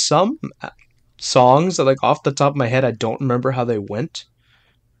like there's some songs that like off the top of my head I don't remember how they went,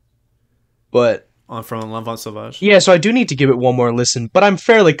 but On From L'Enfant Sauvage. yeah, so I do need to give it one more listen, but I'm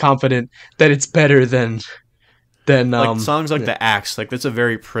fairly confident that it's better than Like songs like yeah. The Axe, like that's a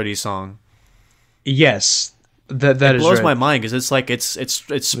very pretty song. Yes, that It is blows right. my mind because it's like it's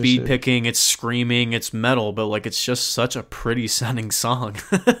speed see. picking, it's screaming, it's metal, but like it's just such a pretty sounding song.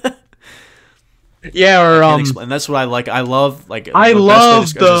 Yeah, or And that's what I like. I love like I the best way to love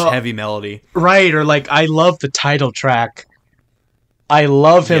describe it is the heavy melody. right, or like I love the title track. I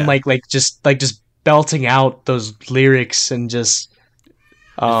love him Yeah. like just belting out those lyrics and just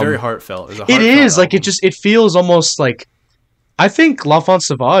It's very heartfelt. It's a it heartfelt is like it album. just it feels almost like I think L'Enfant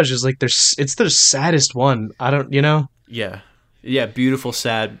Sauvage is like it's their saddest one. I don't Yeah, beautiful,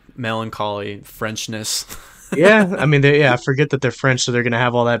 sad, melancholy, Frenchness. Yeah, I mean I forget that they're French, so they're gonna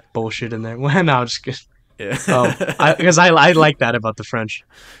have all that bullshit in there. Well, no, I'm just kidding. Yeah. Because I like that about the French.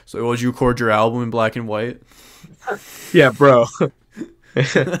 So would you record your album in black and white? Yeah, bro.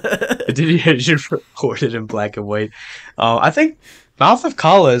 Did you record it in black and white? I think Mouth of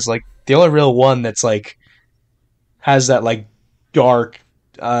Kala is like the only real one that's like has that like dark,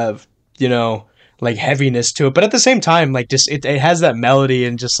 you know, like heaviness to it, but at the same time, like just it has that melody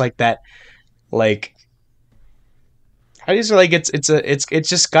and just like that, like how do you say like it's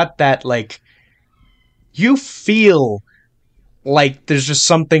just got that like you feel like there's just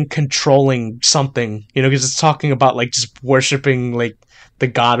something controlling something, you know, because it's talking about like just worshiping like the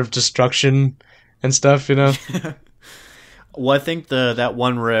god of destruction and stuff, you know. Well, I think that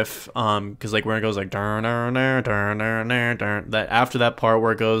one riff, because like when it goes like dun, dun, dun, dun, dun, dun, dun, that after that part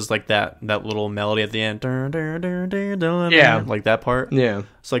where it goes like that little melody at the end, dun, dun, dun, dun, dun, Yeah. like that part. Yeah.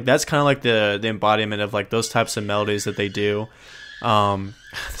 So like that's kind of like the embodiment of like those types of melodies that they do. Sorry,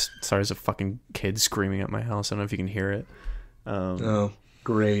 there's a fucking kid screaming at my house. I don't know if you can hear it. Oh,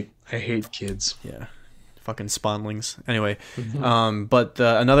 great. I hate kids. Yeah. Fucking spawnlings. Anyway, but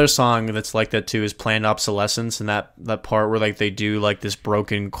another song that's like that too is Planned Obsolescence, and that part where like they do like this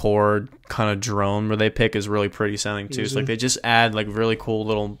broken chord kind of drone where they pick is really pretty sounding too. So like they just add like really cool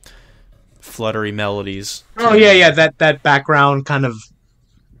little fluttery melodies. Oh yeah, that background kind of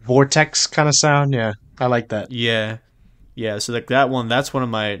vortex kind of sound. Yeah, I like that. Yeah. So like that's one of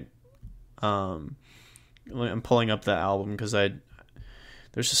my. I'm pulling up the album because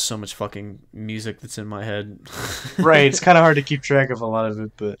there's just so much fucking music that's in my head. Right, it's kind of hard to keep track of a lot of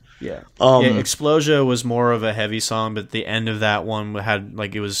it, but yeah. Explosia was more of a heavy song, but the end of that one had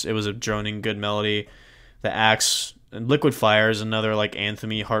like it was a droning good melody. The Axe and Liquid Fire is another like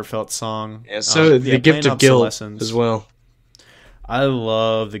anthemy heartfelt song. Yeah, so the Gift of Guilt as well. I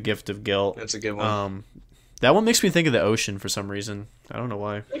love the Gift of Guilt. That's a good one. That one makes me think of the ocean for some reason. I don't know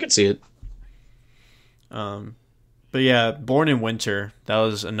why. I can see it. But yeah, Born in Winter, that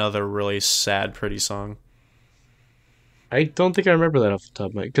was another really sad, pretty song. I don't think I remember that off the top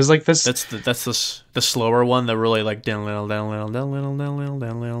of my head. Because like this, that's the slower one that really like down little down little down little down little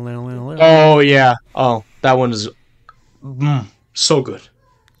down little down little. Oh yeah, oh that one is so good.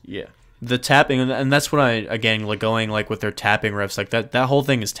 Yeah, the tapping, and that's when I again like going like with their tapping riffs like that whole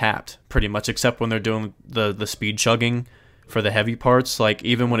thing is tapped pretty much, except when they're doing the speed chugging for the heavy parts. Like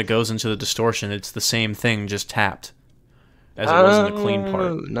even when it goes into the distortion, it's the same thing, just tapped. As it was in the clean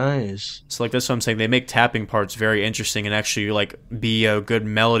part. Nice. So like that's what I'm saying. They make tapping parts very interesting and actually like be a good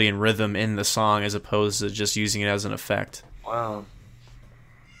melody and rhythm in the song as opposed to just using it as an effect. Wow.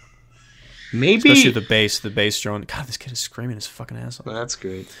 Maybe especially the bass drone. God, this kid is screaming his fucking ass off. That's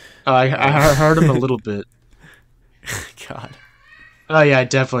great. Oh, I heard him a little bit. God. Oh yeah, I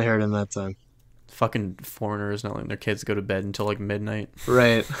definitely heard him that time. Fucking foreigners not letting their kids go to bed until like midnight.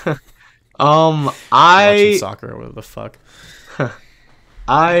 Right. Watching soccer or whatever the fuck.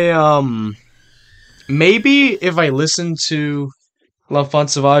 Maybe if I listen to L'Enfant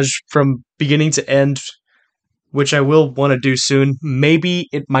Sauvage from beginning to end, which I will want to do soon, maybe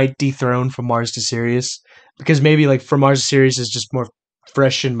it might dethrone From Mars to Sirius, because maybe like From Mars to Sirius is just more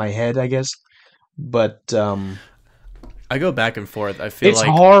fresh in my head, I guess. But I go back and forth. I feel it's like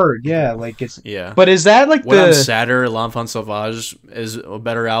hard, yeah. Like it's yeah. But is that like when I'm sadder, L'Enfant Sauvage is a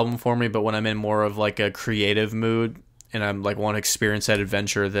better album for me. But when I'm in more of like a creative mood and I'm like want to experience that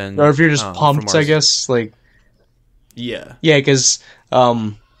adventure, then or if you're just pumped, I guess like yeah, because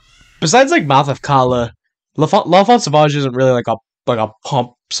besides like Mouth of Kala, L'Enfant Sauvage isn't really like a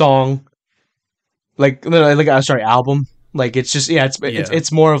pump song. Album. Like it's just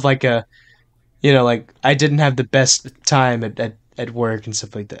it's more of like a. You know, like, I didn't have the best time at work and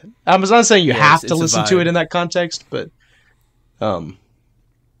stuff like that. I was not saying you have to listen to it in that context, but,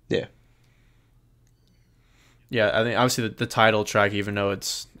 yeah. Yeah, I think obviously the title track, even though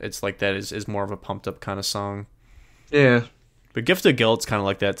it's like that, is more of a pumped up kind of song. Yeah. But Gift of Guilt's kind of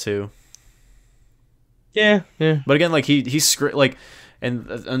like that too. Yeah. But again, like he's like,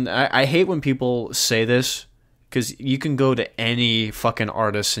 and I hate when people say this. Because you can go to any fucking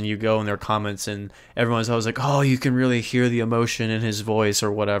artist and you go in their comments and everyone's always like, oh, you can really hear the emotion in his voice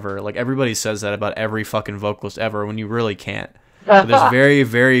or whatever. Like, everybody says that about every fucking vocalist ever when you really can't. But there's very,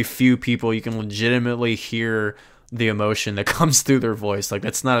 very few people you can legitimately hear the emotion that comes through their voice. Like,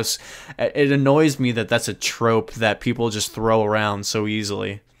 that's not it annoys me that that's a trope that people just throw around so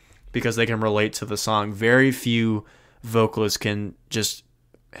easily because they can relate to the song. Very few vocalists can just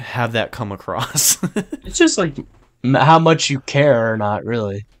have that come across. It's just like how much you care or not,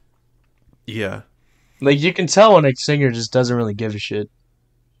 really. Yeah. Like you can tell when a singer just doesn't really give a shit.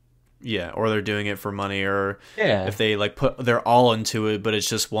 Yeah, or they're doing it for money, or if they like put their all into it, but it's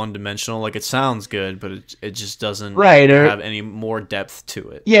just one dimensional. Like it sounds good, but it just doesn't have any more depth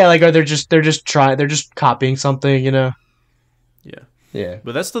to it. Yeah, like they're just copying something, you know. Yeah.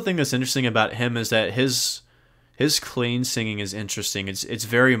 But that's the thing that's interesting about him is that his clean singing is interesting. It's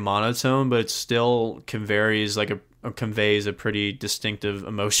very monotone, but it still conveys a pretty distinctive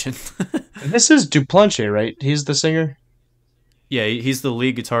emotion. This is Duplanche, right? He's the singer? Yeah, he's the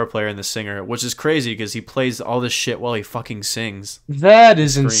lead guitar player and the singer, which is crazy because he plays all this shit while he fucking sings. That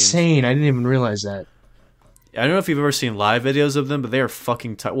is insane. I didn't even realize that. I don't know if you've ever seen live videos of them, but they are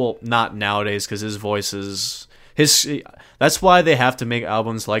fucking well, not nowadays because his voice is His That's why they have to make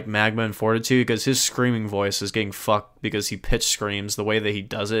albums like Magma and Fortitude, because his screaming voice is getting fucked because he pitch screams the way that he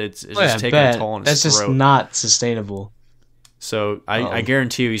does it. It's just taking a toll on his That's throat. just not sustainable. So I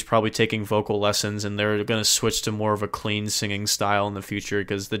guarantee you he's probably taking vocal lessons, and they're going to switch to more of a clean singing style in the future,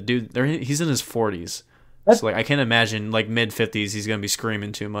 because the dude, he's in his 40s. So like I can't imagine like mid 50s he's going to be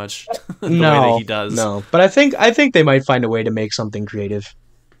screaming too much the way that he does. No, but I think they might find a way to make something creative.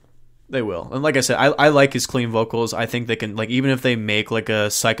 They will. And like I said, I like his clean vocals. I think they can, like, even if they make like a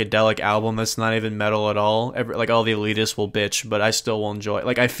psychedelic album that's not even metal at all, like all the elitists will bitch, but I still will enjoy it.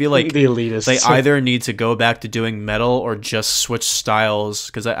 Like I feel like The elitists. they either need to go back to doing metal or just switch styles,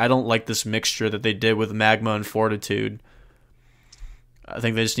 because I don't like this mixture that they did with Magma and Fortitude. I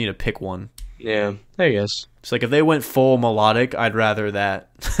think they just need to pick one. Yeah, I guess. It's like if they went full melodic, I'd rather that.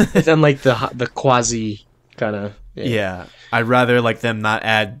 Then like the quasi kind of Yeah. I'd rather like them not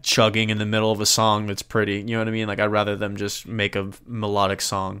add chugging in the middle of a song that's pretty. You know what I mean? Like I'd rather them just make a melodic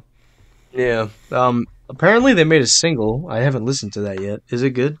song. Yeah. Apparently they made a single. I haven't listened to that yet. Is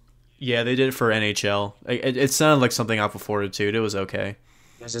it good? Yeah, they did it for NHL. It sounded like something off of Fortitude. It was okay.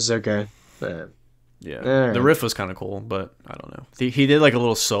 This is okay. Yeah. Alright. The riff was kind of cool, but I don't know. He did like a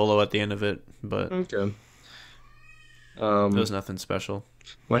little solo at the end of it, but Okay. it was nothing special.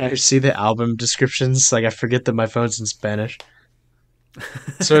 When I see the album descriptions, like I forget that my phone's in Spanish.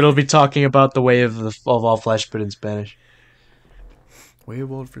 So it'll be talking about the way of all flesh, but in Spanish. Way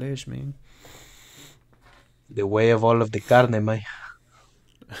of old flesh, man. The way of all of the carne, man.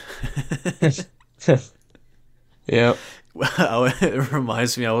 Yeah. It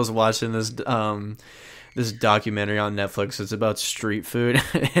reminds me, I was watching this documentary on Netflix. It's about street food,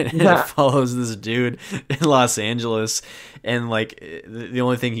 and it follows this dude in Los Angeles, and like the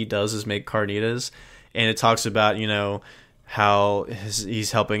only thing he does is make carnitas, and it talks about, you know, how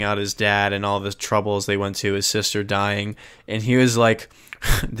he's helping out his dad and all the troubles they went to, his sister dying, and he was like,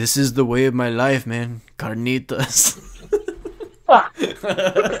 "This is the way of my life, man, carnitas."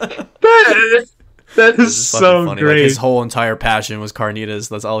 That is so funny. great. Like his whole entire passion was carnitas.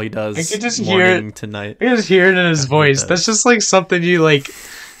 That's all he does. I can just morning hear it to night. I can just hear it in his voice. That's just like something you like.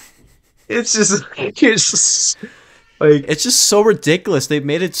 It's just like It's just so ridiculous. They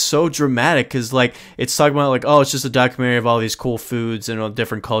made it so dramatic, because like it's talking about like, oh, it's just a documentary of all these cool foods and all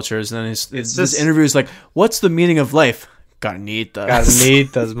different cultures, and then It's this just- interview is like, what's the meaning of life? Carnitas.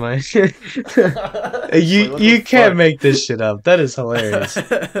 carnitas, man. you what the you can't fuck? make this shit up. That is hilarious.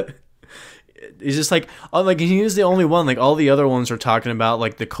 He's just like, oh, like he was the only one. Like all the other ones were talking about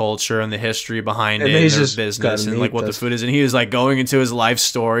like the culture and the history behind And it, and he's their just business, and like what the carnitas. food is. And he was like going into his life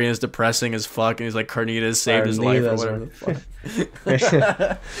story, and it's depressing as fuck. And he's like, carnitas saved his life or Carnitas, whatever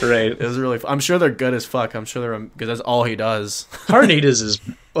the fuck. Right. It was really. I'm sure they're good as fuck. I'm sure they're, because that's all he does. Carnitas is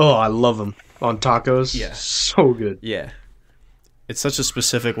I love them on tacos. Yeah. So good. Yeah. It's such a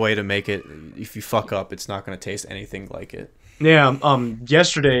specific way to make it. If you fuck up, it's not going to taste anything like it. Yeah,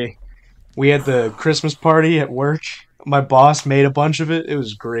 yesterday we had the Christmas party at work. My boss made a bunch of it. It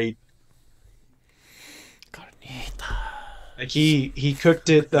was great. Carnita. Like he cooked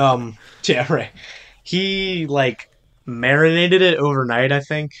it yeah, right. He like marinated it overnight, I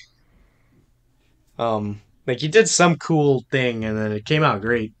think. Like he did some cool thing and then it came out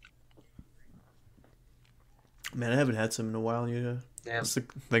great. Man, I haven't had some in a while. Yeah. Yeah. That's the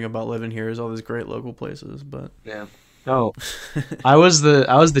thing about living here, is all these great local places, but Yeah. Oh, I was the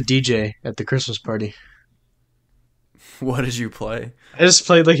DJ at the Christmas party. what did you play? I just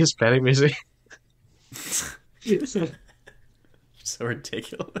played like Hispanic music. So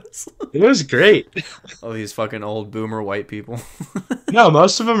ridiculous. It was great. All these fucking old boomer white people. No,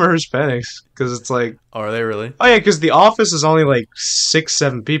 most of them are Hispanics because it's like, Oh, are they really? oh yeah, because the office is only like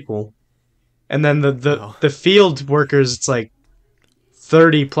 6-7 people, and then Oh. the field workers it's like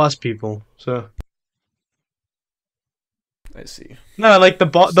 30 plus people. So I see. no, like the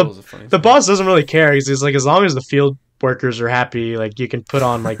Still is a funny the thing. boss doesn't really care because he's like, as long as the field workers are happy, like you can put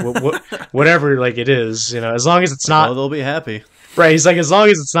on like whatever like it is, you know, as long as it's Oh, not they'll be happy. right. He's like, as long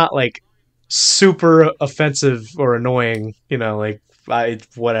as it's not like super offensive or annoying, you know, like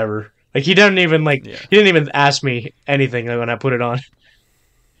whatever. Like he didn't even like Yeah. he didn't even ask me anything when I put it on.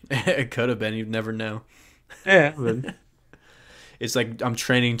 It could have been. You'd never know. Yeah, but, It's like I'm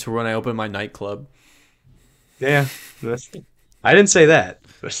training to when I open my nightclub. yeah. I didn't say that.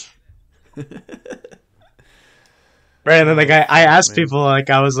 Right, and then like I asked Man. people, like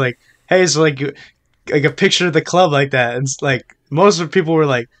I was like, hey, so like a picture of the club like that, and it's like most of the people were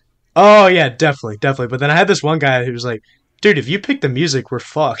like, oh yeah, definitely. But then I had this one guy who was like, dude, if you pick the music, we're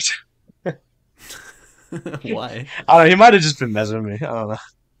fucked. Why? I don't know. He might have just been messing with me. I don't know.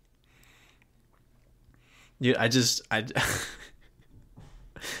 Yeah, I just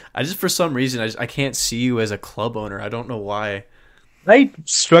for some reason I can't see you as a club owner. I don't know why. I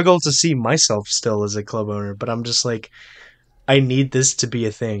struggle to see myself still as a club owner, but I'm just like, I need this to be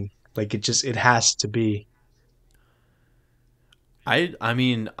a thing. Like it has to be. I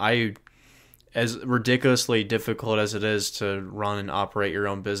mean, I as ridiculously difficult as it is to run and operate your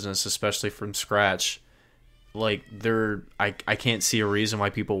own business, especially from scratch, like I can't see a reason why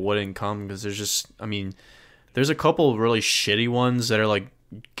people wouldn't come because there's just I mean, there's a couple really shitty ones that are like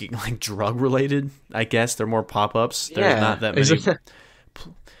drug related. I guess they're more pop ups. There's not that many.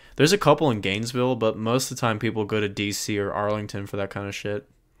 There's a couple in Gainesville, but most of the time people go to DC or Arlington for that kind of shit.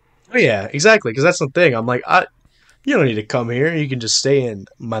 Oh yeah, exactly. Because that's the thing. I'm like, you don't need to come here. You can just stay in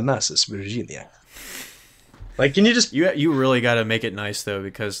Manassas, Virginia. Like, can you just? You really got to make it nice though,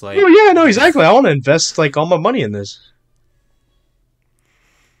 because like. Oh yeah, no, exactly. I want to invest like all my money in this.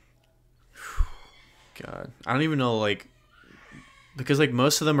 God, I don't even know like. Because like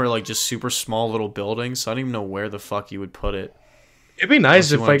most of them are like just super small little buildings, so I don't even know where the fuck you would put it. It'd be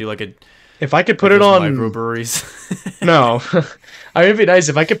nice if I do like if I could put it on microbreweries. No, I mean, it'd be nice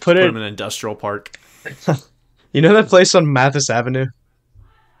if I could put it in an industrial park. You know that place on Mathis Avenue?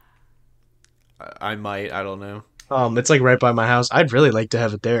 I might. I don't know. It's like right by my house. I'd really like to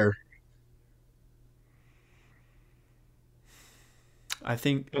have it there. I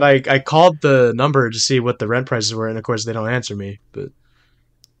think. But I called the number to see what the rent prices were, and of course they don't answer me. But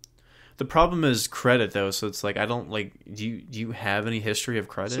the problem is credit, though. So it's like I don't like. Do you have any history of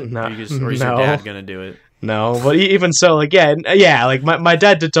credit? No, or is your dad gonna do it? No, but even so, like yeah, like my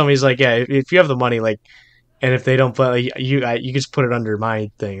dad did tell me he's like if you have the money, like, and if they don't play, like, you just put it under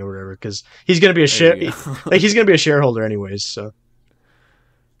my thing or whatever, because he's gonna be he's gonna be a shareholder anyways. So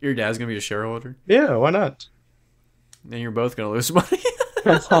your dad's gonna be a shareholder. Yeah, why not? Then you're both gonna lose money.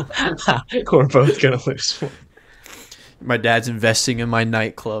 We're both gonna lose money. My dad's investing in my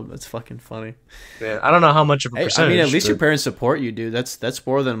nightclub. That's fucking funny. Yeah, I don't know how much of a percentage. I mean, at least your parents support you, dude. That's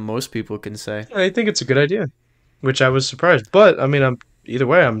more than most people can say. I think it's a good idea, which I was surprised. But I mean, either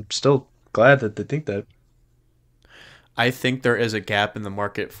way, I'm still glad that they think that. I think there is a gap in the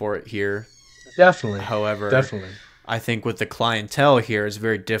market for it here. Definitely. However, I think with the clientele here, it's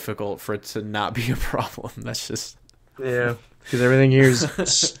very difficult for it to not be a problem. That's just because everything here is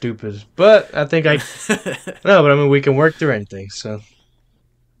stupid. But I think no, but I mean, we can work through anything. So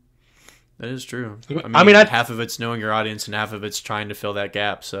that is true. I mean, half of it's knowing your audience, and half of it's trying to fill that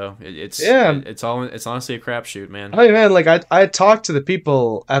gap. So it's honestly a crapshoot, man. I mean, man, like I talked to the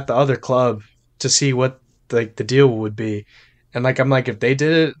people at the other club to see what like the deal would be, and like I'm like, if they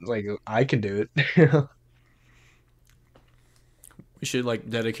did it, like I can do it. We should like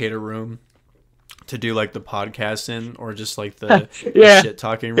dedicate a room to do like the podcast in, or just like the shit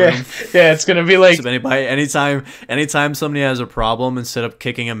talking room. Yeah, it's gonna be like so anytime somebody has a problem, instead of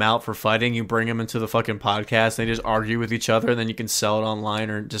kicking them out for fighting, you bring them into the fucking podcast. And they just argue with each other, and then you can sell it online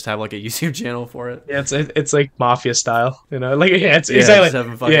or just have like a YouTube channel for it. Yeah, it's like mafia style, you know. Like it's exactly just have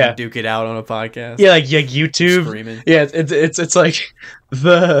them fucking duke it out on a podcast. Yeah, like YouTube. Screaming. Yeah, it's like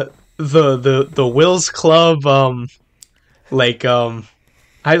the Will's Club.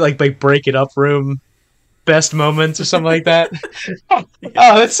 I like break it up room, best moments or something like that. Oh,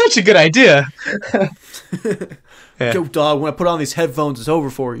 that's such a good idea. Yo, dog, when I put on these headphones, it's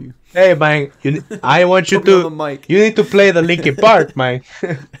over for you. Hey, man, I want you to. Mic. You need to play the Linkin Park, man.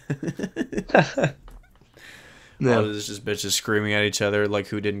 No, this is just bitches screaming at each other like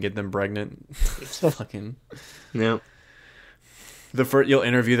who didn't get them pregnant. It's fucking. Yeah. You'll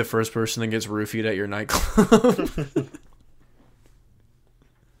interview the first person that gets roofied at your nightclub.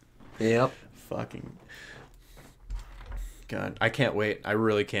 Yep. Fucking God, I can't wait. I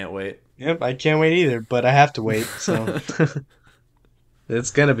really can't wait. Yep, I can't wait either, but I have to wait, so it's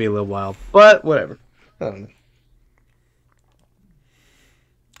gonna be a little while. But whatever. I don't know.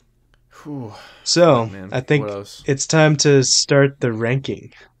 Whew. So I think it's time to start the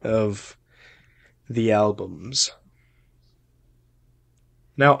ranking of the albums.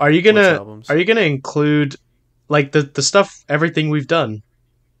 Now, are you gonna include like the stuff, everything we've done?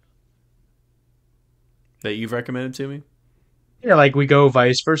 That you've recommended to me? Yeah, like we go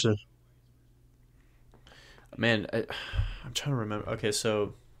vice versa. Man, I'm trying to remember. Okay,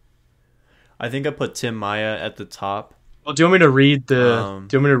 so I think I put Tim Maya at the top. Well, do you want me to read the?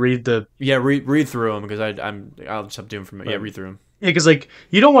 Do you want me to read the? Yeah, read through them because I'll stop doing from. Yeah, read through them. Yeah, because like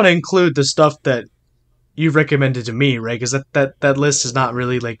you don't want to include the stuff that you've recommended to me, right? Because that list is not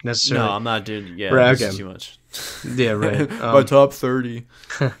really like necessarily. No, I'm not doing. Yeah, right, this is too much. Yeah, right. My top 30.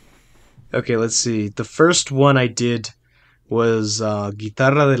 Okay, let's see. The first one I did was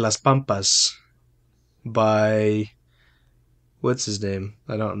Guitarra de las Pampas by what's his name?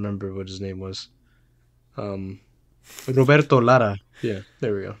 I don't remember what his name was. Um, Roberto Lara. Yeah,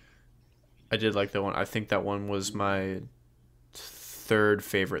 there we go. I did like that one. I think that one was my third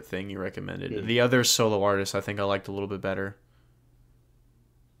favorite thing you recommended. Hmm. The other solo artist I think I liked a little bit better.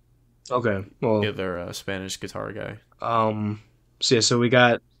 Okay, well, The other Spanish guitar guy. so yeah, so we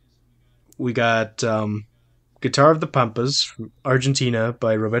got Guitar of the Pampas from Argentina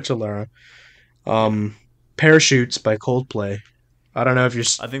by Roberto Lara. Yeah. Um, Parachutes by Coldplay. I don't know if you're.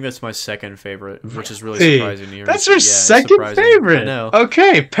 I think that's my second favorite, which is really Really? surprising to hear. That's your Yeah, it's second surprising. I favorite. know.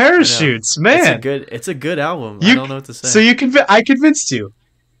 Okay, I know. Parachutes, man. It's a good album. I You don't know what to so say. I convinced you.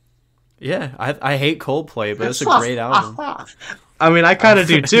 Yeah, I hate Coldplay, but it's a great album. I mean, I kind of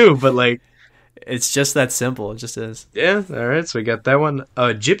do too, but like, It's just that simple. It just is. yeah. All right, so we got that one.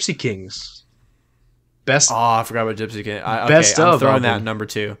 Gypsy Kings, best Oh, I forgot about Gypsy King. best I'm of throwing that album. number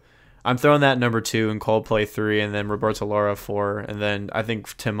two. I'm throwing that number two and Coldplay three, and then Roberto Lara four, and then I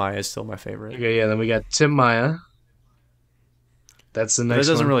think Tim Maya is still my favorite. Okay, yeah. Then we got Tim Maya. That's the But that next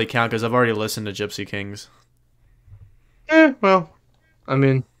doesn't one. really count because I've already listened to Gypsy Kings. Well, I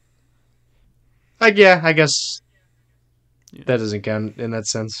mean, like, yeah, I guess Yeah. that doesn't count in that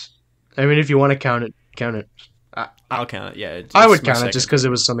sense. I mean, if you want to count it, count it. I'll count it. Yeah, I it's would my count it second just because it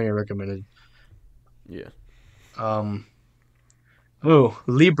favorite. was something I recommended. Yeah, Um,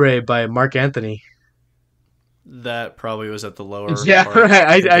 Libre by Mark Anthony. that probably was at the lower Yeah, part. right.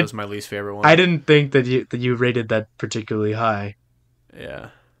 I think that was my least favorite one. I didn't think that you rated that particularly high. Yeah,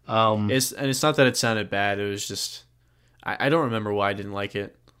 Um, it's not that it sounded bad. It was just I don't remember why I didn't like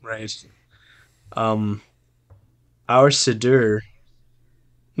it. right. Um, Our Sedur.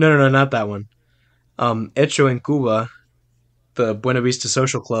 No, not that one. Hecho en Cuba, the Buena Vista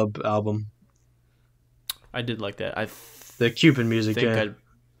Social Club album, I did like that. the Cuban music. think Yeah.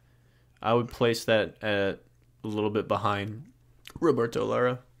 I would place that at a little bit behind Roberto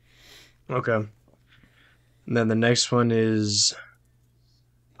Lara. Okay. And then the next one is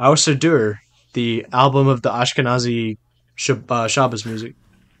Our Sedur, the album of the Ashkenazi Shabbos music.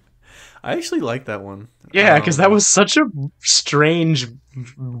 I actually like that one. Yeah, because that was such a strange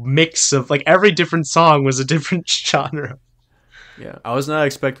mix of like every different song was a different genre. Yeah, I was not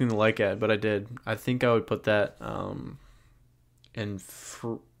expecting to like it, but I did. I think I would put that in.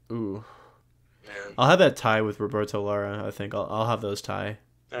 Ooh, I'll have that tie with Roberto Lara. I think I'll have those tie.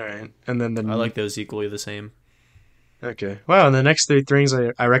 All right, and then I like those equally the same. Okay, wow. And the next three things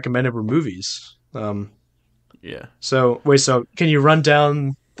I recommended were movies. Yeah. So wait, so can you run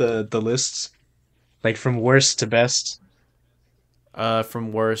down the lists like from worst to best?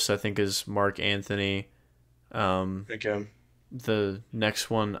 From worst, I think is Mark Anthony. Okay. The next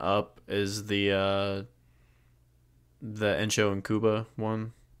one up is the Encho and Cuba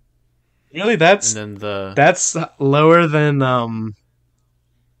one, Really, and then the. that's lower than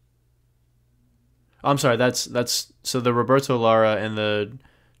I'm sorry. That's so the Roberto Lara and the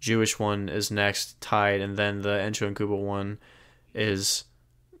Jewish one is next tied, and then the Encho and Cuba one is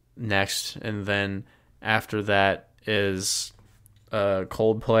next, and then after that is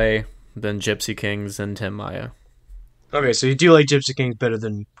Coldplay, then Gypsy Kings, and Tim Maya. Okay, so you do like Gypsy Kings better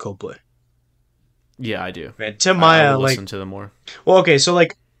than Coldplay. Yeah, I do. Man, Tim I Maya will like listen to them more. well, okay, so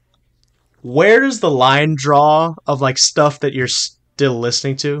like where does the line draw of like stuff that you're still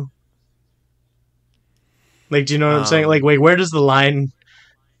listening to? Like, do you know what I'm saying? Like, Um, wait, where does the line?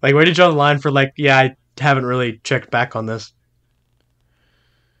 Like, where do you draw the line for like? Yeah, I haven't really checked back on this.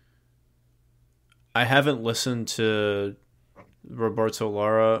 I haven't listened to Roberto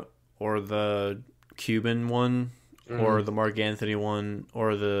Lara or the Cuban one or the Mark Anthony one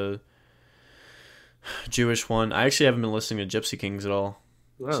or the Jewish one. I actually haven't been listening to Gypsy Kings at all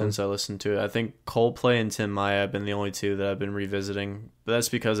Wow. since I listened to it. I think Coldplay and Tim Maya have been the only two that I've been revisiting. But that's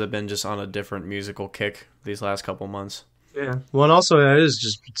because I've been just on a different musical kick these last couple months. Yeah. Well, and also that is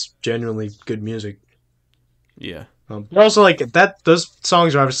just it's genuinely good music. Yeah. But also like that those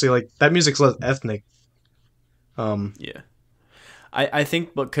songs are obviously like that music's less ethnic. Yeah. I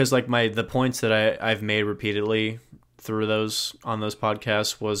think because like the points that I've made repeatedly through those on those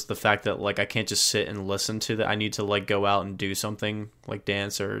podcasts was the fact that like I can't just sit and listen to that. I need to like go out and do something like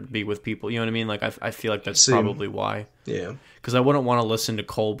dance or be with people. You know what I mean? Like I feel like that's See. probably why. Yeah. Because I wouldn't want to listen to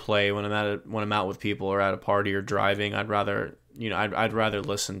Coldplay when I'm out with people or at a party or driving. I'd rather I'd rather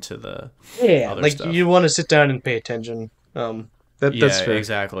listen to the Yeah. other Like stuff. you want to sit down and pay attention. That's Yeah, fair.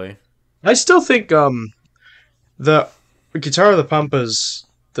 exactly. I still think the Guitar of the Pampas,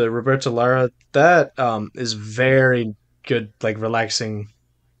 the Roberto Lara, that is very good, like relaxing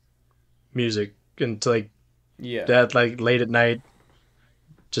music, and to like Yeah. that like late at night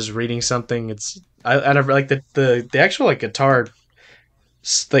just reading something. I never like the actual like guitar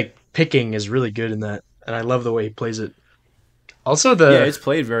like picking is really good in that, and I love the way he plays it. Also Yeah, the it's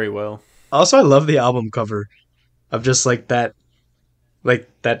played very well. also I love the album cover of just like that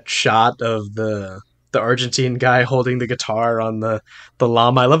shot of the Argentine guy holding the guitar on the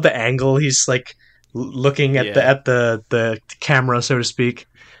llama. I love the angle he's like looking at Yeah, the camera, so to speak.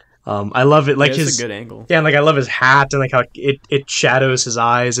 I love it, yeah, like it's a his good angle. yeah, and like I love his hat and like how it shadows his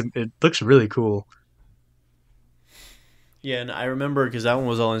eyes. It looks really cool. Yeah, and I remember because that one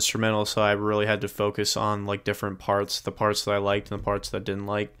was all instrumental, so I really had to focus on like different parts, the parts that I liked and the parts that I didn't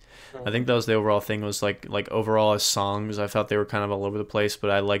like. I think that was the overall thing. Was like overall as songs, I felt they were kind of all over the place, but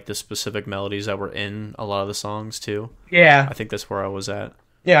I liked the specific melodies that were in a lot of the songs too. Yeah, I think that's where I was at.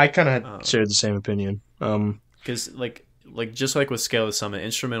 yeah, I kind of shared the same opinion. Because like just like with Scale of the Summit,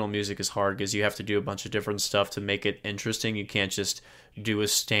 instrumental music is hard because you have to do a bunch of different stuff to make it interesting. You can't just do a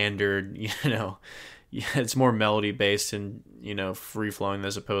standard, yeah, it's more melody based and free flowing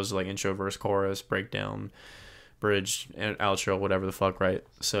as opposed to like intro, verse, chorus, breakdown, bridge, and outro, whatever the fuck, right?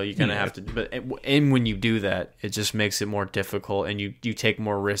 So you kind of Yeah, have to, but and when you do that, it just makes it more difficult and you take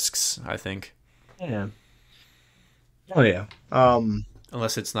more risks, I think. yeah, oh yeah.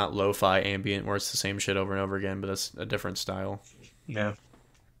 Unless it's not lo-fi ambient where it's the same shit over and over again, but that's a different style. Yeah.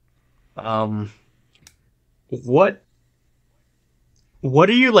 Um, what what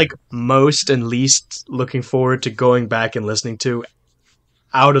are you like most and least looking forward to going back and listening to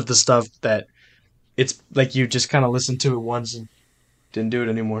out of the stuff that it's like you just kind of listened to it once and didn't do it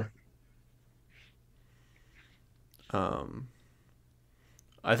anymore? Um,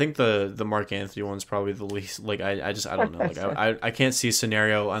 I think the Mark Anthony one's probably the least. Like I don't know. Like I can't see a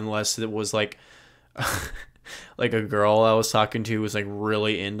scenario unless it was like like a girl I was talking to was like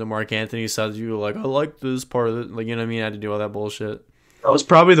really into Mark Anthony. So you like I like this part of it. Like you know what I mean. I had to do all that bullshit. That was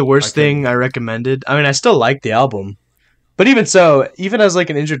probably the I worst thing couldn't. I recommended. I mean, I still like the album, but even so, even as like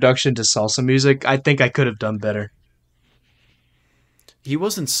an introduction to salsa music, I think I could have done better. He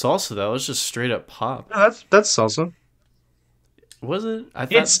wasn't salsa though. It was just straight up pop. No, that's salsa. Was it? I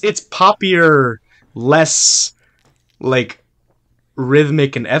thought. It's poppier, less like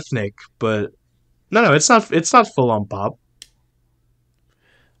rhythmic and ethnic, but no, it's not full on pop.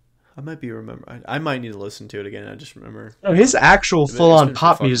 I might be remember. I might need to listen to it again. I just remember. No, his actual full It's on been for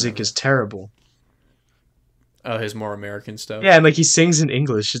pop fucking music is ever. terrible. Oh, his more American Yeah, stuff. and like he sings in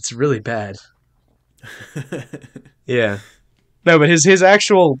English. It's really bad. Yeah. No, but his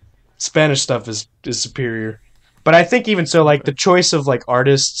actual Spanish stuff is superior. But I think even so, like the Okay. choice of like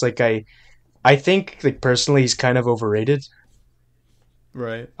artists, like I think like personally he's kind of overrated.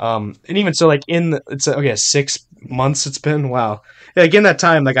 Right. And even so, like it's okay, 6 months it's been. Wow. Yeah, like in that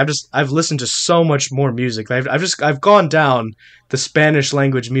time, like I've listened to so much more music. I've gone down the Spanish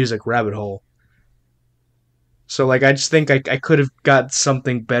language music rabbit hole. So like I just think I could have got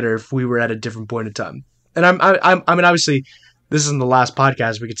something better if we were at a different point in time. And I mean obviously this isn't the last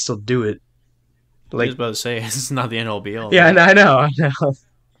podcast. We could still do it. I was Like about to say it's not the end all be all yeah, though. I know, I know.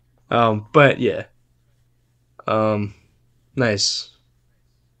 But yeah. Um, nice.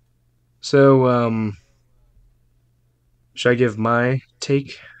 So should I give my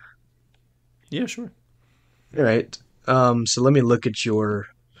take? Yeah, sure. All right. So let me look at your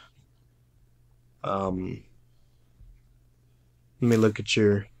um. Let me look at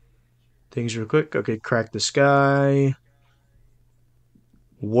your things real quick. Okay, Crack the Sky,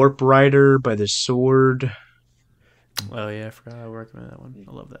 Warp Rider by the Sword, Oh yeah, I forgot I recommend that one.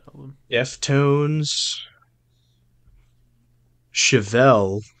 I love that album. Deftones,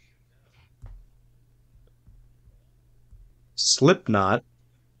 Chevelle, Slipknot,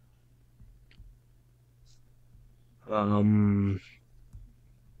 um,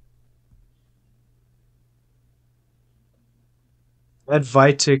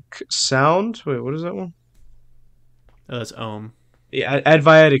 Advitic Sound. Wait, what is that one? Oh, that's Ohm. Yeah,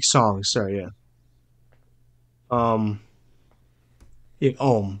 Adviatic Songs. Sorry, yeah. Um, yeah,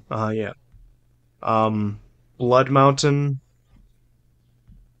 Ohm. Yeah. Um, Blood Mountain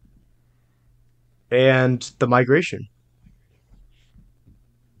and The Migration.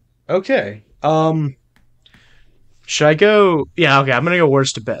 Okay. Should I go? Yeah, okay. I'm gonna go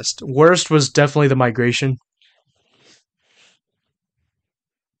worst to best. Worst was definitely The Migration.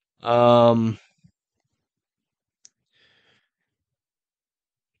 Um,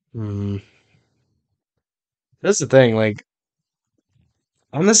 hmm, that's the thing. Like,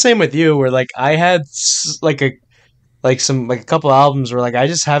 I'm the same with you. Where like I had like a couple albums where like I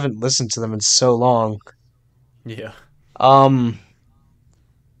just haven't listened to them in so long. Yeah. Um,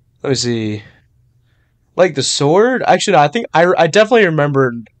 let me see. Like the sword? Actually, no, I think I definitely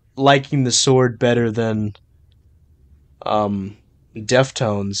remembered liking the sword better than um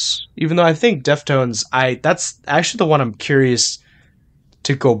Deftones. Even though I think Deftones, I that's actually the one I'm curious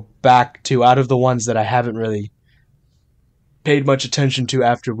to go back to out of the ones that I haven't really paid much attention to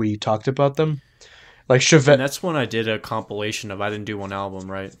after we talked about them. Like And Chevelle. that's when I did a compilation of. I didn't do one album,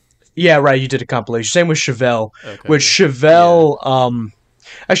 right? Yeah, right. You did a compilation. Same with Chevelle. Okay, With okay. Yeah. Chevelle,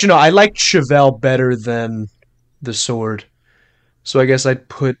 actually no, I liked Chevelle better than the sword. So I guess I'd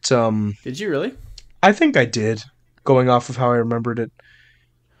put. Did you really? I think I did, going off of how I remembered it.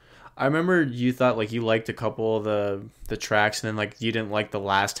 I remember you thought like you liked a couple of the tracks, and then like you didn't like the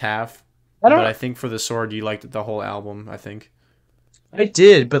last half. I But don't. I think for the sword, you liked the whole album. I think. I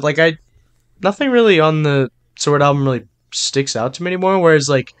did, but like I nothing really on the sword album really sticks out to me anymore. Whereas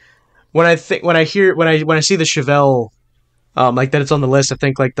like when I see the Chevelle like that it's on the list, I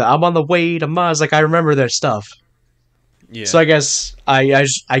think like the I'm on the way to Mars. Like I remember their stuff. Yeah. So I guess I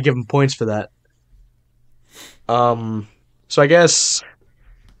give them points for that. Um, so I guess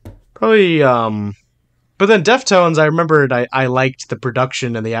probably but then Deftones, I remembered I liked the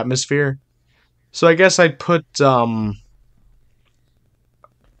production and the atmosphere. So I guess I'll put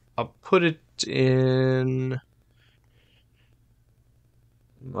it in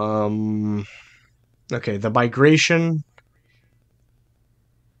um okay, the migration,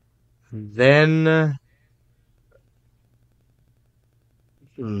 then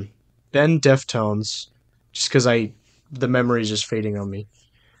hmm, then Deftones, just because I the memory's just fading on me.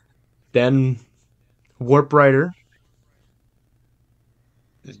 Then Warp Rider,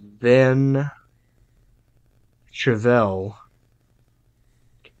 then Chevelle.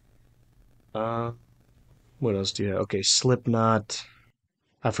 Uh, what else do you have? Okay, Slipknot.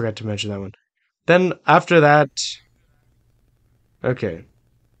 I forgot to mention that one. Then after that, okay.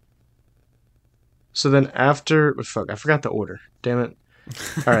 So then after, fuck, I forgot the order. Damn it.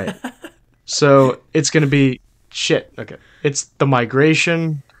 All right. So it's gonna be shit. Okay, it's the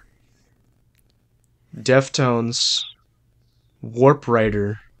Migration, Deftones, Warp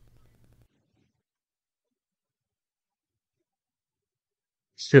Rider,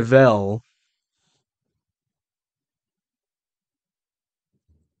 Chevelle,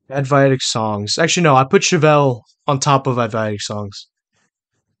 Adviatic Songs. Actually, no, I put Chevelle on top of Adviatic Songs.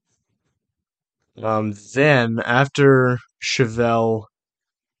 Then after Chevelle,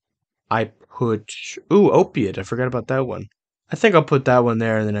 I put Opiate. I forgot about that one. I think I'll put that one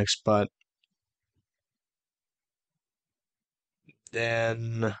there in the next spot.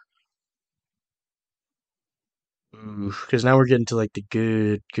 Then, because now we're getting to like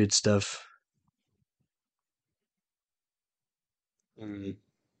the good stuff. Mm,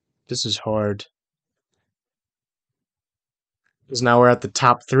 this is hard. Because now we're at the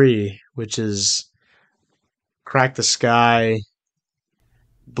top three, which is Crack the Sky,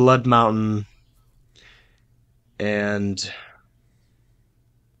 Blood Mountain, and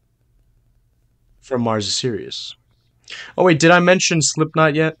From Mars to Sirius. Oh wait, did I mention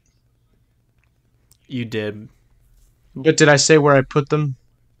Slipknot yet? You did. But did I say where I put them?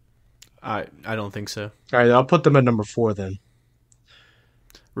 I don't think so. All right, I'll put them at number four then.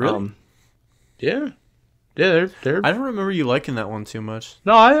 Really? Um, yeah, yeah, they're. I don't remember you liking that one too much.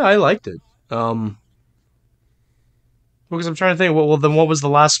 No, I liked it. Um, because I'm trying to think. Well, then what was the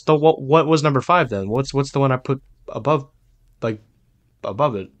last? What was number five then? What's the one I put above, like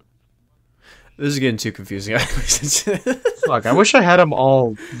above it? This is getting too confusing. Fuck, I wish I had them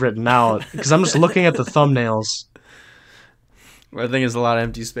all written out because I'm just looking at the thumbnails. I think it's a lot of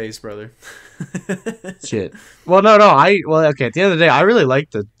empty space, brother. Shit. Well, no, well, okay. At the end of the day, I really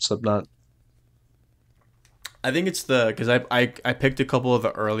liked the Slipknot. I think it's because I picked a couple of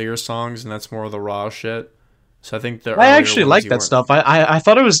the earlier songs, and that's more of the raw shit. So I think the I earlier actually ones like you that weren't. stuff. I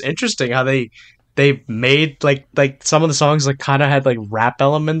thought it was interesting how they made like some of the songs like kind of had like rap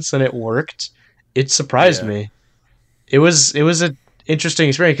elements and it worked. It surprised Yeah. me. It was an interesting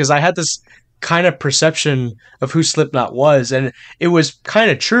experience because I had this kind of perception of who Slipknot was, and it was kind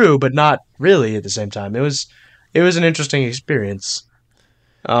of true, but not really at the same time. It was an interesting experience.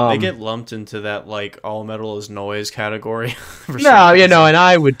 They Um, get lumped into that like all metal is noise category for some no, reason. and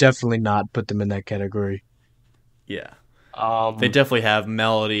I would definitely not put them in that category. Yeah. They Um, definitely have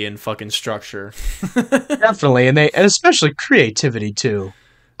melody and fucking structure. definitely, and especially creativity too.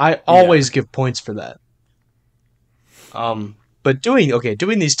 I Yeah. always give points for that. But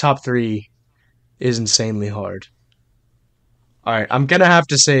doing these top three is insanely hard. All right, I'm gonna have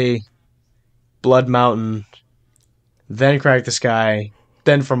to say Blood Mountain, then Crack the Sky,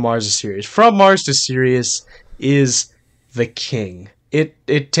 then From Mars to Sirius. From Mars to Sirius is the king.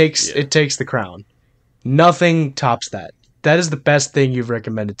 It takes Yeah. it takes the crown. Nothing tops that. That is the best thing you've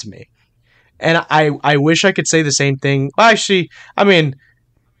recommended to me. And I wish I could say the same thing. Well, actually, I mean,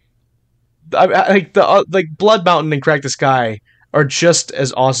 like the like Blood Mountain and Crack the Sky are just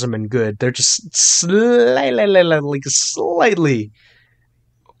as awesome and good. They're just slightly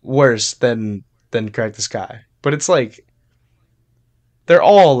worse than Crack the Sky. But it's like they're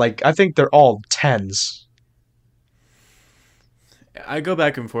all like I think they're all tens. I go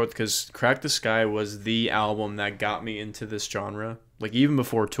back and forth because Crack the Sky was the album that got me into this genre. Like even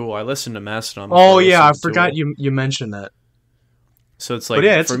before Tool, I listened to Mastodon. Oh yeah, I forgot you mentioned that. So it's like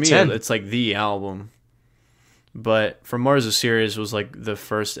it's for me, 10. It's like the album. But From Mars to Sirius was like the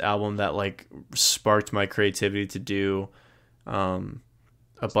first album that like sparked my creativity to do a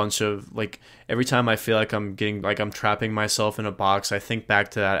bunch of like every time I feel like I'm getting like I'm trapping myself in a box, I think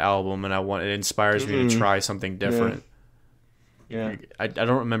back to that album and it inspires me to try something different. Yeah. I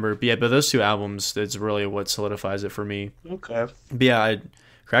don't remember, but those two albums, it's really what solidifies it for me. Okay. But yeah,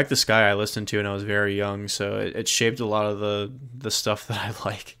 Crack the Sky I listened to when I was very young, so it shaped a lot of the stuff that I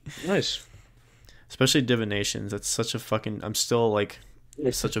like. Nice. Especially Divinations. That's such a fucking... I'm still like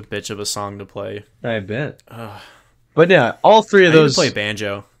such a bitch of a song to play. I bet. But yeah, all three of those... I need to play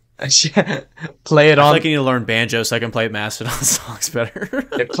banjo. Play it on... I think I need to learn banjo so I can play Mastodon songs better.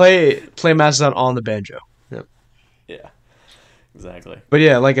 play Mastodon on the banjo. Yep. Yeah. Exactly. But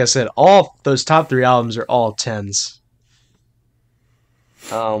yeah, like I said, all those top 3 albums are all 10s.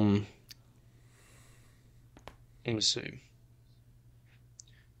 Let me see.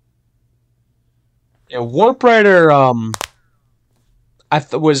 Yeah, Warp Rider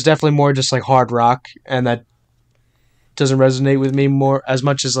was definitely more just like hard rock, and that doesn't resonate with me more as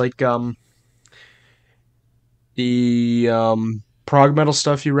much as like the prog metal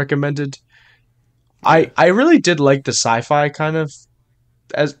stuff you recommended. I really did like the sci-fi kind of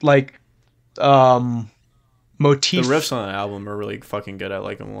as like motif. The riffs on the album are really fucking good. I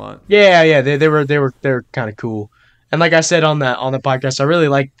like them a lot. Yeah, they were kind of cool. And like I said on the podcast, I really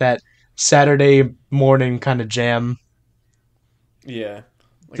liked that Saturday morning kind of jam. Yeah.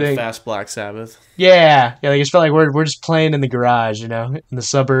 Like a fast Black Sabbath. Yeah, like it felt like we're just playing in the garage, in the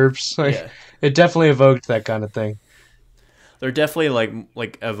suburbs. Like it definitely evoked that kind of thing. They're definitely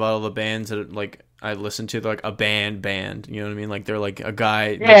like of all the bands that like I listen to, they're like a band. You know what I mean? Like they're like a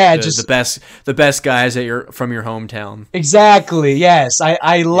guy. Yeah, just the best guys from your hometown. Exactly. Yes,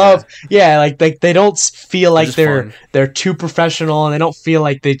 I love. Yeah, like they don't feel like they're too professional, and they don't feel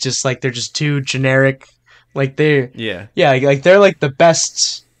like they're just too generic. Like they're like they're like the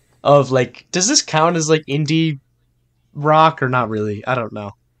best of like. Does this count as like indie rock or not really? I don't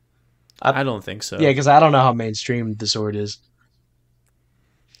know. I don't think so. Yeah, because I don't know how mainstream the Sword is.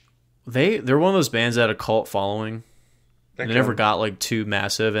 They're one of those bands that had a cult following. They never got like too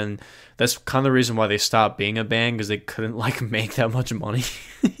massive, and that's kind of the reason why they stopped being a band, because they couldn't like make that much money.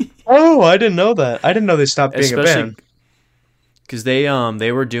 Oh, I didn't know that. I didn't know they stopped being a band. Because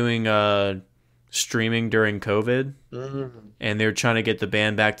they were doing streaming during COVID, and they were trying to get the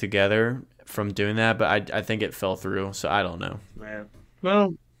band back together from doing that, but I think it fell through, so I don't know. Man.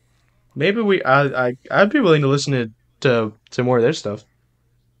 Well, maybe I'd be willing to listen to more of their stuff.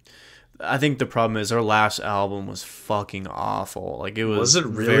 I think the problem is their last album was fucking awful. Like it was. Was it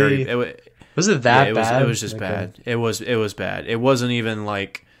really? Was it that bad? It was just bad. It was bad. It wasn't even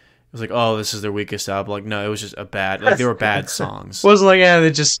like it was like, oh, this is their weakest album. Like no, it was just a bad. Like they were bad songs. Wasn't like they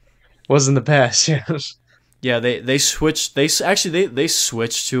just wasn't the best. Yeah, they switched. They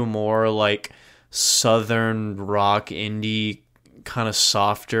switched to a more like southern rock indie kind of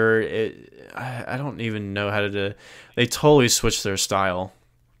softer. I don't even know how to do. They totally switched their style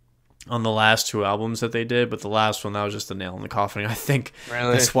on the last 2 albums that they did, but the last one, that was just a nail in the coffin. I think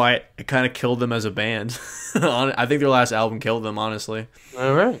that's why it kind of killed them as a band. I think their last album killed them, honestly.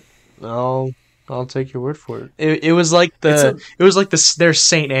 All right, I'll take your word for it. It was like their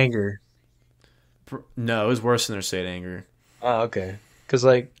Saint Anger. No, it was worse than their Saint Anger. Oh, okay. Because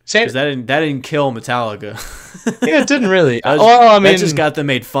that didn't kill Metallica. Yeah, it didn't really. That just got them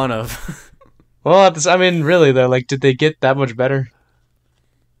made fun of. Well, I mean, really though, like, did they get that much better?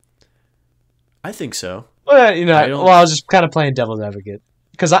 I think so. Well, I was just kind of playing devil's advocate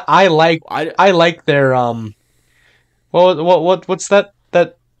because I like their what's that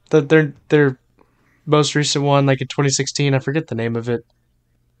their most recent one, like in 2016. I forget the name of it.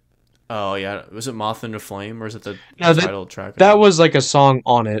 Oh yeah, was it Moth into Flame or is it the title track? That was like a song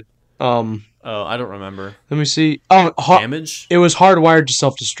on it. Oh, I don't remember. Let me see. Oh, Damage. It was Hardwired to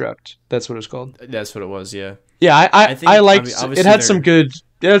Self-Destruct. That's what it was called. That's what it was. Yeah. Yeah, I liked. It had some good.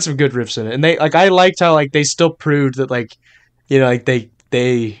 It had some good riffs in it, and I liked how like they still proved that like, like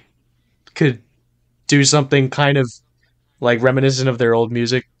they could do something kind of like reminiscent of their old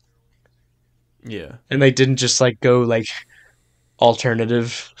music, Yeah. and they didn't just like go like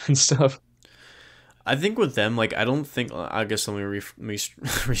alternative and stuff. I think with them, like, I don't think. I guess let me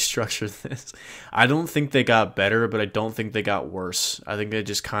restructure this. I don't think they got better, but I don't think they got worse. I think they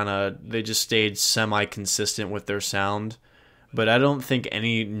just stayed semi consistent with their sound. But I don't think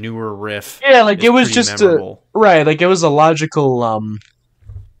any newer riff Yeah, like is it was pretty just memorable. right, like it was a logical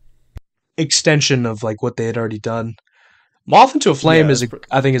extension of like what they had already done. Moth into a Yeah, Flame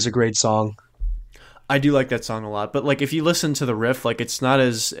I think is a great song. I do like that song a lot. But like, if you listen to the riff, like, it's not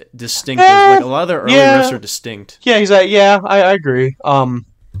as distinct as Eh, like a lot of their early yeah, riffs are distinct. yeah, he's like, yeah, I agree.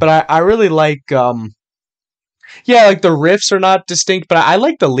 But I really like yeah, like the riffs are not distinct, but I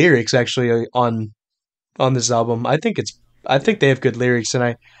like the lyrics actually on this album. I think they have good lyrics, and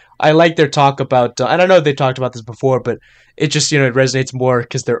I like their talk about. And I know they talked about this before, but it just it resonates more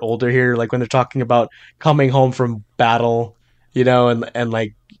because they're older here. Like when they're talking about coming home from battle, and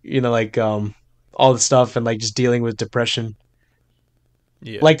like like all the stuff and like just dealing with depression,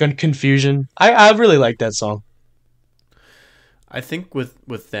 Yeah. like on confusion. I really like that song. I think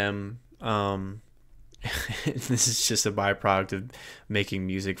with them, this is just a byproduct of making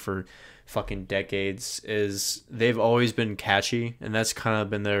music for fucking decades. Is they've always been catchy, and that's kind of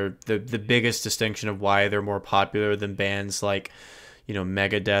been the biggest distinction of why they're more popular than bands like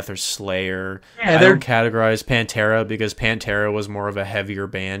Megadeth or Slayer. Yeah, I they're don't categorize Pantera because Pantera was more of a heavier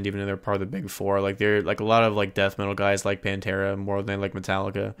band, even though they're part of the Big Four. Like they're like a lot of like death metal guys like Pantera more than they like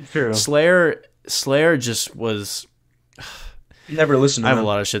Metallica. true. Slayer just was. Never listened I to have a them.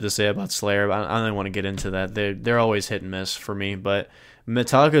 lot of shit to say about Slayer, but I don't want to get into that. They're always hit and miss for me, but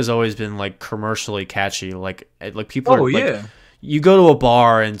Metallica has always been like commercially catchy. Like people are Oh like, yeah. you go to a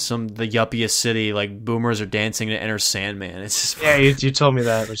bar in the yuppiest city, like boomers are dancing to Enter Sandman. It's just Yeah, you told me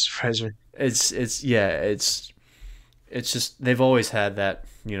that, which surprised me. it's just they've always had that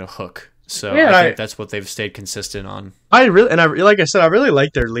hook. So Yeah, I think that's what they've stayed consistent on. I like I said, I really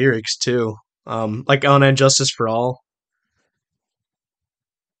like their lyrics too. Like on "And Justice for All,"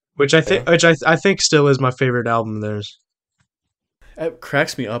 Yeah. which I think still is my favorite album of theirs. It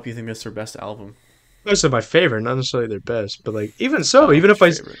cracks me up. You think that's their best album? I said my favorite, not necessarily their best, but like even so, Oh, it's your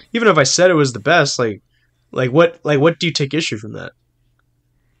favorite. even if I said it was the best, what do you take issue from that?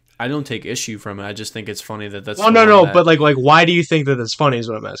 I don't take issue from it. I just think it's funny that that's Oh the no, one no, but that like why do you think that it's funny? Is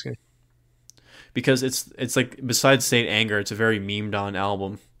what I'm asking. because it's like besides Saint Anger, it's a very memed on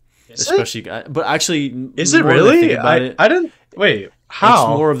album. Is it? Especially, but actually, Is it more than I think really? about it, I didn't wait. it's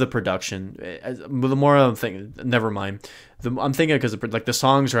How? more of the production. But the more I'm thinking, never mind. I'm thinking because like the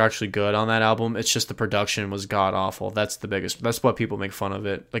songs are actually good on that album. It's just the production was god awful. That's the biggest. That's what people make fun of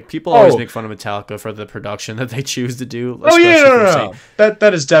it. Like people always Oh, make fun of Metallica for the production that they choose to do, oh yeah, especially no, for no, Saint. no.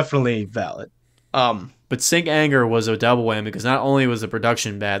 That is definitely valid. Um, But Saint Anger was a double whammy because not only was the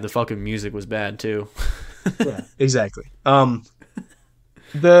production bad, the fucking music was bad too. yeah, exactly.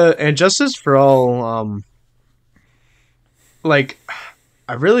 The And Justice for All, like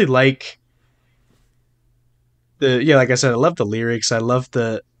I really like like I said, I love the lyrics. I love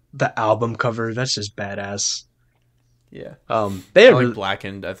the album cover. That's just badass. Yeah. They I have like really,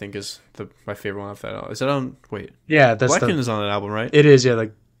 Blackened. I think is my favorite one off that album. Is that on? Wait, yeah, that's Blackened the is on that album, right? it is, yeah,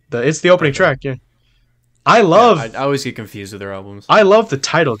 like it's the opening Okay. track, yeah. I Yeah, love I always get confused with their albums. I love the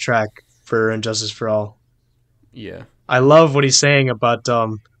title track for And Justice for All. Yeah, I love what he's saying about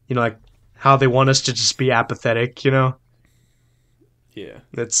like how they want us to just be apathetic, yeah,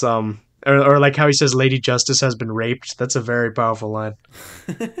 It's or like how he says Lady Justice has been raped. That's a very powerful line.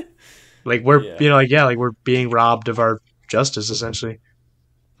 Like we're yeah. like yeah, like we're being robbed of our justice essentially.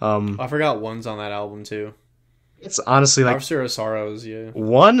 Um I forgot one's on that album too. it's honestly like Officer of Sorrows. Yeah,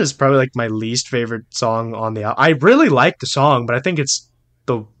 one is probably like my least favorite song on the album. I really like the song, but I think it's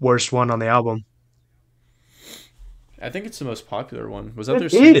the worst one on the album. I think it's the most popular one. Was that their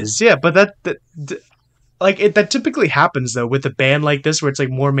It single? is, yeah, but that typically happens though with a band like this where it's like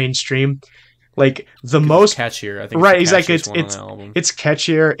more mainstream. Like the 'Cause most it's catchier. I think right, it's the exactly. catchiest one on the album. It's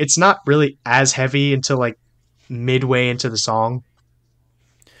catchier. It's not really as heavy until like midway into the song.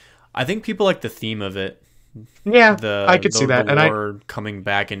 I think people like the theme of it. Yeah, I The could see that, the and war coming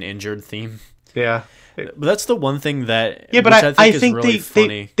back and injured theme. yeah, But that's the one thing that yeah, but which I is think really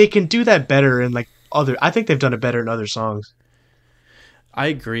funny. they can do that better in like other. I think they've done it better in other songs. I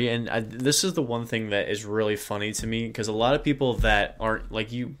agree, and this is the one thing that is really funny to me because a lot of people that aren't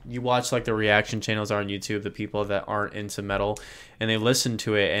like you watch like the reaction channels on YouTube, the people that aren't into metal, and they listen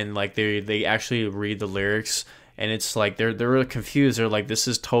to it and like they actually read the lyrics, and it's like they're really confused. They're like, this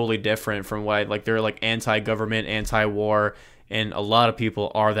is totally different from what like they're like anti-government, anti-war, and a lot of people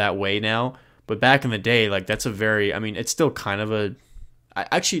are that way now. But back in the day, like that's a very, I mean, it's still kind of a,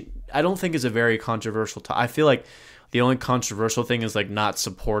 I don't think it's a very controversial. I feel like the only controversial thing is like not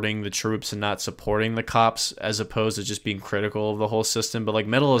supporting the troops and not supporting the cops, as opposed to just being critical of the whole system. But like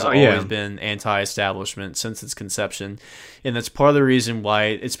metal has always been anti-establishment since its conception, and that's part of the reason why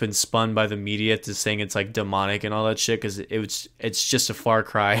it's been spun by the media to saying it's like demonic and all that shit. Because it's just a far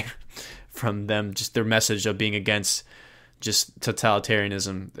cry from them. Just their message of being against just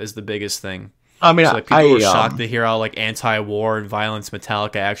totalitarianism is the biggest thing. I mean, so like, people were shocked to hear how like anti-war and violence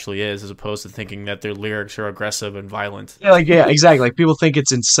Metallica actually is, as opposed to thinking that their lyrics are aggressive and violent. Yeah, exactly. Like people think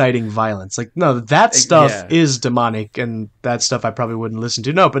it's inciting violence. Like no, that stuff is demonic, and that stuff I probably wouldn't listen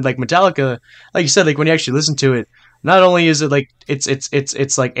to. No, but like Metallica, like you said, like when you actually listen to it, not only is it like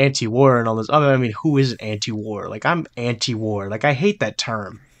it's like anti-war and all this other. I mean, who isn't anti-war? Like I'm anti-war. Like I hate that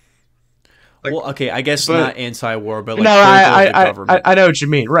term. Like, well, okay, I guess not anti-war, but like critical of the government. I know what you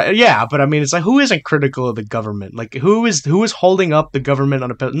mean, right? Yeah, but I mean, it's like who isn't critical of the government? Like who is holding up the government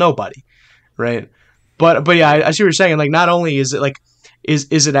on a pedestal? Nobody, right? But yeah, I see what you're saying. Like not only is it like is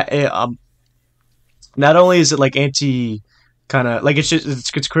it not only is it like anti kind of like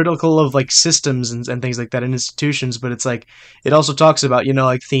it's critical of like systems and things like that and institutions, but it's like it also talks about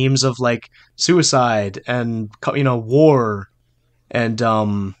like themes of like suicide and war and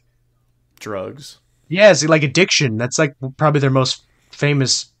drugs. Yeah, it's like addiction. That's like probably their most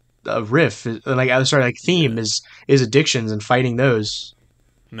famous riff. Like theme is addictions and fighting those.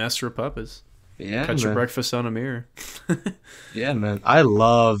 Master of Puppets. Yeah, Cut your breakfast on a mirror. Yeah, man. I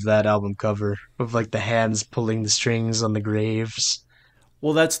love that album cover of like the hands pulling the strings on the graves.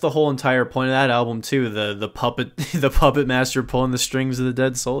 Well, that's the whole entire point of that album too. The puppet master pulling the strings of the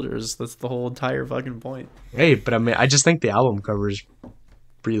dead soldiers. That's the whole entire fucking point. Hey, but I mean, I just think the album cover is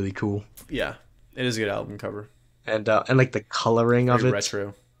really cool. Yeah, it is a good album cover, and like the coloring of it,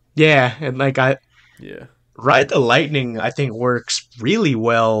 retro. Yeah, and like yeah, Ride the Lightning I think works really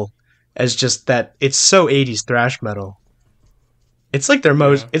well as just that it's so 80s thrash metal. It's like their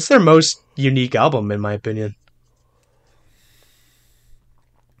most unique album in my opinion.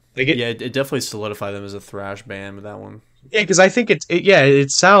 Like it definitely solidified them as a thrash band with that one. Yeah, because I think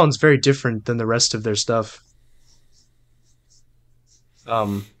it sounds very different than the rest of their stuff.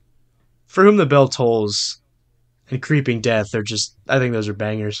 For Whom the Bell Tolls and Creeping Death are just, I think those are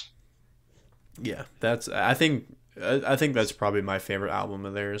bangers. Yeah, I think that's probably my favorite album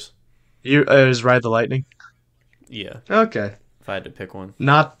of theirs. Is Ride the Lightning? Yeah. Okay. If I had to pick one.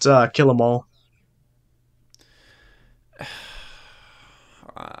 Not Kill 'Em All.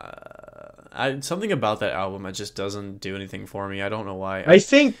 Something about that album, it just doesn't do anything for me. I don't know why. I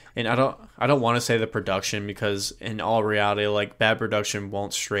think, and I don't want to say the production, because in all reality, like bad production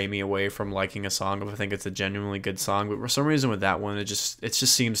won't stray me away from liking a song if I think it's a genuinely good song. But for some reason with that one, it just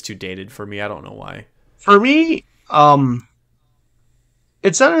seems too dated for me. I don't know why. For me,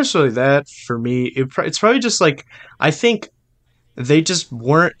 it's not necessarily that. For me, it's probably just like I think they just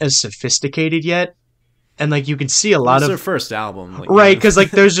weren't as sophisticated yet. And like you can see a lot of their first album, like, right? Because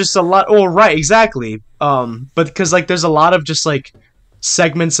like there's just a lot. Oh, right, exactly. But because like there's a lot of just like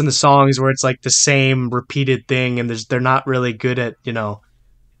segments in the songs where it's like the same repeated thing, and they're not really good at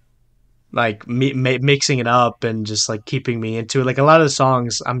like mixing it up and just like keeping me into it. Like a lot of the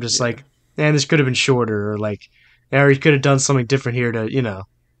songs, I'm just like, man, this could have been shorter, or like, or you could have done something different here to.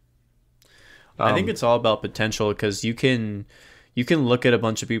 I think it's all about potential, because you can look at a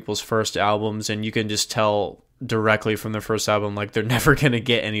bunch of people's first albums and you can just tell directly from their first album, like they're never going to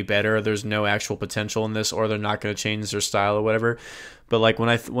get any better. There's no actual potential in this, or they're not going to change their style or whatever. But like when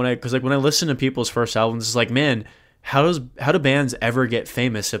I listen to people's first albums, it's like, man, how do bands ever get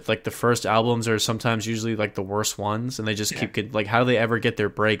famous if like the first albums are sometimes usually like the worst ones, and they just keep like, how do they ever get their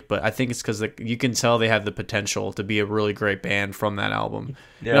break? But I think it's because like you can tell they have the potential to be a really great band from that album.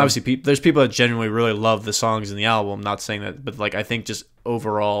 Yeah. And obviously there's people that genuinely really love the songs in the album, not saying that, but like I think just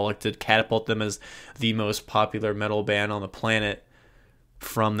overall, like to catapult them as the most popular metal band on the planet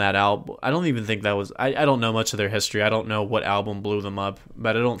from that album. I don't even think that was, I don't know much of their history. I don't know what album blew them up,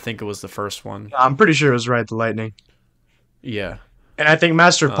 but I don't think it was the first one. I'm pretty sure it was Ride the Lightning. Yeah. And I think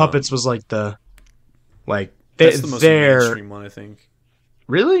Master of Puppets was like that's the most mainstream one, I think.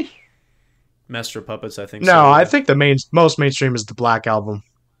 Really? Master of Puppets, I think. No, so, I think the most mainstream is the Black Album.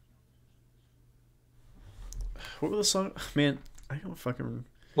 What were the songs? Man, I don't fucking...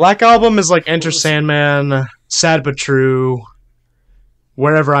 Black Album is like Enter Sandman, Sad But True,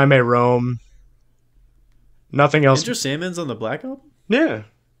 Wherever I May Roam. Nothing else. Enter Sandman's on the Black Album? Yeah.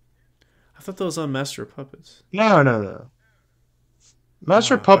 I thought that was on Master of Puppets. No.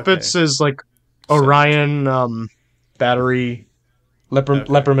 Master of Puppets is like Orion, Battery,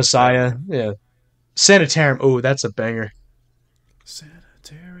 Leper Messiah. Yeah. Sanitarium. Oh, that's a banger.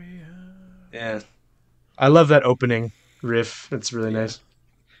 Sanitarium. Yeah, I love that opening riff. It's really Yeah. nice.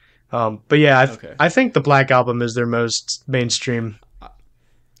 But yeah, Okay. I think the Black Album is their most mainstream.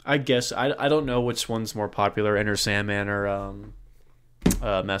 I guess I don't know which one's more popular, Enter Sandman or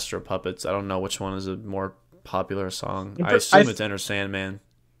Master of Puppets. I don't know which one is a more popular song. I I assume it's Enter Sandman.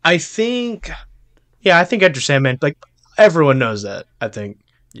 I think yeah, I think Enter Sandman. Like everyone knows that. I think.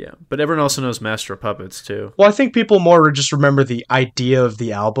 Yeah, but everyone also knows Master of Puppets too. Well, I think people more just remember the idea of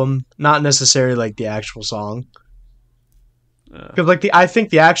the album, not necessarily like the actual song. Uh, Because like the I think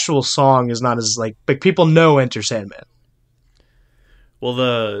the actual song is not as like people know Enter Sandman.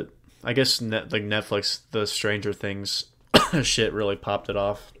 well, I guess like Netflix, the Stranger Things shit really popped it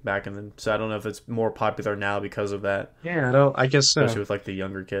off back in the. So I don't know if it's more popular now because of that, Yeah, I don't. I guess especially so. with like the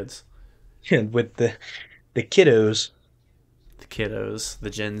younger kids, With the kiddos. the kiddos, the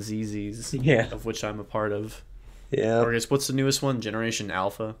Gen Zs, Yeah. of which I'm a part of. Yeah. Or I guess what's the newest one? Generation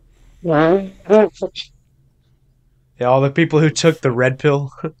Alpha. Yeah, all the people who took the red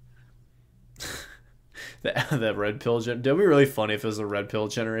pill. That red pill. That'd be really funny if it was a red pill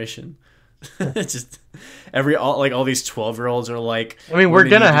generation. Just all these 12-year-olds are like, I mean, we're women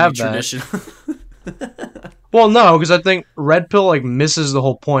gonna need to be have that. traditional. Well, no, because I think red pill like misses the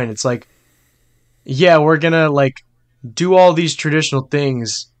whole point. It's like, yeah, we're gonna like do all these traditional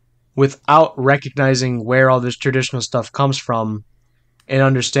things without recognizing where all this traditional stuff comes from and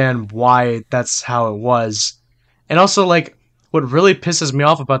understand why that's how it was. And also, like, what really pisses me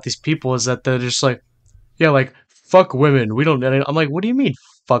off about these people is that they're just like, yeah, like, fuck women. We don't. I'm like, what do you mean,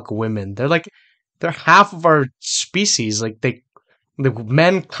 fuck women? They're half of our species. Like, the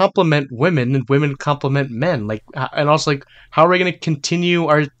men complement women and women complement men. Like, and also, like, how are we going to continue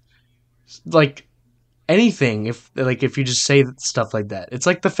our, like, anything if you just say stuff like that? It's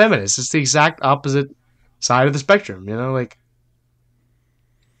like the feminists. It's the exact opposite side of the spectrum, like,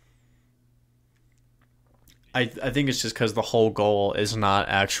 I think it's just because the whole goal is not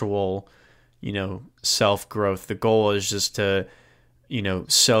actual, self growth. The goal is just to,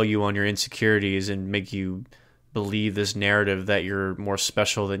 sell you on your insecurities and make you believe this narrative that you're more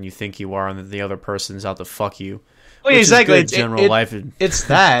special than you think you are and that the other person's out to fuck you. well, yeah, Which is exactly. good general life. It's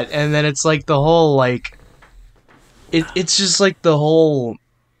that, and then it's like the whole like it's just like the whole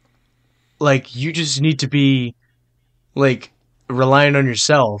like you just need to be like relying on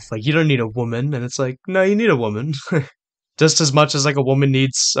yourself. Like you don't need a woman, and it's like no, you need a woman just as much as like a woman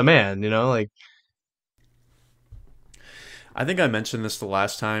needs a man. Like I think I mentioned this the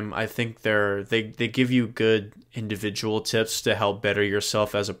last time. I think they give you good individual tips to help better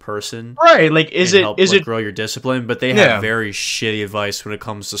yourself as a person right. Like is and it help is like it grow your discipline, but they yeah. have very shitty advice when it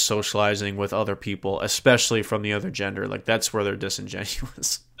comes to socializing with other people, especially from the other gender. Like that's where they're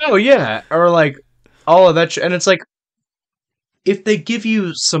disingenuous. Oh yeah, or like all of that, and it's like if they give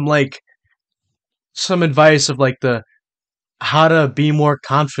you some advice of like the how to be more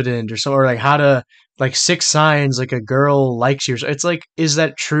confident or something, or like how to like 6 signs like a girl likes you. It's like, is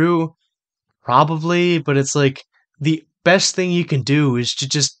that true? Probably, but it's like the best thing you can do is to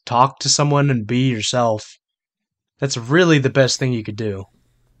just talk to someone and be yourself. That's really the best thing you could do.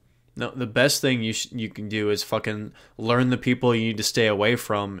 No, the best thing you can do is fucking learn the people you need to stay away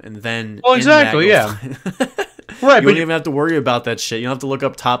from, and then Well, in that exactly, you'll yeah. find- Right, you but won't even have to worry about that shit. You don't have to look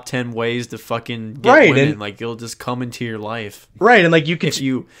up top 10 ways to fucking get right, women. and Like you'll just come into your life right, and like you could, if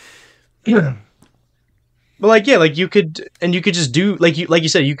you. but like yeah, like you could, and you could just do like you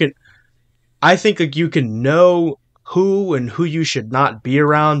said, you could. I think like you can know who and who you should not be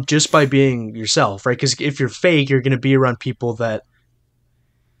around just by being yourself, right? Because if you're fake, you're going to be around people that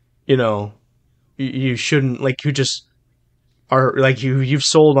you know you shouldn't like. You just are like you've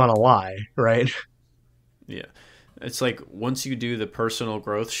sold on a lie, right? Yeah, it's like once you do the personal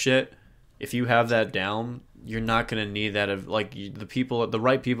growth shit, if you have that down, you're not gonna need that. Of like the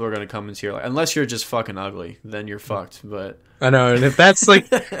right people are gonna come into your life, unless you're just fucking ugly. Then you're fucked. But I know, and if that's like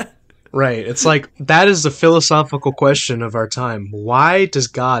right, it's like that is the philosophical question of our time. Why does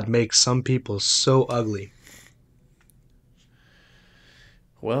God make some people so ugly?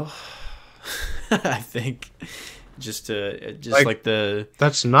 well, I think just Like like the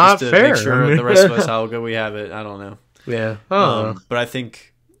that's just not to fair. make sure the rest of us how good we have it. I don't know. yeah. Oh. But I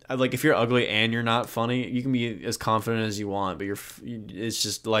think like if you're ugly and you're not funny, you can be as confident as you want, but it's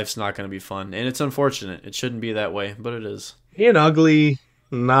just life's not going to be fun, and it's unfortunate. It shouldn't be that way, but it is. Being ugly,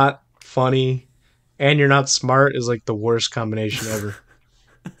 not funny, and you're not smart is like the worst combination ever.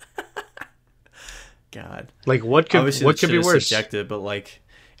 God, Like obviously what that could shit be is worse? subjective, but like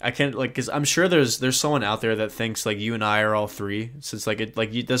I can't like because I'm sure there's someone out there that thinks like you and I are all three. So it's like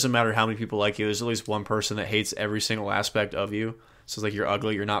it doesn't matter how many people like you. There's at least one person that hates every single aspect of you. So it's like you're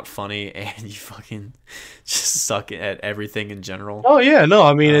ugly, you're not funny, and you fucking just suck at everything in general. Oh yeah, no,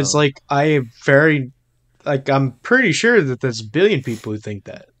 I mean it's Um, like I'm pretty sure that there's a billion people who think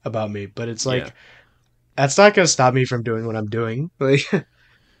that about me, but it's yeah. like that's not gonna stop me from doing what I'm doing.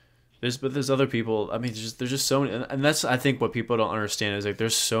 Like, There's other people. I mean, there's just so many, and that's I think what people don't understand is like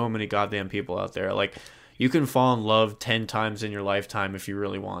there's so many goddamn people out there. Like you can fall in love 10 times in your lifetime if you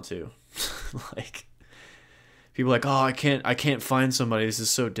really want to. Like people are like, oh, I can't find somebody. This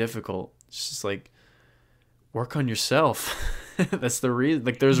is so difficult. It's just like work on yourself. That's the reason.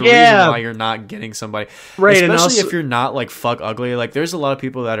 Like there's a reason yeah, why you're not getting somebody, right, and especially also if you're not like fuck ugly. Like there's a lot of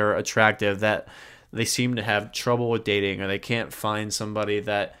people that are attractive that they seem to have trouble with dating or they can't find somebody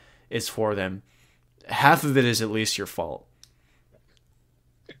that is for them. Half of it is at least your fault,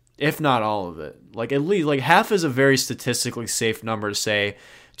 if not all of it. Like at least like half is a very statistically safe number to say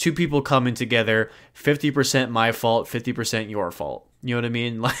two people coming together, 50% my fault, 50% your fault. You know what I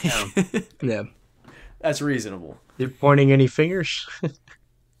mean? Like yeah, yeah. that's reasonable. You're pointing any fingers?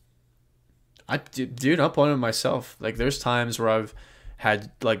 Dude, I'm pointing at myself. Like there's times where I've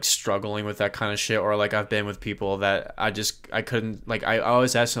had like struggling with that kind of shit, or like I've been with people that I couldn't like. I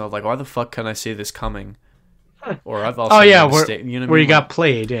always ask myself like, why the fuck can I see this coming? Or I've also Oh yeah, made mistake. You know what I where mean? you got Like,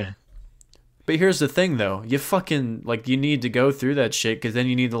 played, yeah. but here's the thing though, you fucking like you need to go through that shit because then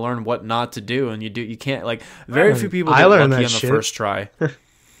you need to learn what not to do, and you can't like very few people I get learned lucky that on the shit. first try.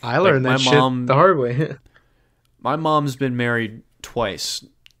 I Like learned my that shit mom, the hard way. my mom's been married twice.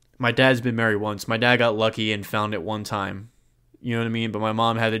 My dad's been married once. My dad got lucky and found it one time. You know what I mean? But my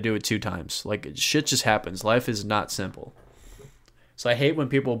mom had to do it 2 times. Like shit just happens. Life is not simple. So I hate when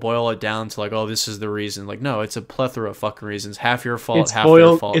people boil it down to like, oh, this is the reason. Like, no, it's a plethora of fucking reasons. Half your fault, half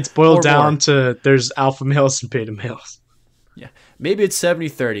their fault. It's boiled Or down more. to there's alpha males and beta males. Yeah. Maybe it's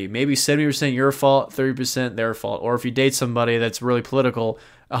 70-30. Maybe 70% your fault, 30% their fault. Or if you date somebody that's really political,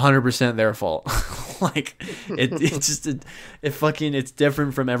 100% their fault. Like it's just it's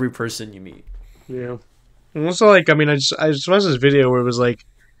different from every person you meet. Yeah. And also, like, I mean, I just watched this video where it was like,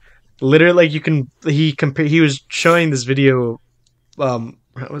 literally, like, he was showing this video.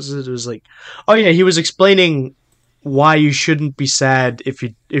 What was it? It was like, oh yeah, he was explaining why you shouldn't be sad if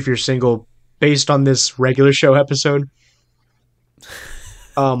you're single, based on this regular show episode.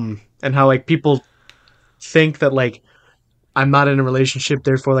 And how like people think that like I'm not in a relationship,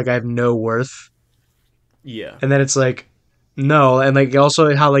 therefore like I have no worth, Yeah. and then it's like no, and like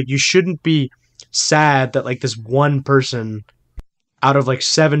also how like you shouldn't be sad that like this one person out of like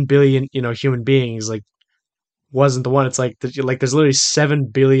 7 billion human beings like wasn't the one. It's like there's literally 7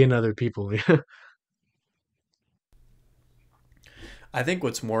 billion other people. I think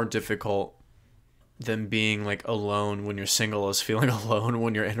what's more difficult than being like alone when you're single is feeling alone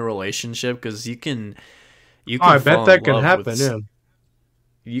when you're in a relationship because you Oh, can I bet fall that in can love happen. with Yeah.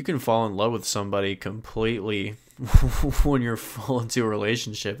 you can fall in love with somebody completely when you're full into a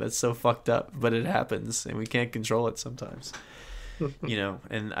relationship. That's so fucked up, but it happens and we can't control it sometimes. You know,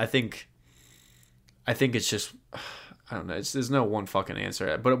 and I think it's just I don't know. There's no one fucking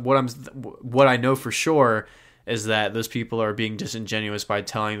answer. But what I know for sure is that those people are being disingenuous by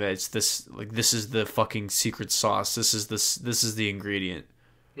telling that it's this like this is the fucking secret sauce. This is the ingredient.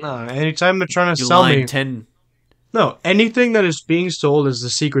 No, anytime they're trying to You sell lying me, 10. no, anything that is being sold as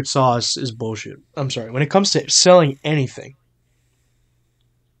the secret sauce is bullshit. I'm sorry. When it comes to selling anything,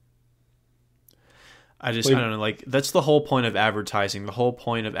 I like, don't know, like that's the whole point of advertising. The whole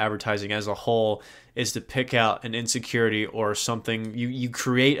point of advertising as a whole is to pick out an insecurity or something. You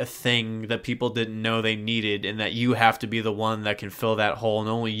create a thing that people didn't know they needed and that you have to be the one that can fill that hole and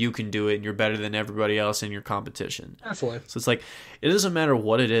only you can do it and you're better than everybody else in your competition. definitely. So it's like it doesn't matter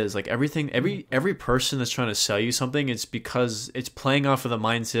what it is. Like every person that's trying to sell you something, it's because it's playing off of the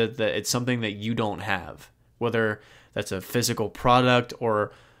mindset that it's something that you don't have. Whether that's a physical product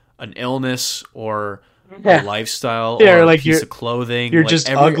or an illness or a Yeah. lifestyle Yeah, or a like piece of clothing. you're Like just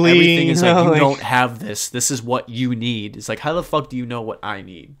ugly, everything is like you like- don't have this. This is what you need. It's like how the fuck do you know what I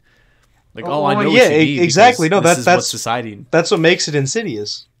need? Like Oh, I know yeah, what you need. exactly. because No, this is that's what society. That's what makes it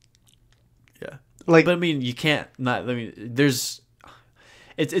insidious. Yeah, Like, but I mean, you can't not. I mean, there's.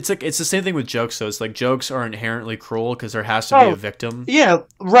 It's like it's the same thing with jokes though. It's like jokes are inherently cruel because there has to be Oh, a victim. yeah,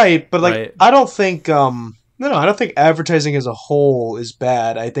 right. But like, Right. I don't think no, I don't think advertising as a whole is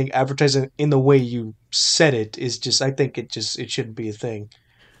bad. I think advertising in the way you said it is just. I think it shouldn't be a thing.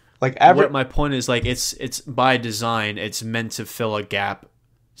 Like What my point is like it's by design. It's meant to fill a gap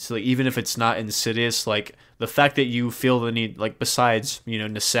So like, even if it's not insidious, like the fact that you feel the need, like besides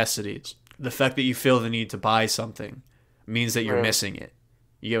necessities, the fact that you feel the need to buy something means that you're Right. missing it.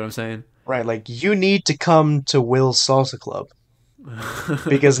 You get what I'm saying? Right, like you need to come to Will's Salsa Club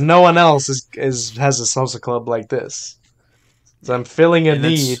because no one else is has a salsa club like this. So I'm filling a And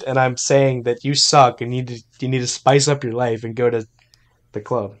need, that's and I'm saying that you suck and you need to spice up your life and go to the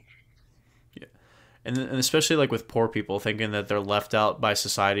club. and especially like with poor people thinking that they're left out by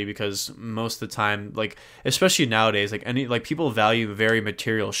society because most of the time, like especially nowadays, like any like people value very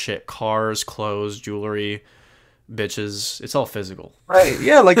material shit, cars, clothes, jewelry, bitches. It's all physical. Right?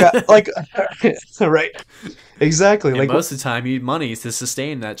 Yeah, right. Exactly. And Like, most of the time, you need money to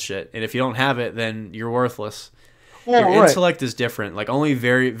sustain that shit. And if you don't have it, then you're worthless. Your well, right. intellect is different. Like only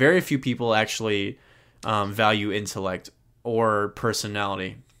very few people actually value intellect or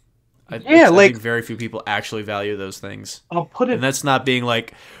personality. Yeah, I like think very few people actually value those things. I'll put And it. that's not being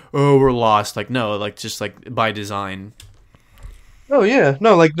like, oh, we're lost. Like no, like just like by design. Oh yeah,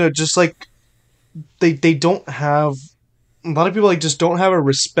 no, like no, just like they don't have a lot of people like just don't have a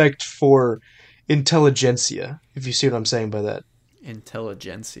respect for intelligentsia. If you see what I'm saying by that.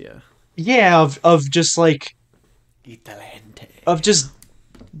 Intelligentsia. Yeah, of just like Intelligente. of just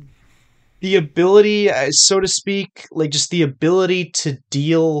the ability, so to speak, like just the ability to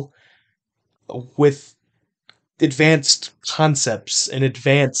deal with advanced concepts and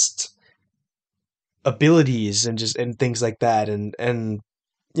advanced abilities and just and things like that and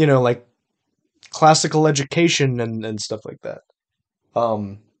like classical education and stuff like that.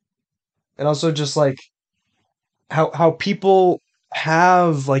 Um and also just like how people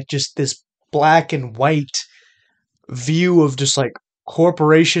have like just this black and white view of just like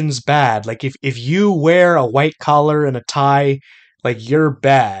corporations bad. Like if you wear a white collar and a tie, like you're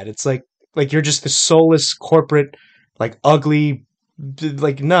bad. It's like you're just the soulless corporate, like ugly,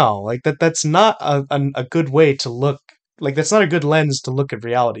 like no, like that's not a good way to look. Like that's not a good lens to look at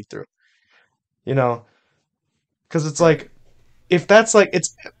reality through. You know, because it's Right. like if that's like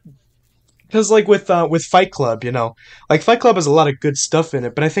it's because like with Fight Club, like Fight Club has a lot of good stuff in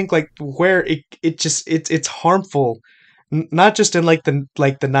it, but I think like where it just it's harmful, not just in like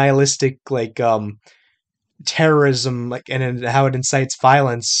the nihilistic like terrorism like and in how it incites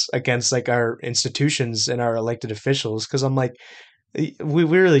violence against like our institutions and our elected officials. Because I'm like we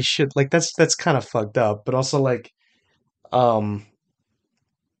really should like that's kind of fucked up, but also like um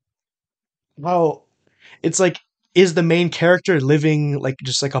how it's like is the main character living like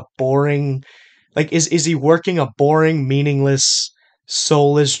just like a boring like is he working a boring, meaningless,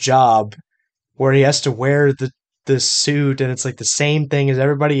 soulless job where he has to wear the suit and it's like the same thing as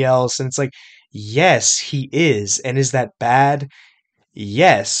everybody else and it's like yes, he is. And is that bad?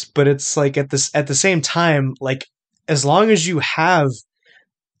 Yes, but it's like at the same time like as long as you have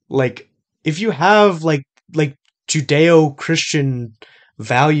like if you have like Judeo-Christian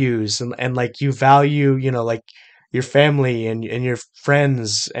values and like you value, like your family and your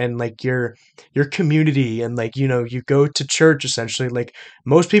friends and like your community and like you go to church essentially, like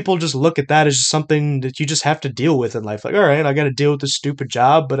most people just look at that as just something that you just have to deal with in life. Like, all right, I got to deal with this stupid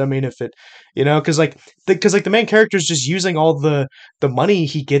job, but I mean if it, because like the main character is just using all the money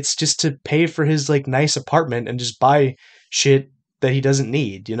he gets just to pay for his like nice apartment and just buy shit that he doesn't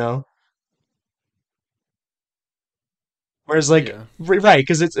need. Whereas, like, Yeah. right,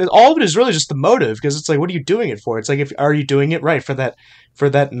 because all of it is really just the motive. Because it's like, what are you doing it for? It's like, if are you doing it right for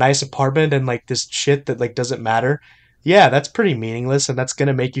that nice apartment and like this shit that like doesn't matter? Yeah, that's pretty meaningless, and that's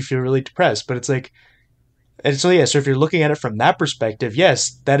gonna make you feel really depressed. But it's like, and so yeah, so if you're looking at it from that perspective,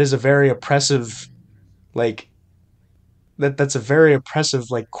 yes, that is a very oppressive, like that's a very oppressive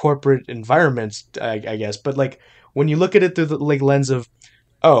like corporate environment, I guess. But like when you look at it through the like lens of,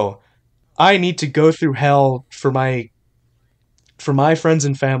 oh, I need to go through hell for my friends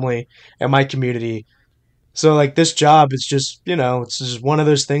and family and my community. So like this job is just it's just one of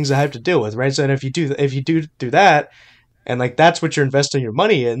those things I have to deal with, right? So and if you do that and like that's what you're investing your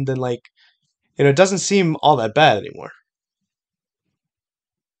money in, then like it doesn't seem all that bad anymore.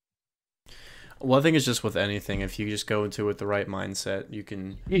 Well, I think it's just with anything. If you just go into it with the right mindset, you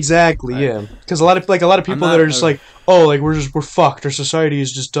can. Exactly, I, yeah. Because a lot of I'm people that not. are just like, oh, like we're fucked. Our society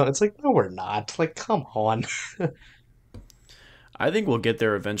is just done. It's like, no, we're not. Like, come on. I think we'll get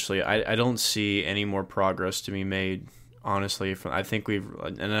there eventually. I don't see any more progress to be made. Honestly, I think we've. I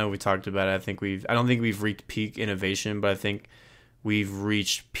know we talked about it. I don't think we've reached peak innovation, but I think we've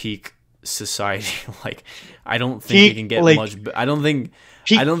reached peak society. Like, I don't think it Peak can get like much. I don't think.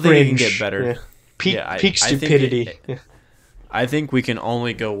 peak I don't think it can get cringe. better. Yeah. Peak Yeah, peak I think stupidity. Yeah. I think we can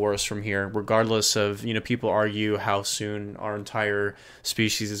only go worse from here, regardless of, people argue how soon our entire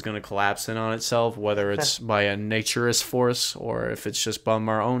species is going to collapse in on itself, whether it's by a naturist force or if it's just by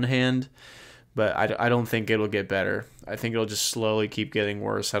our own hand. But I don't think it'll get better. I think it'll just slowly keep getting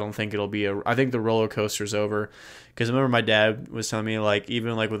worse. I don't think it'll be I think the roller coaster's over. Because I remember my dad was telling me, like,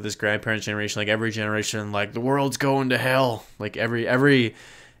 even like with this grandparents' generation, like every generation, like the world's going to hell. Like every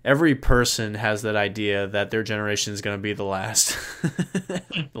person has that idea that their generation is going to be the last,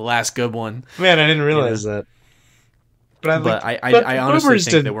 the last good one. Man, I didn't realize that. But I honestly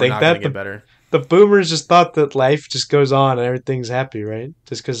think that we're not going to get better. The boomers just thought that life just goes on and everything's happy, right?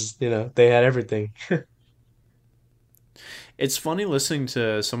 Just because, they had everything. It's funny listening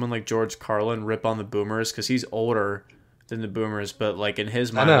to someone like George Carlin rip on the boomers because he's older than the boomers, but like in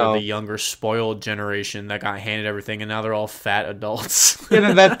his mind, they're the younger, spoiled generation that got handed everything, and now they're all fat adults.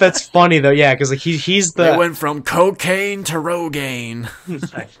 Yeah, that's funny though. Yeah, because like he's the they went from cocaine to Rogaine.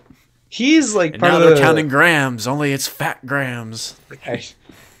 He's like and now they're counting grams, only it's fat grams. Right.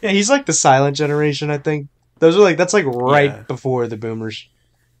 Yeah, he's like the silent generation. I think that's like right before the boomers.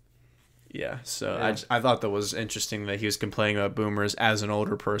 Yeah, so yeah. I thought that was interesting that he was complaining about boomers as an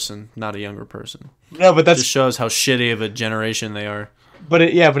older person, not a younger person. No, but that just shows how shitty of a generation they are. But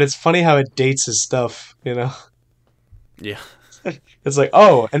it's funny how it dates his stuff, Yeah. It's like,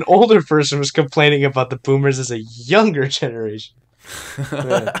 oh, an older person was complaining about the boomers as a younger generation.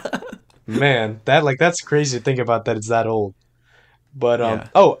 Man, that's crazy to think about that it's that old. But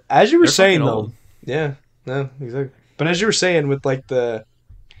as you were saying though, old. Yeah, no, exactly. But as you were saying with like the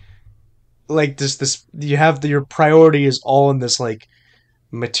like this you have your priority is all in this like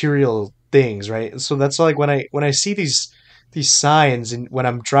material things, right? So that's like when I see these signs and when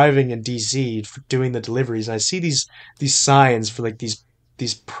I'm driving in DC doing the deliveries, and I see these signs for like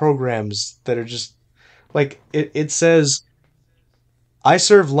these programs that are just like it says, I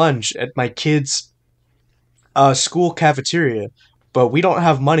serve lunch at my kids' school cafeteria, but we don't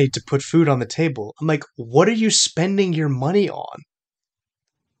have money to put food on the table. I'm like, what are you spending your money on?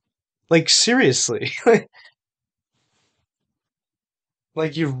 Like, seriously.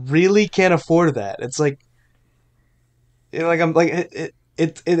 Like, you really can't afford that. It's like, I'm like,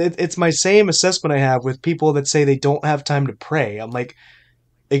 it's my same assessment I have with people that say they don't have time to pray. I'm like,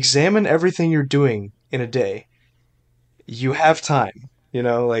 examine everything you're doing in a day. You have time,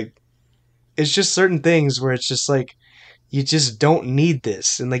 like, it's just certain things where it's just like, you just don't need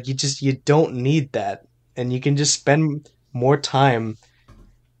this. And like, you don't need that. And you can just spend more time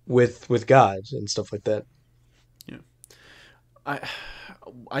with God and stuff like that. Yeah.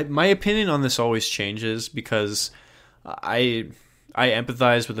 My opinion on this always changes because I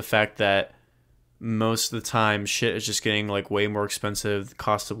empathize with the fact that most of the time shit is just getting like way more expensive. The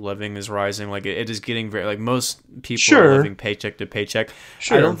cost of living is rising. Like it is getting very like most people are living paycheck to paycheck.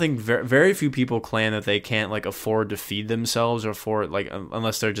 Sure. I don't think very few people claim that they can't like afford to feed themselves or afford like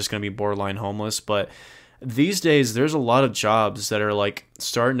unless they're just going to be borderline homeless. But these days there's a lot of jobs that are like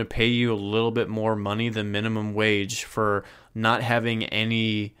starting to pay you a little bit more money than minimum wage for not having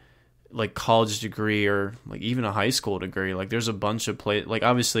any like college degree or like even a high school degree. Like there's a bunch of like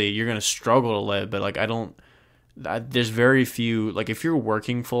obviously you're going to struggle to live, but like there's very few, like if you're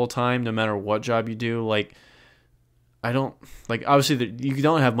working full time, no matter what job you do, like I don't like obviously you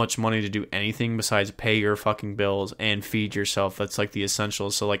don't have much money to do anything besides pay your fucking bills and feed yourself. That's like the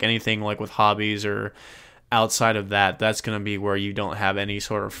essentials. So like anything like with hobbies or outside of that, that's going to be where you don't have any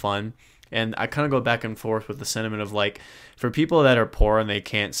sort of fun. And I kind of go back and forth with the sentiment of like, for people that are poor and they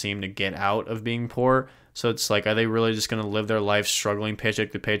can't seem to get out of being poor, so it's like, are they really just going to live their life struggling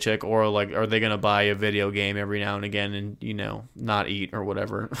paycheck to paycheck, or like, are they going to buy a video game every now and again and not eat or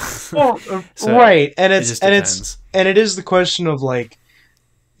whatever? Well, so right, and it is the question of like,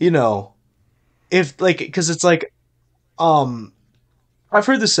 if like, because it's like, I've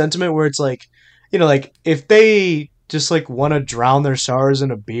heard the sentiment where it's like, like if they just like want to drown their sorrows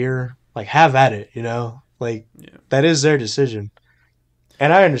in a beer, like have at it, that is their decision,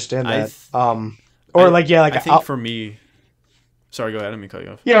 and I understand that. I think for me, sorry, go ahead. Let me cut you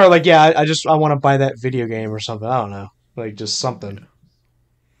off. Yeah, or like I want to buy that video game or something. I don't know, like just something. Yeah.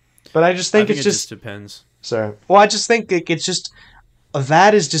 But I just think it just depends. Sorry. Well, I just think it's just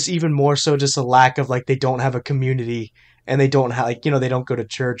that is just even more so just a lack of like they don't have a community. And they don't have like they don't go to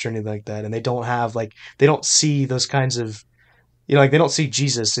church or anything like that, and they don't have like they don't see those kinds of like they don't see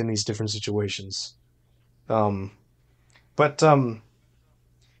Jesus in these different situations. Because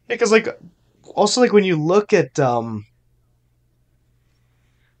like also like when you look at you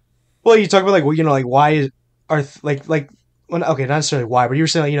talk about like like why are like well, okay, not necessarily why, but you were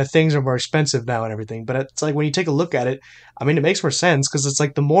saying like, things are more expensive now and everything. But it's like when you take a look at it, I mean, it makes more sense because it's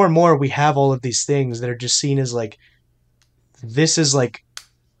like the more and more we have all of these things that are just seen as like this is like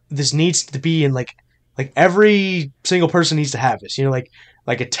this needs to be in like every single person needs to have this.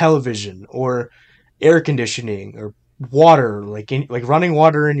 Like a television or air conditioning or water, like running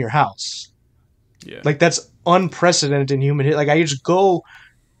water in your house. Yeah. Like that's unprecedented in human. Like I can just go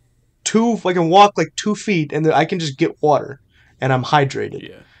I can walk like 2 feet and I can just get water, and I'm hydrated.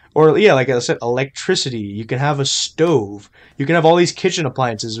 Yeah. Or yeah, like I said, electricity. You can have a stove. You can have all these kitchen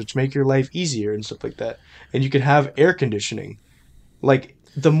appliances which make your life easier and stuff like that. And you can have air conditioning. Like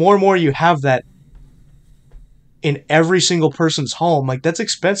the more and more you have that in every single person's home, like that's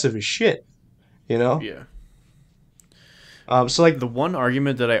expensive as shit. You know. Yeah. So like The one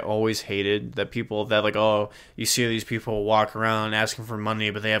argument that I always hated that people that like, oh, you see these people walk around asking for money,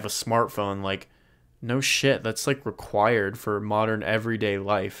 but they have a smartphone. Like, no shit, that's like required for modern everyday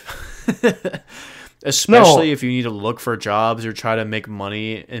life. Especially no. if you need to look for jobs or try to make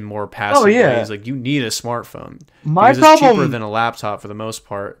money in more passive Oh yeah. ways, like you need a smartphone My because it's cheaper problem. than a laptop for the most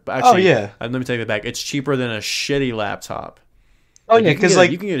part. But Oh actually, yeah. let me take that back. It's cheaper than a shitty laptop. Oh Like yeah. Because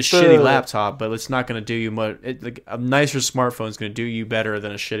like you can get a the shitty laptop, but it's not going to do you much. Like a nicer smartphone is going to do you better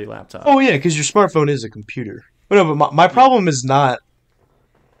than a shitty laptop. Oh yeah, because your smartphone is a computer. But no, but my problem is not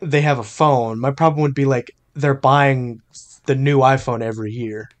they have a phone. My problem would be like they're buying the new iPhone every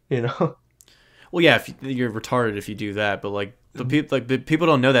year. You know? Well, yeah, if you're retarded if you do that, but the people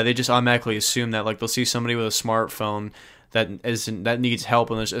don't know that. They just automatically assume that like they'll see somebody with a smartphone that needs help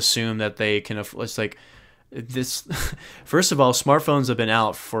and they just assume that they can. It's like this. First of all, smartphones have been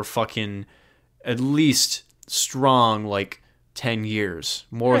out for fucking at least strong like 10 years,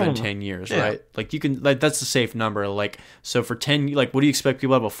 more than 10 years, Yeah. right? Like you can like that's a safe number. Like so for 10, like what do you expect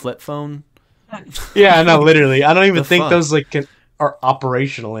people to have a flip phone? Yeah, no, literally. I don't even The think fuck? those are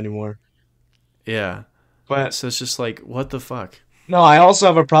operational anymore. Yeah. But So it's just like what the fuck? no, I also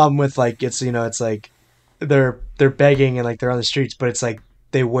have a problem with like it's like they're begging and like they're on the streets, but it's like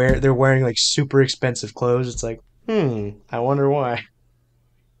they're wearing like super expensive clothes. It's like, I wonder why.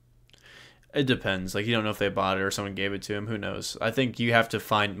 It depends. Like you don't know if they bought it or someone gave it to him. Who knows? I think you have to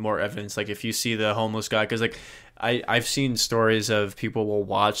find more evidence. Like if you see the homeless guy, because like I've seen stories of people will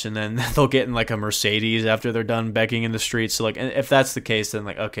watch and then they'll get in like a Mercedes after they're done begging in the streets. So like, and if that's the case, then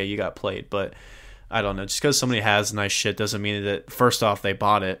like okay, you got played. But I don't know. Just because somebody has nice shit doesn't mean that first off they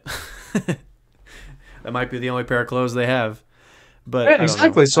bought it. That might be the only pair of clothes they have. But Yeah, I don't know.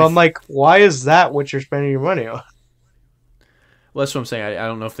 exactly. So I'm like, why is that what you're spending your money on? Well, that's what I'm saying. I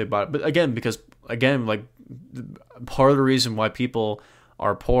don't know if they bought it. But again, because, again, like, part of the reason why people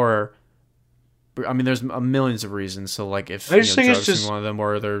are poor, I mean, there's millions of reasons. So, like, if I just think it's drugs is just. one of them,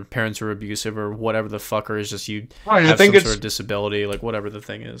 or their parents are abusive, or whatever the fucker is, just you I have think some it's sort of disability, like, whatever the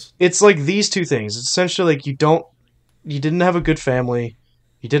thing is. it's like these two things. It's essentially like you didn't have a good family,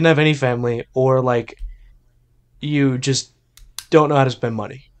 you didn't have any family, or like you just don't know how to spend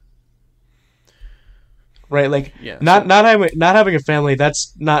money. Right? Like Yeah. not having a family,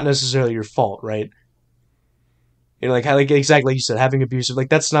 that's not necessarily your fault, right? Like how like exactly like you said, having abusive, like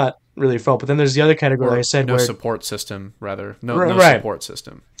that's not really your fault. But then there's the other category, like I Or said, no where support system, rather. No, right, no right, support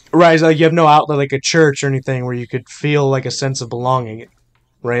system. right, it's like you have no outlet, like a church or anything, where you could feel like a sense of belonging,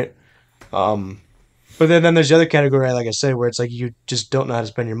 right? Um, but then there's the other category, like I said, where it's like you just don't know how to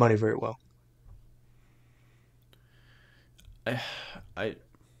spend your money very well. I,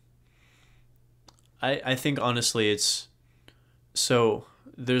 I think honestly it's so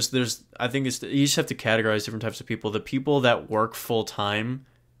there's I think it's you just have to categorize different types of people. The people that work full time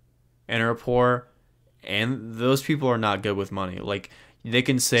and are poor, and those people are not good with money. Like they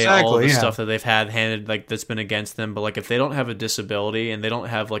can say all Exactly, the yeah. stuff that they've had handed like that's been against them, but like if they don't have a disability and they don't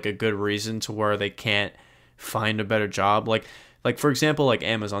have like a good reason to where they can't find a better job, like for example, like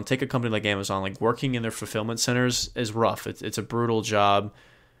Amazon. Take a company like Amazon. Like working in their fulfillment centers is rough. It's a brutal job.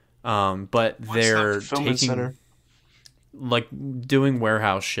 But What's that they're fulfillment taking center? like doing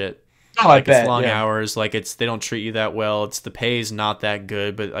warehouse shit. Oh, I Like it's bet. long Yeah. hours. Like they don't treat you that well. It's the pay's not that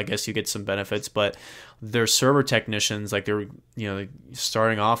good, but I guess you get some benefits. But they're server technicians. Like they're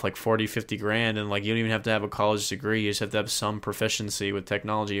starting off like 40, 50 grand, and like you don't even have to have a college degree. You just have to have some proficiency with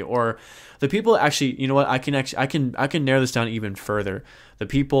technology. Or the people actually, you know what? I can narrow this down even further. The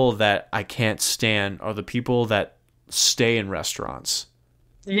people that I can't stand are the people that stay in restaurants.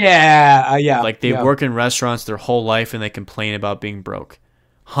 Yeah. Yeah. Like they yeah. work in restaurants their whole life and they complain about being broke.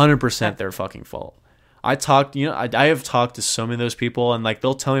 100% their fucking fault. I have talked to so many of those people, and like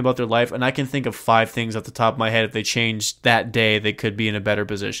they'll tell me about their life, and I can think of 5 things off the top of my head. If they changed that day, they could be in a better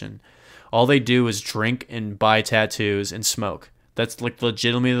position. All they do is drink and buy tattoos and smoke. That's like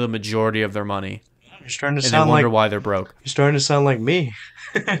legitimately the majority of their money. You're starting to And sound they wonder like why they're broke. you're starting to sound like me.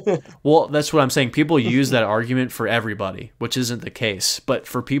 Well, that's what I'm saying. People use that argument for everybody, which isn't the case. But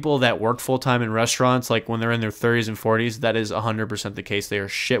for people that work full time in restaurants, like when they're in their 30s and 40s, that is 100% the case. They are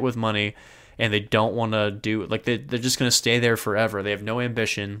shit with money, and they don't want to do like they're just going to stay there forever. They have no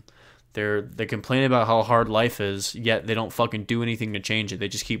ambition. They complain about how hard life is, yet they don't fucking do anything to change it. They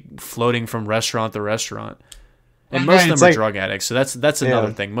just keep floating from restaurant to restaurant. And most of them are drug addicts, so that's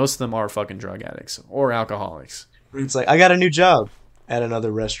another thing. Most of them are fucking drug addicts or alcoholics. It's like, I got a new job at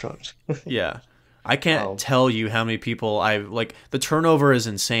another restaurant. Yeah. I can't tell you how many people the turnover is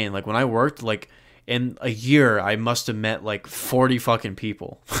insane. Like when I worked, like in a year, I must have met like 40 fucking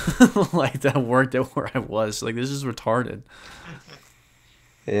people like that worked at where I was. Like this is retarded.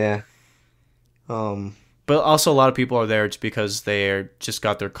 Yeah. But also a lot of people are there just because they just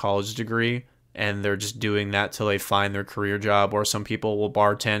got their college degree and they're just doing that till they find their career job, or some people will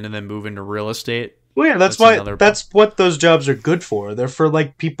bartend and then move into real estate. Well, yeah, that's what those jobs are good for. They're for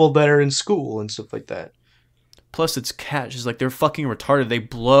like people that are in school and stuff like that. Plus, it's cash. It's like they're fucking retarded. They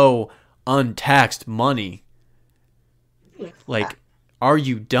blow untaxed money. Like, are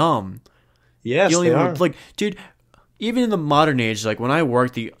you dumb? Yes, they are. Like, dude, even in the modern age, like when I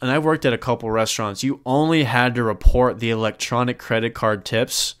worked I worked at a couple restaurants, you only had to report the electronic credit card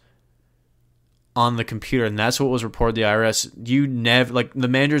tips on the computer, and that's what was reported to the IRS. You never, like, the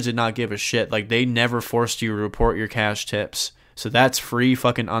managers did not give a shit. Like, they never forced you to report your cash tips. So that's free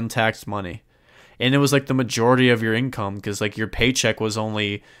fucking untaxed money. And it was like the majority of your income, because like your paycheck was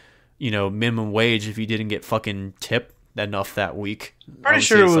only, minimum wage if you didn't get fucking tipped enough that week. Pretty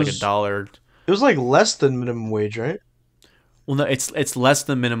sure it was like $1. It was like less than minimum wage, right? Well, no, it's less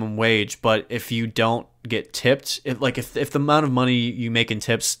than minimum wage, but if you don't get tipped, if the amount of money you make in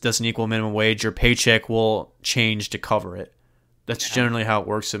tips doesn't equal minimum wage, your paycheck will change to cover it. That's generally how it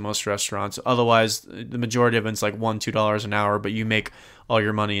works in most restaurants. Otherwise, the majority of it's like $1-2 an hour, but you make all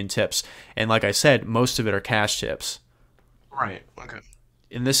your money in tips. And like I said, most of it are cash tips. Right. Okay.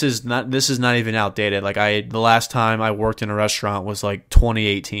 And this is not even outdated. Like the last time I worked in a restaurant was like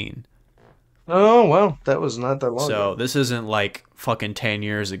 2018. Oh, well, that was not that long ago. So this isn't like fucking 10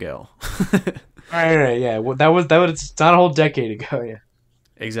 years ago. Right, yeah. Well, that was it's not a whole decade ago, yeah.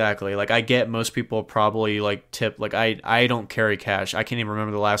 Exactly. Like I get most people probably like tip. Like I don't carry cash. I can't even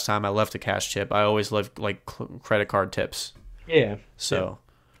remember the last time I left a cash tip. I always left like credit card tips. Yeah. So,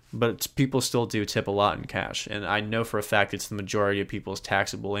 but people still do tip a lot in cash, and I know for a fact it's the majority of people's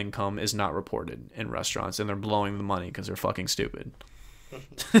taxable income is not reported in restaurants, and they're blowing the money because they're fucking stupid.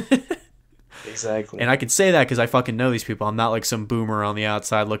 Exactly. And I can say that because I fucking know these people. I'm not like some boomer on the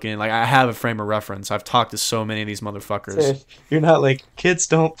outside looking in. Like I have a frame of reference. I've talked to so many of these motherfuckers. You're not like, kids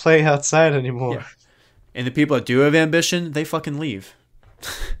don't play outside anymore. Yeah. And the people that do have ambition, they fucking leave.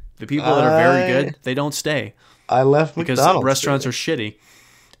 The people that are very good, they don't stay. I left because McDonald's. Because restaurants are shitty,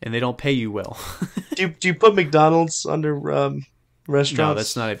 and they don't pay you well. Do you put McDonald's under restaurants? No,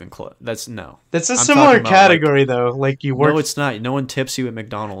 that's not even close. That's no. That's a similar category, though. Like you work. No, it's not. No one tips you at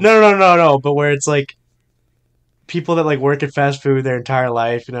McDonald's. No. But where it's like people that like work at fast food their entire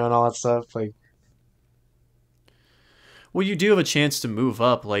life, and all that stuff. Like, well, you do have a chance to move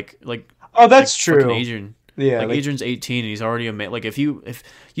up. Like. Oh, that's true. Adrian. Yeah, like Adrian's 18 and he's already a man. Like if you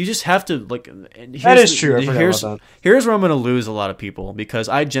just have to like. That is true. Here's where I'm gonna lose a lot of people, because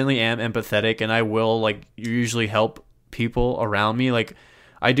I generally am empathetic and I will like usually help people around me. Like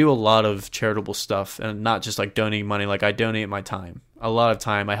I do a lot of charitable stuff, and not just like donating money. Like I donate my time. A lot of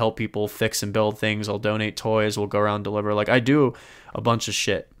time I help people fix and build things. I'll donate toys. We'll go around and deliver. Like I do a bunch of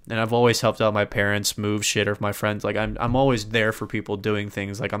shit. And I've always helped out my parents move shit, or my friends. Like I'm always there for people doing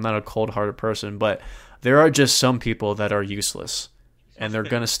things. Like I'm not a cold-hearted person, but there are just some people that are useless, and they're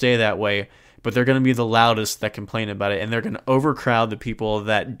going to stay that way, but they're going to be the loudest that complain about it, and they're going to overcrowd the people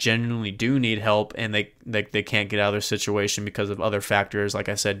that genuinely do need help, and they can't get out of their situation because of other factors, like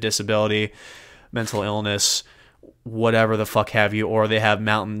I said, disability, mental illness, whatever the fuck have you, or they have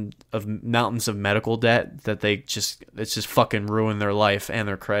mountains of medical debt that it's just fucking ruined their life and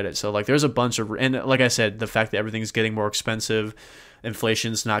their credit. So like there's a bunch of, and like I said, the fact that everything's getting more expensive,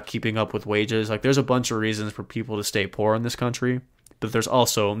 inflation's not keeping up with wages, like there's a bunch of reasons for people to stay poor in this country, but there's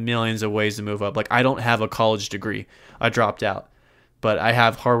also millions of ways to move up. Like I don't have a college degree, I dropped out, but I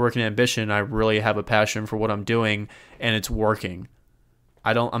have hard work and ambition. I really have a passion for what I'm doing, and it's working.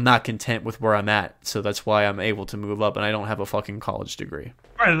 I'm not content with where I'm at, so that's why I'm able to move up, and I don't have a fucking college degree.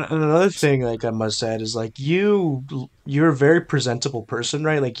 Right, and another thing, like I must add, is like you're a very presentable person,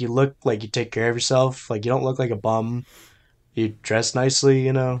 right? Like you look like you take care of yourself. Like you don't look like a bum. You dress nicely,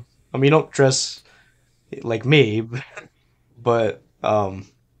 you know. I mean, you don't dress like me, but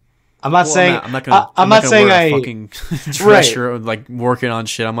I'm not Well, saying I'm I'm not not gonna saying wear a I fucking dress right. shirt like working on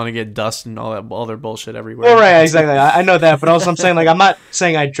shit. I'm gonna get dust and all that other bullshit Well, everywhere. right, exactly. I know that, but also I'm saying like I'm not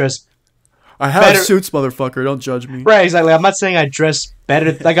saying I dress I have better. suits, motherfucker. Don't judge me. Right, exactly. I'm not saying I dress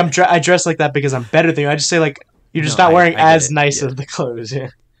better. Like I dress like that because I'm better than you. I just say like you're just No, not wearing I get as it. nice Yeah, of the clothes. Yeah,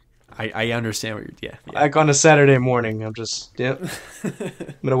 I understand what you're. Yeah, like on a Saturday morning, I'm just yep. yeah.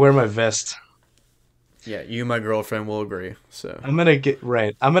 I'm gonna wear my vest. Yeah, you and my girlfriend will agree. So I'm gonna get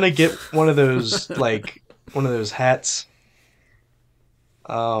right. I'm gonna get one of those like one of those hats.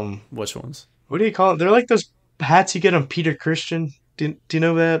 which ones? What do you call it? They're like those hats you get on Peter Christian. Do you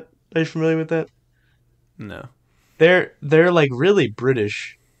know that? Are you familiar with that? No, They're like really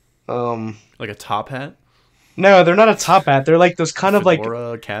British. Um, like a top hat, no, they're not a top hat. They're like those kind of like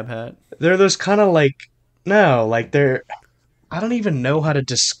fedora, cab hat. they're those kind of like no, like they're I don't even know how to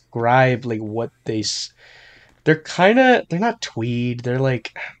describe like what they're kind of they're not tweed. They're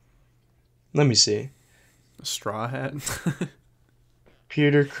like let me see. A straw hat,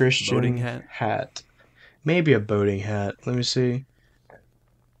 Peter boating Christian hat. hat. Maybe a boating hat. Let me see.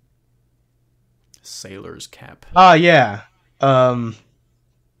 Sailor's cap. Ah, yeah. Um,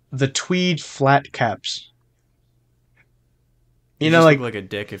 the tweed flat caps. You You know, just look like like a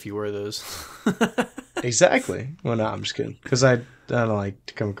dick if you wear those. exactly. Well, no, I'm just kidding. Because I don't like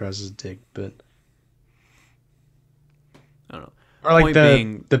to come across as a dick, but I don't know. or like Point the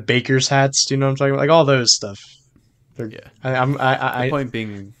being, the baker's hats. Do you know what I'm talking about? Like all those stuff. They're, yeah. I, I'm The I point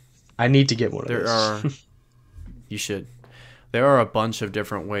being, I need to get one of there those. are. You should. There are a bunch of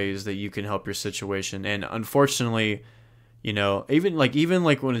different ways that you can help your situation, and unfortunately, even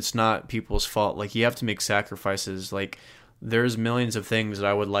like when it's not people's fault, like you have to make sacrifices. Like there's millions of things that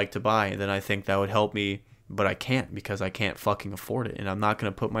I would like to buy that I think that would help me, but I can't because I can't fucking afford it, and I'm not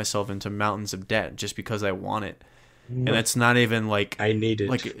gonna put myself into mountains of debt just because I want it. And that's not even like I need it.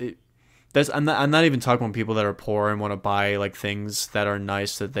 like that's I'm not even talking about people that are poor and want to buy like things that are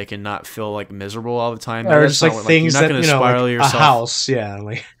nice that they can not feel like miserable all the time. or That's just not like what, things you're not that going you to know, spiral like a yourself. house. Yeah,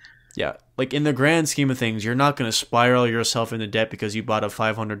 like Yeah, like in the grand scheme of things, you're not going to spiral yourself into debt because you bought a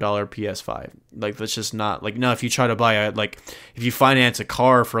 $500 PS5. Like that's just not like no. If you try to buy if you finance a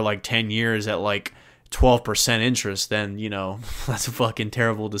car for like 10 years at like 12% interest, then that's a fucking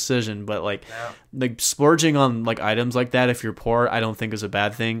terrible decision. But like splurging on like items like that if you're poor, I don't think is a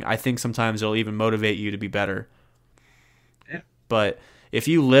bad thing. I think sometimes it'll even motivate you to be better. Yeah. But if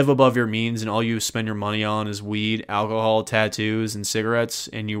you live above your means and all you spend your money on is weed, alcohol, tattoos, and cigarettes,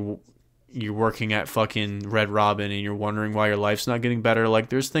 and you're working at fucking Red Robin and you're wondering why your life's not getting better, like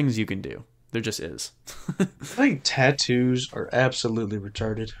there's things you can do. There just is. I think tattoos are absolutely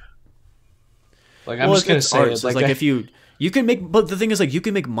retarded. Like I'm Well, just gonna it's say art. it. So it's like if you can make, but the thing is like you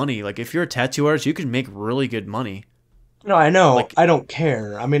can make money. Like if you're a tattoo artist, you can make really good money. no, I know. Like I don't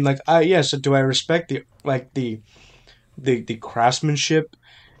care. I mean, like, so do I respect the craftsmanship?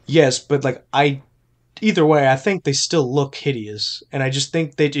 Yes, but like either way, I think they still look hideous, and I just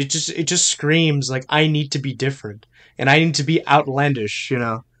think it just screams like I need to be different and I need to be outlandish. You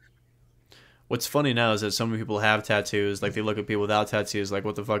know? what's funny now is that so many people have tattoos. Like they look at people without tattoos, like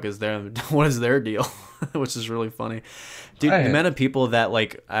what the fuck is what is their deal? Which is really funny, dude. The amount of people that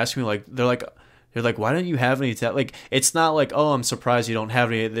like ask me like they're like, why don't you have any like it's not like, oh, I'm surprised you don't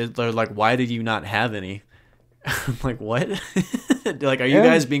have any. They're like, why did you not have any? I'm like, what? Like, are you Yeah.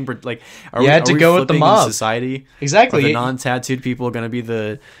 guys being like, You had to we go with the flipping in mob. society? Are Exactly. the non-tattooed people going to be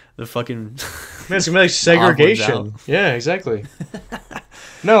the fucking Man, it's gonna be like odd segregation. ones out? Yeah, exactly.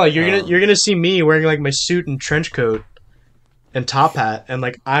 No, like you're gonna see me wearing like my suit and trench coat and top hat, and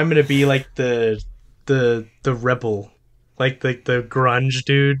like I'm gonna be like the rebel, like the grunge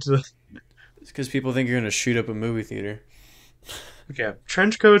dude. It's because people think you're going to shoot up a movie theater. Okay,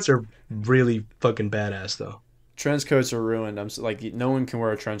 trench coats are really fucking badass though. Trench coats are ruined. Like, no one can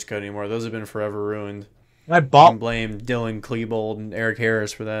wear a trench coat anymore. Those have been forever ruined. I You can bought blame Dylan Klebold and Eric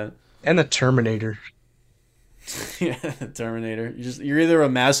Harris for that. and the Terminator. Yeah, Terminator. You're either a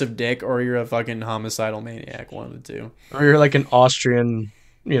massive dick or you're a fucking homicidal maniac. One of the two. Or you're like an Austrian,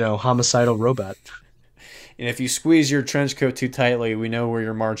 homicidal robot. And if you squeeze your trench coat too tightly, we know where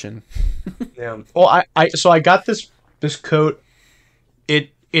you're marching. Yeah. Well, I got this coat.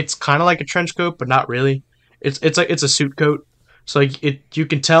 It's kind of like a trench coat, but not really. It's like it's a suit coat. So like you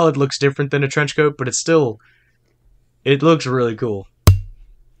can tell it looks different than a trench coat, but it looks really cool.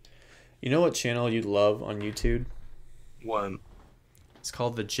 You know what channel you'd love on YouTube? One. It's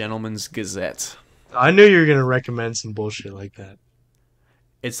called the Gentleman's Gazette. I knew you were gonna recommend some bullshit like that.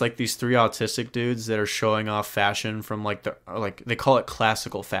 It's like these three autistic dudes that are showing off fashion from like they call it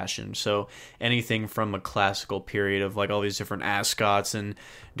classical fashion. So anything from a classical period of like all these different ascots and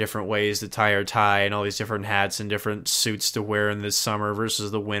different ways to tie your tie and all these different hats and different suits to wear in the summer versus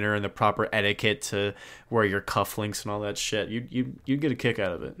the winter and the proper etiquette to wear your cufflinks and all that shit. You'd get a kick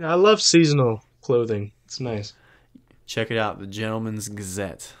out of it. I love seasonal clothing. It's nice. Check it out, the Gentleman's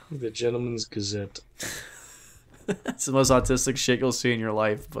Gazette. The Gentleman's Gazette. It's the most autistic shit you'll see in your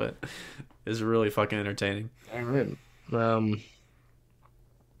life, but it's really fucking entertaining. All right.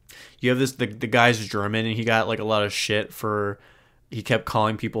 You have this the guy's German and he got like a lot of shit for he kept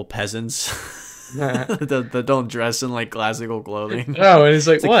calling people peasants that don't dress in like classical clothing. Oh, and he's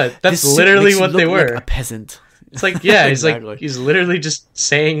like, what? That's literally what they were. Like a peasant. It's like, yeah, he's exactly. like he's literally just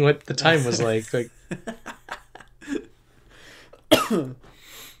saying what the time was like.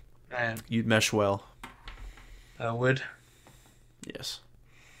 Man, you'd mesh well. I would. Yes.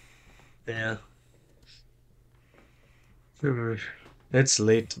 Yeah. It's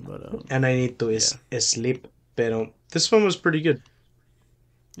late, but and I need to sleep. Pero this one was pretty good.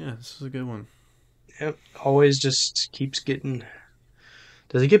 Yeah, this is a good one. Yep, always just keeps getting.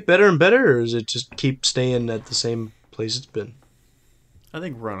 Does it get better and better, or does it just keep staying at the same place it's been? I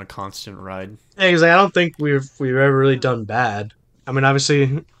think we're on a constant ride. Yeah, because I don't think we've ever really done bad. I mean,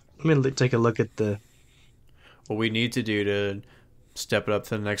 obviously, let me take a look at the. What we need to do to step it up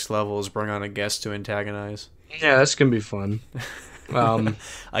to the next level is bring on a guest to antagonize. Yeah, that's gonna be fun.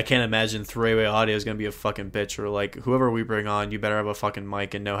 I can't imagine three-way audio is gonna be a fucking bitch. Or like whoever we bring on, you better have a fucking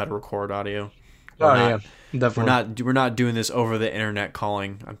mic and know how to record audio. Yeah, definitely. We're not doing this over the internet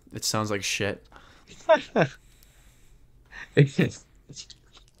calling. It sounds like shit. And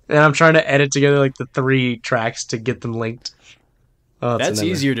I'm trying to edit together like the 3 tracks to get them linked. Oh, that's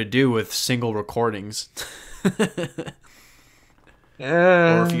easier to do with single recordings.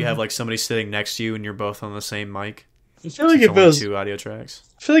 Or if you have like somebody sitting next to you and you're both on the same mic. I feel like if it was 2 audio tracks.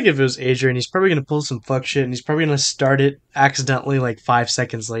 I feel like if it was Adrian, he's probably gonna pull some fuck shit, and he's probably gonna start it accidentally like 5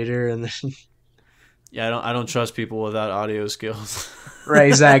 seconds later, and then. Yeah, I don't trust people without audio skills. Right,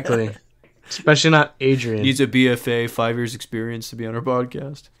 exactly. Especially not Adrian. Needs a BFA, 5 years experience to be on our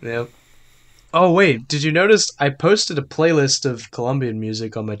podcast. Yep. Oh wait, did you notice I posted a playlist of Colombian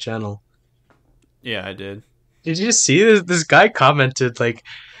music on my channel? Yeah, I did. Did you see this? This guy commented like,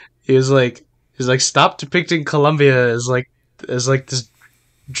 he was like, stop depicting Colombia as like this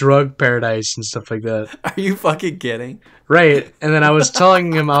drug paradise and stuff like that. Are you fucking kidding? Right. And then I was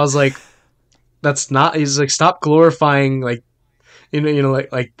telling him, I was like, that's not. He's like, stop glorifying like,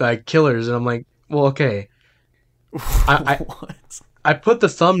 like killers. And I'm like, well, okay. I put the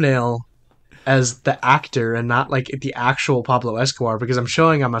thumbnail as the actor and not like the actual Pablo Escobar because I'm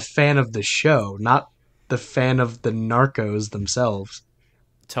showing I'm a fan of the show, not the fan of the narcos themselves.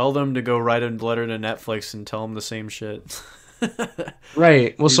 Tell them to go write a letter to Netflix and tell them the same shit.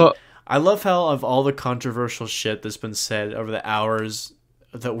 Right. Well, so I love how of all the controversial shit that's been said over the hours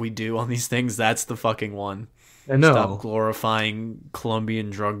that we do on these things, that's the fucking one. I know. Stop glorifying Colombian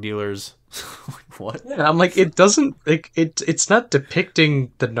drug dealers. What? Yeah, I'm like, it doesn't like it's not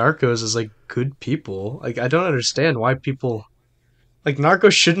depicting the narcos as like good people. Like, I don't understand why people like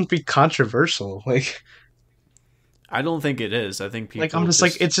narcos shouldn't be controversial. Like, I don't think it is. I think people like I'm just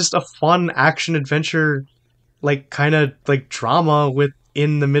like it's just a fun action adventure, like kind of like drama with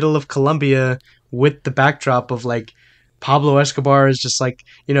in the middle of Colombia with the backdrop of like Pablo Escobar is just like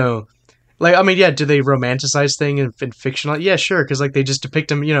like I mean yeah, do they romanticize thing and fictional? Yeah, sure, because like they just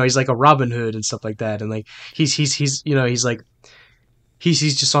depict him, he's like a Robin Hood and stuff like that, and like he's he's like he's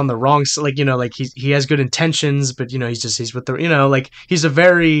just on the wrong like like he has good intentions, but he's with the like he's a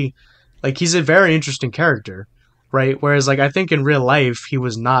very interesting character. Right, whereas like I think in real life he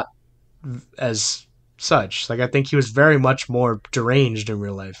was not as such. Like I think he was very much more deranged in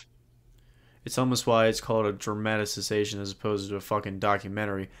real life. It's almost why it's called a dramatization as opposed to a fucking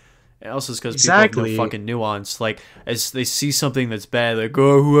documentary. And also, it's because Exactly. people have no fucking nuance. Like as they see something that's bad, like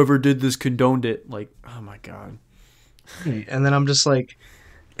oh, whoever did this condoned it. Like oh my god. And then I'm just like,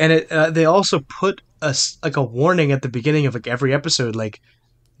 and it they also put a warning at the beginning of like every episode, like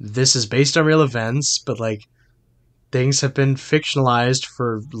this is based on real events, but like. Things have been fictionalized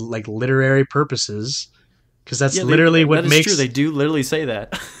for like literary purposes because that's literally what makes. True. They do literally say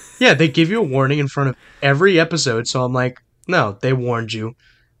that. Yeah, they give you a warning in front of every episode, so I'm like, no, they warned you.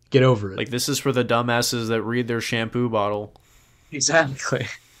 Get over it. Like this is for the dumbasses that read their shampoo bottle. Exactly.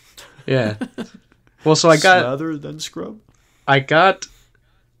 Yeah. Well, so I got rather than scrub. I got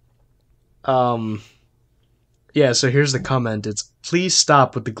Um, yeah, so here's the comment. It's please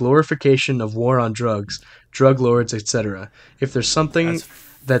stop with the glorification of war on drugs, drug lords, etc. If there's something That's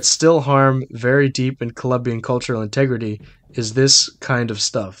that still harm very deep in Colombian cultural integrity, is this kind of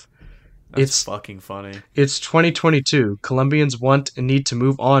stuff. that's It's fucking funny. it's 2022. Colombians want and need to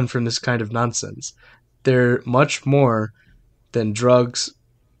move on from this kind of nonsense. They're much more than drugs,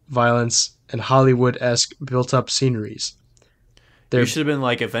 violence, and Hollywood-esque built-up sceneries. You They're should have been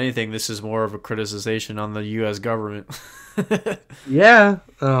like, if anything, this is more of a criticization on the U.S. government. yeah.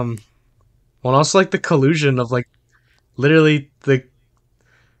 Well, also like the collusion of like literally the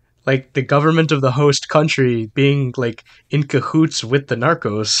government of the host country being like in cahoots with the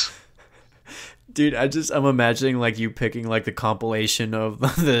narcos. Dude, I'm imagining like you picking like the compilation of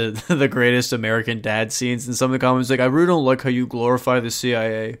the greatest American dad scenes, and some of the comments like, I really don't like how you glorify the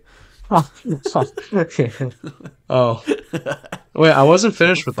CIA. Oh wait, I wasn't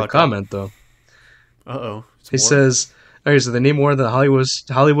finished with the Fuck up. comment though. Uh-oh. He It's war. says, okay, so they need more than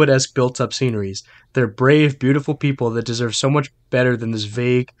Hollywood-esque built-up sceneries. They're brave, beautiful people that deserve so much better than this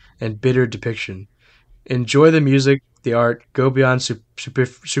vague and bitter depiction. Enjoy the music, the art, go beyond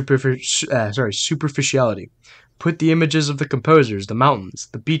superficiality. Put the images of the composers, the mountains,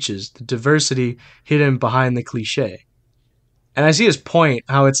 the beaches, the diversity hidden behind the cliche. And I see his point,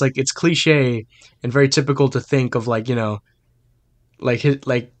 how it's like it's cliche and very typical to think of like, like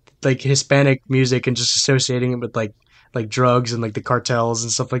like Hispanic music and just associating it with like drugs and like the cartels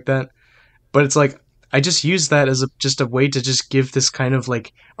and stuff like that. But it's like I just use that as just a way to just give this kind of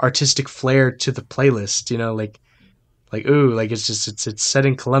like artistic flair to the playlist, like ooh, like it's set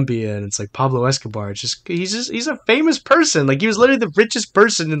in Colombia and it's like Pablo Escobar. It's just he's a famous person. Like he was literally the richest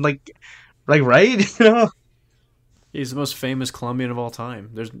person in like right, He's the most famous Colombian of all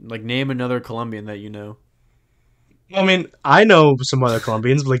time. There's like, name another Colombian that you know. I mean, I know some other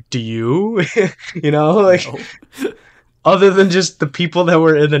Colombians, but like, do you? Like No. other than just the people that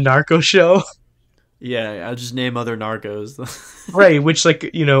were in the narco show, Yeah, I'll just name other narcos. right? Which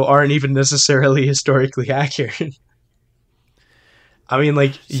like aren't even necessarily historically accurate. I mean,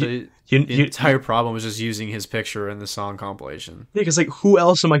 like So the you entire problem was just using his picture in the song compilation. yeah, because like who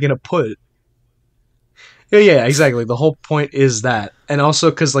else am I gonna put? Yeah, yeah, exactly. The whole point is that, and also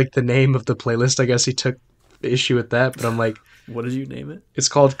because like the name of the playlist, I guess he took issue with that. But I'm like, What did you name it? it's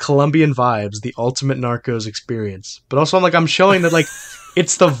called Colombian Vibes: The Ultimate Narcos Experience. But also, I'm showing that like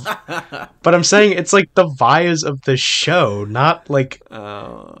it's the, but I'm saying it's like the vibes of the show, not like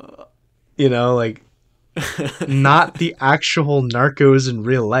uh, like not the actual Narcos in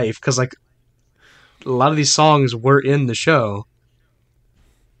real life. Because like a lot of these songs were in the show.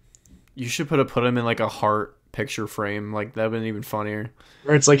 you should put him in like a heart picture frame. Like, that'd been even funnier.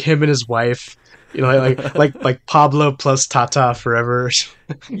 Where it's like him and his wife, like Pablo plus Tata forever.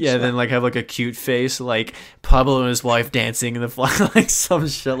 Yeah, then like have like a cute face, like Pablo and his wife dancing in the flag, like some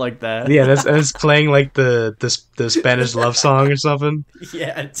shit like that. Yeah, that's playing like the Spanish love song or something.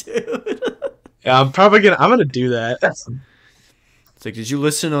 Yeah, dude. Yeah, I'm gonna do that. It's like, did you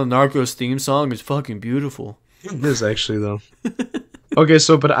listen to the Narcos theme song? It's fucking beautiful. It is actually though. Okay,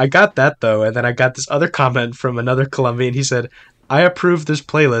 so but I got that though, and then I got this other comment from another Colombian. He said, "I approve this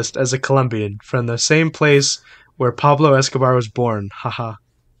playlist as a Colombian from the same place where Pablo Escobar was born." Haha.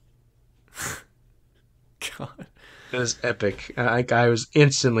 God. It was epic. I was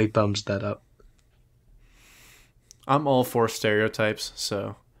instantly thumbs that up. I'm all for stereotypes,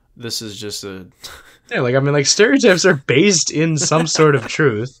 so this is just a. Yeah, like I mean, like stereotypes are based in some sort of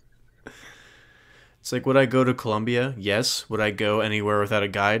truth. It's like, would I go to Colombia? Yes. Would I go anywhere without a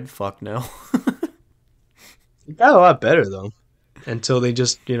guide? Fuck no. It got a lot better though, until they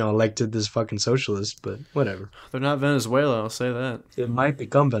just elected this fucking socialist. But whatever. They're not Venezuela, I'll say that. It might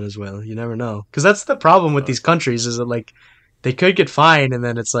become Venezuela. You never know. Because that's the problem with Fuck. these countries is that like they could get fined, and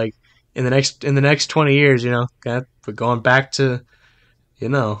then it's like in the next 20 years, we're going back to you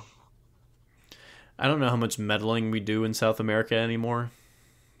know. I don't know how much meddling we do in South America anymore,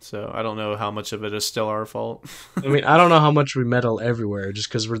 so I don't know how much of it is still our fault. I mean, I don't know how much we meddle everywhere, just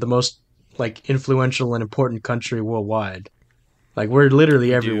because we're the most like influential and important country worldwide. Like we're literally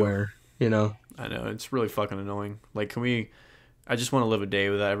We do. everywhere. I know, it's really fucking annoying. Like, can we? I just want to live a day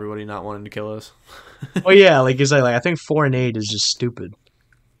without everybody not wanting to kill us. Oh yeah, like exactly. I think foreign aid is just stupid.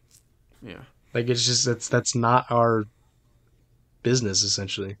 Yeah. Like it's just that's not our business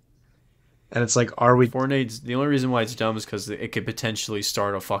essentially. And it's like, are we Foreign aid's the only reason why it's dumb is because it could potentially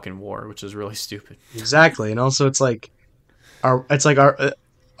start a fucking war, which is really stupid. exactly? And also, it's like, are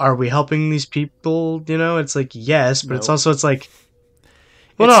we helping these people? It's like yes, but No, it's like,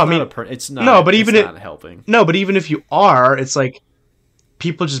 well, it's no, I not mean, a. It's not. no, but It's even not helping. no, but even if you are, it's like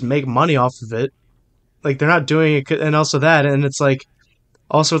people just make money off of it. Like they're not doing it, and also that, and it's like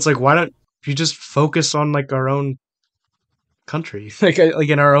why don't you just focus on like our own country, like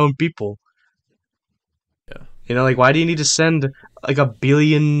in our own people? Yeah. You know, like why do you need to send like $1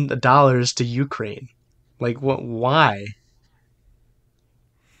 billion to Ukraine? Like what? Why?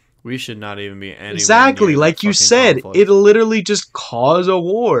 We should not even be anywhere Exactly, near that like you fucking said, it conflict. literally just caused a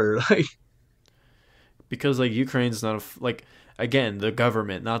war. Like Because like Ukraine's not like again the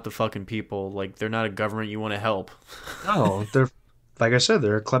government, not the fucking people. Like they're not a government you want to help. no, they're like I said,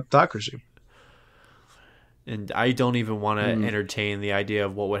 they're a kleptocracy. And I don't even want to Hmm. entertain the idea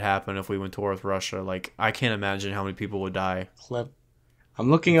of what would happen if we went to war with Russia. Like I can't imagine how many people would die. Klep. I'm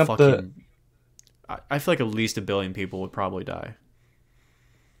looking And up the. fucking, I feel like at least 1 billion people would probably die.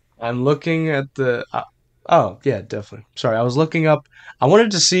 I'm looking at the. Oh yeah, definitely. Sorry, I was looking up. I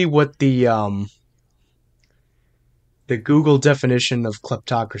wanted to see what the Google definition of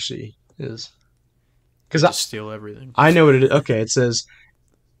kleptocracy is because Just steal everything. I know what it is. Okay, it says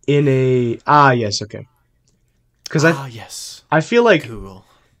in a yes, okay. Because Ah yes, I feel like Google.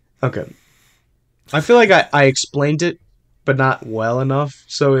 okay, I feel like I explained it, but not well enough.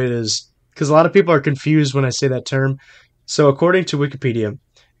 So it is because a lot of people are confused when I say that term. So according to Wikipedia,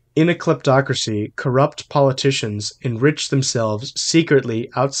 in a kleptocracy, corrupt politicians enrich themselves secretly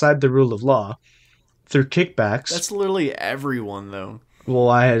outside the rule of law through kickbacks. That's literally everyone though. Well,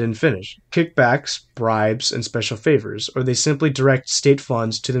 I hadn't finished. Kickbacks, bribes, and special favors, or they simply direct state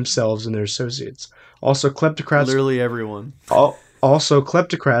funds to themselves and their associates. Also, kleptocrats Literally everyone. also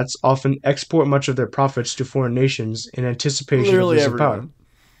kleptocrats often export much of their profits to foreign nations in anticipation of Literally losing power. everyone.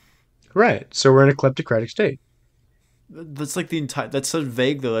 Right. So we're in a kleptocratic state. That's like the entire. That's so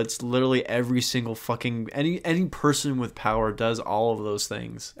vague though. That's literally every single fucking any person with power does all of those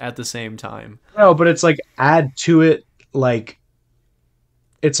things at the same time. No, but it's like add to it like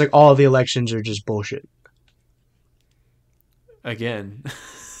it's like all the elections are just bullshit. Again,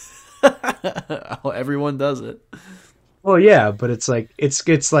 everyone does it. Well, yeah, but it's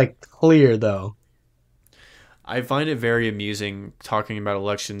like clear though. I find it very amusing talking about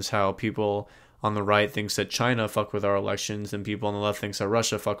elections. How people on the right thinks that China fuck with our elections, and people on the left thinks that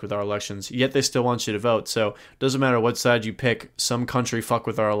Russia fuck with our elections. Yet they still want you to vote. So it doesn't matter what side you pick. Some country fuck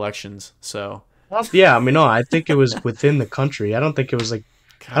with our elections. So Well, yeah, I mean, no, I think it was within the country. I don't think it was like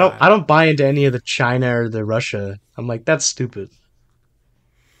I God, don't buy into any of the China or the Russia. I'm like that's stupid.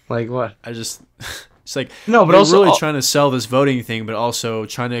 Like what? I just it's like No, but they're also really trying to sell this voting thing, but also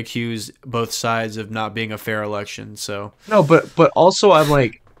trying to accuse both sides of not being a fair election. So no, but also I'm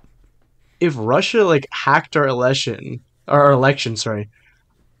like if Russia like hacked our election, sorry,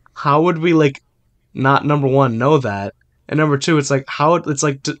 how would we like not number one know that, and number two, it's like it's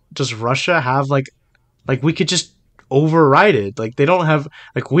like does Russia have like we could just override it? Like they don't have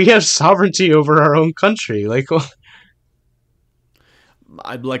like we have sovereignty over our own country. Like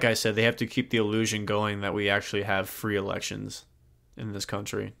like I said, they have to keep the illusion going that we actually have free elections in this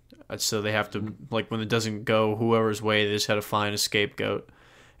country. So they have to like when it doesn't go whoever's way, they just have to find a scapegoat.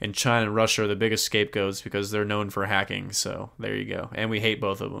 And China and Russia are the biggest scapegoats because they're known for hacking. So there you go. And we hate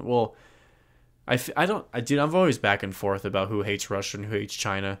both of them. Well, I don't I dude I'm always back and forth about who hates Russia and who hates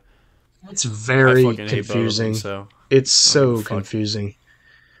China. it's I very fucking hate both of them. confusing. So It's I don't give a so fuck. confusing.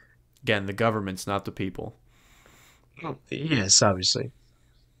 Again, the government's not the people. Yes, obviously.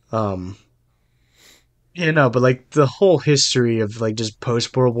 Um, yeah, no, but like the whole history of like just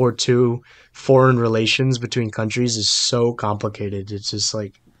post World War II foreign relations between countries is so complicated. It's just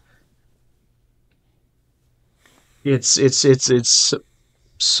like it's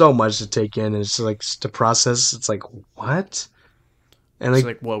so much to take in, and it's like to process. It's like what? And It's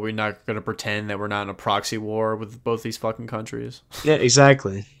like like, well, we're not going to pretend that we're not in a proxy war with both these fucking countries yeah,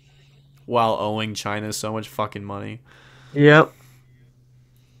 exactly. while owing China so much fucking money. Yep.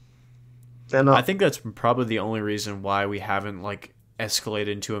 And I think that's probably the only reason why we haven't like escalated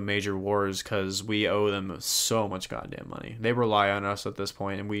into a major war is because we owe them so much goddamn money. They rely on us at this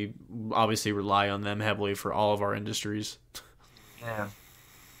point, and we obviously rely on them heavily for all of our industries. yeah.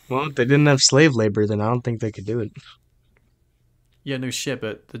 Well, if they didn't have slave labor, then I don't think they could do it. Yeah, no shit,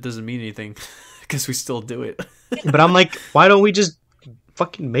 but that doesn't mean anything because we still do it. But I'm like, why don't we just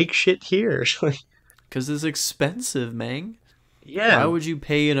fucking make shit here? Because it's expensive, man. Why Yeah. would you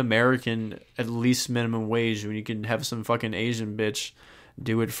pay an American at least minimum wage when you can have some fucking Asian bitch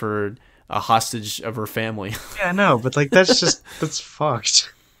do it for a hostage of her family? Yeah, no, but like that's just that's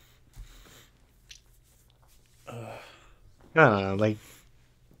fucked. I don't know, like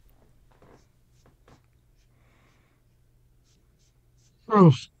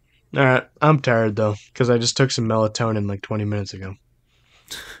all right, I'm tired though because I just took some melatonin like 20 minutes ago.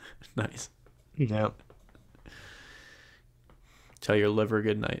 Nice. Yeah. Tell your liver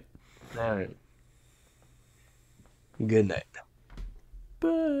good night. All right. Good night.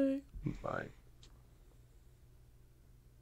 Bye. Bye.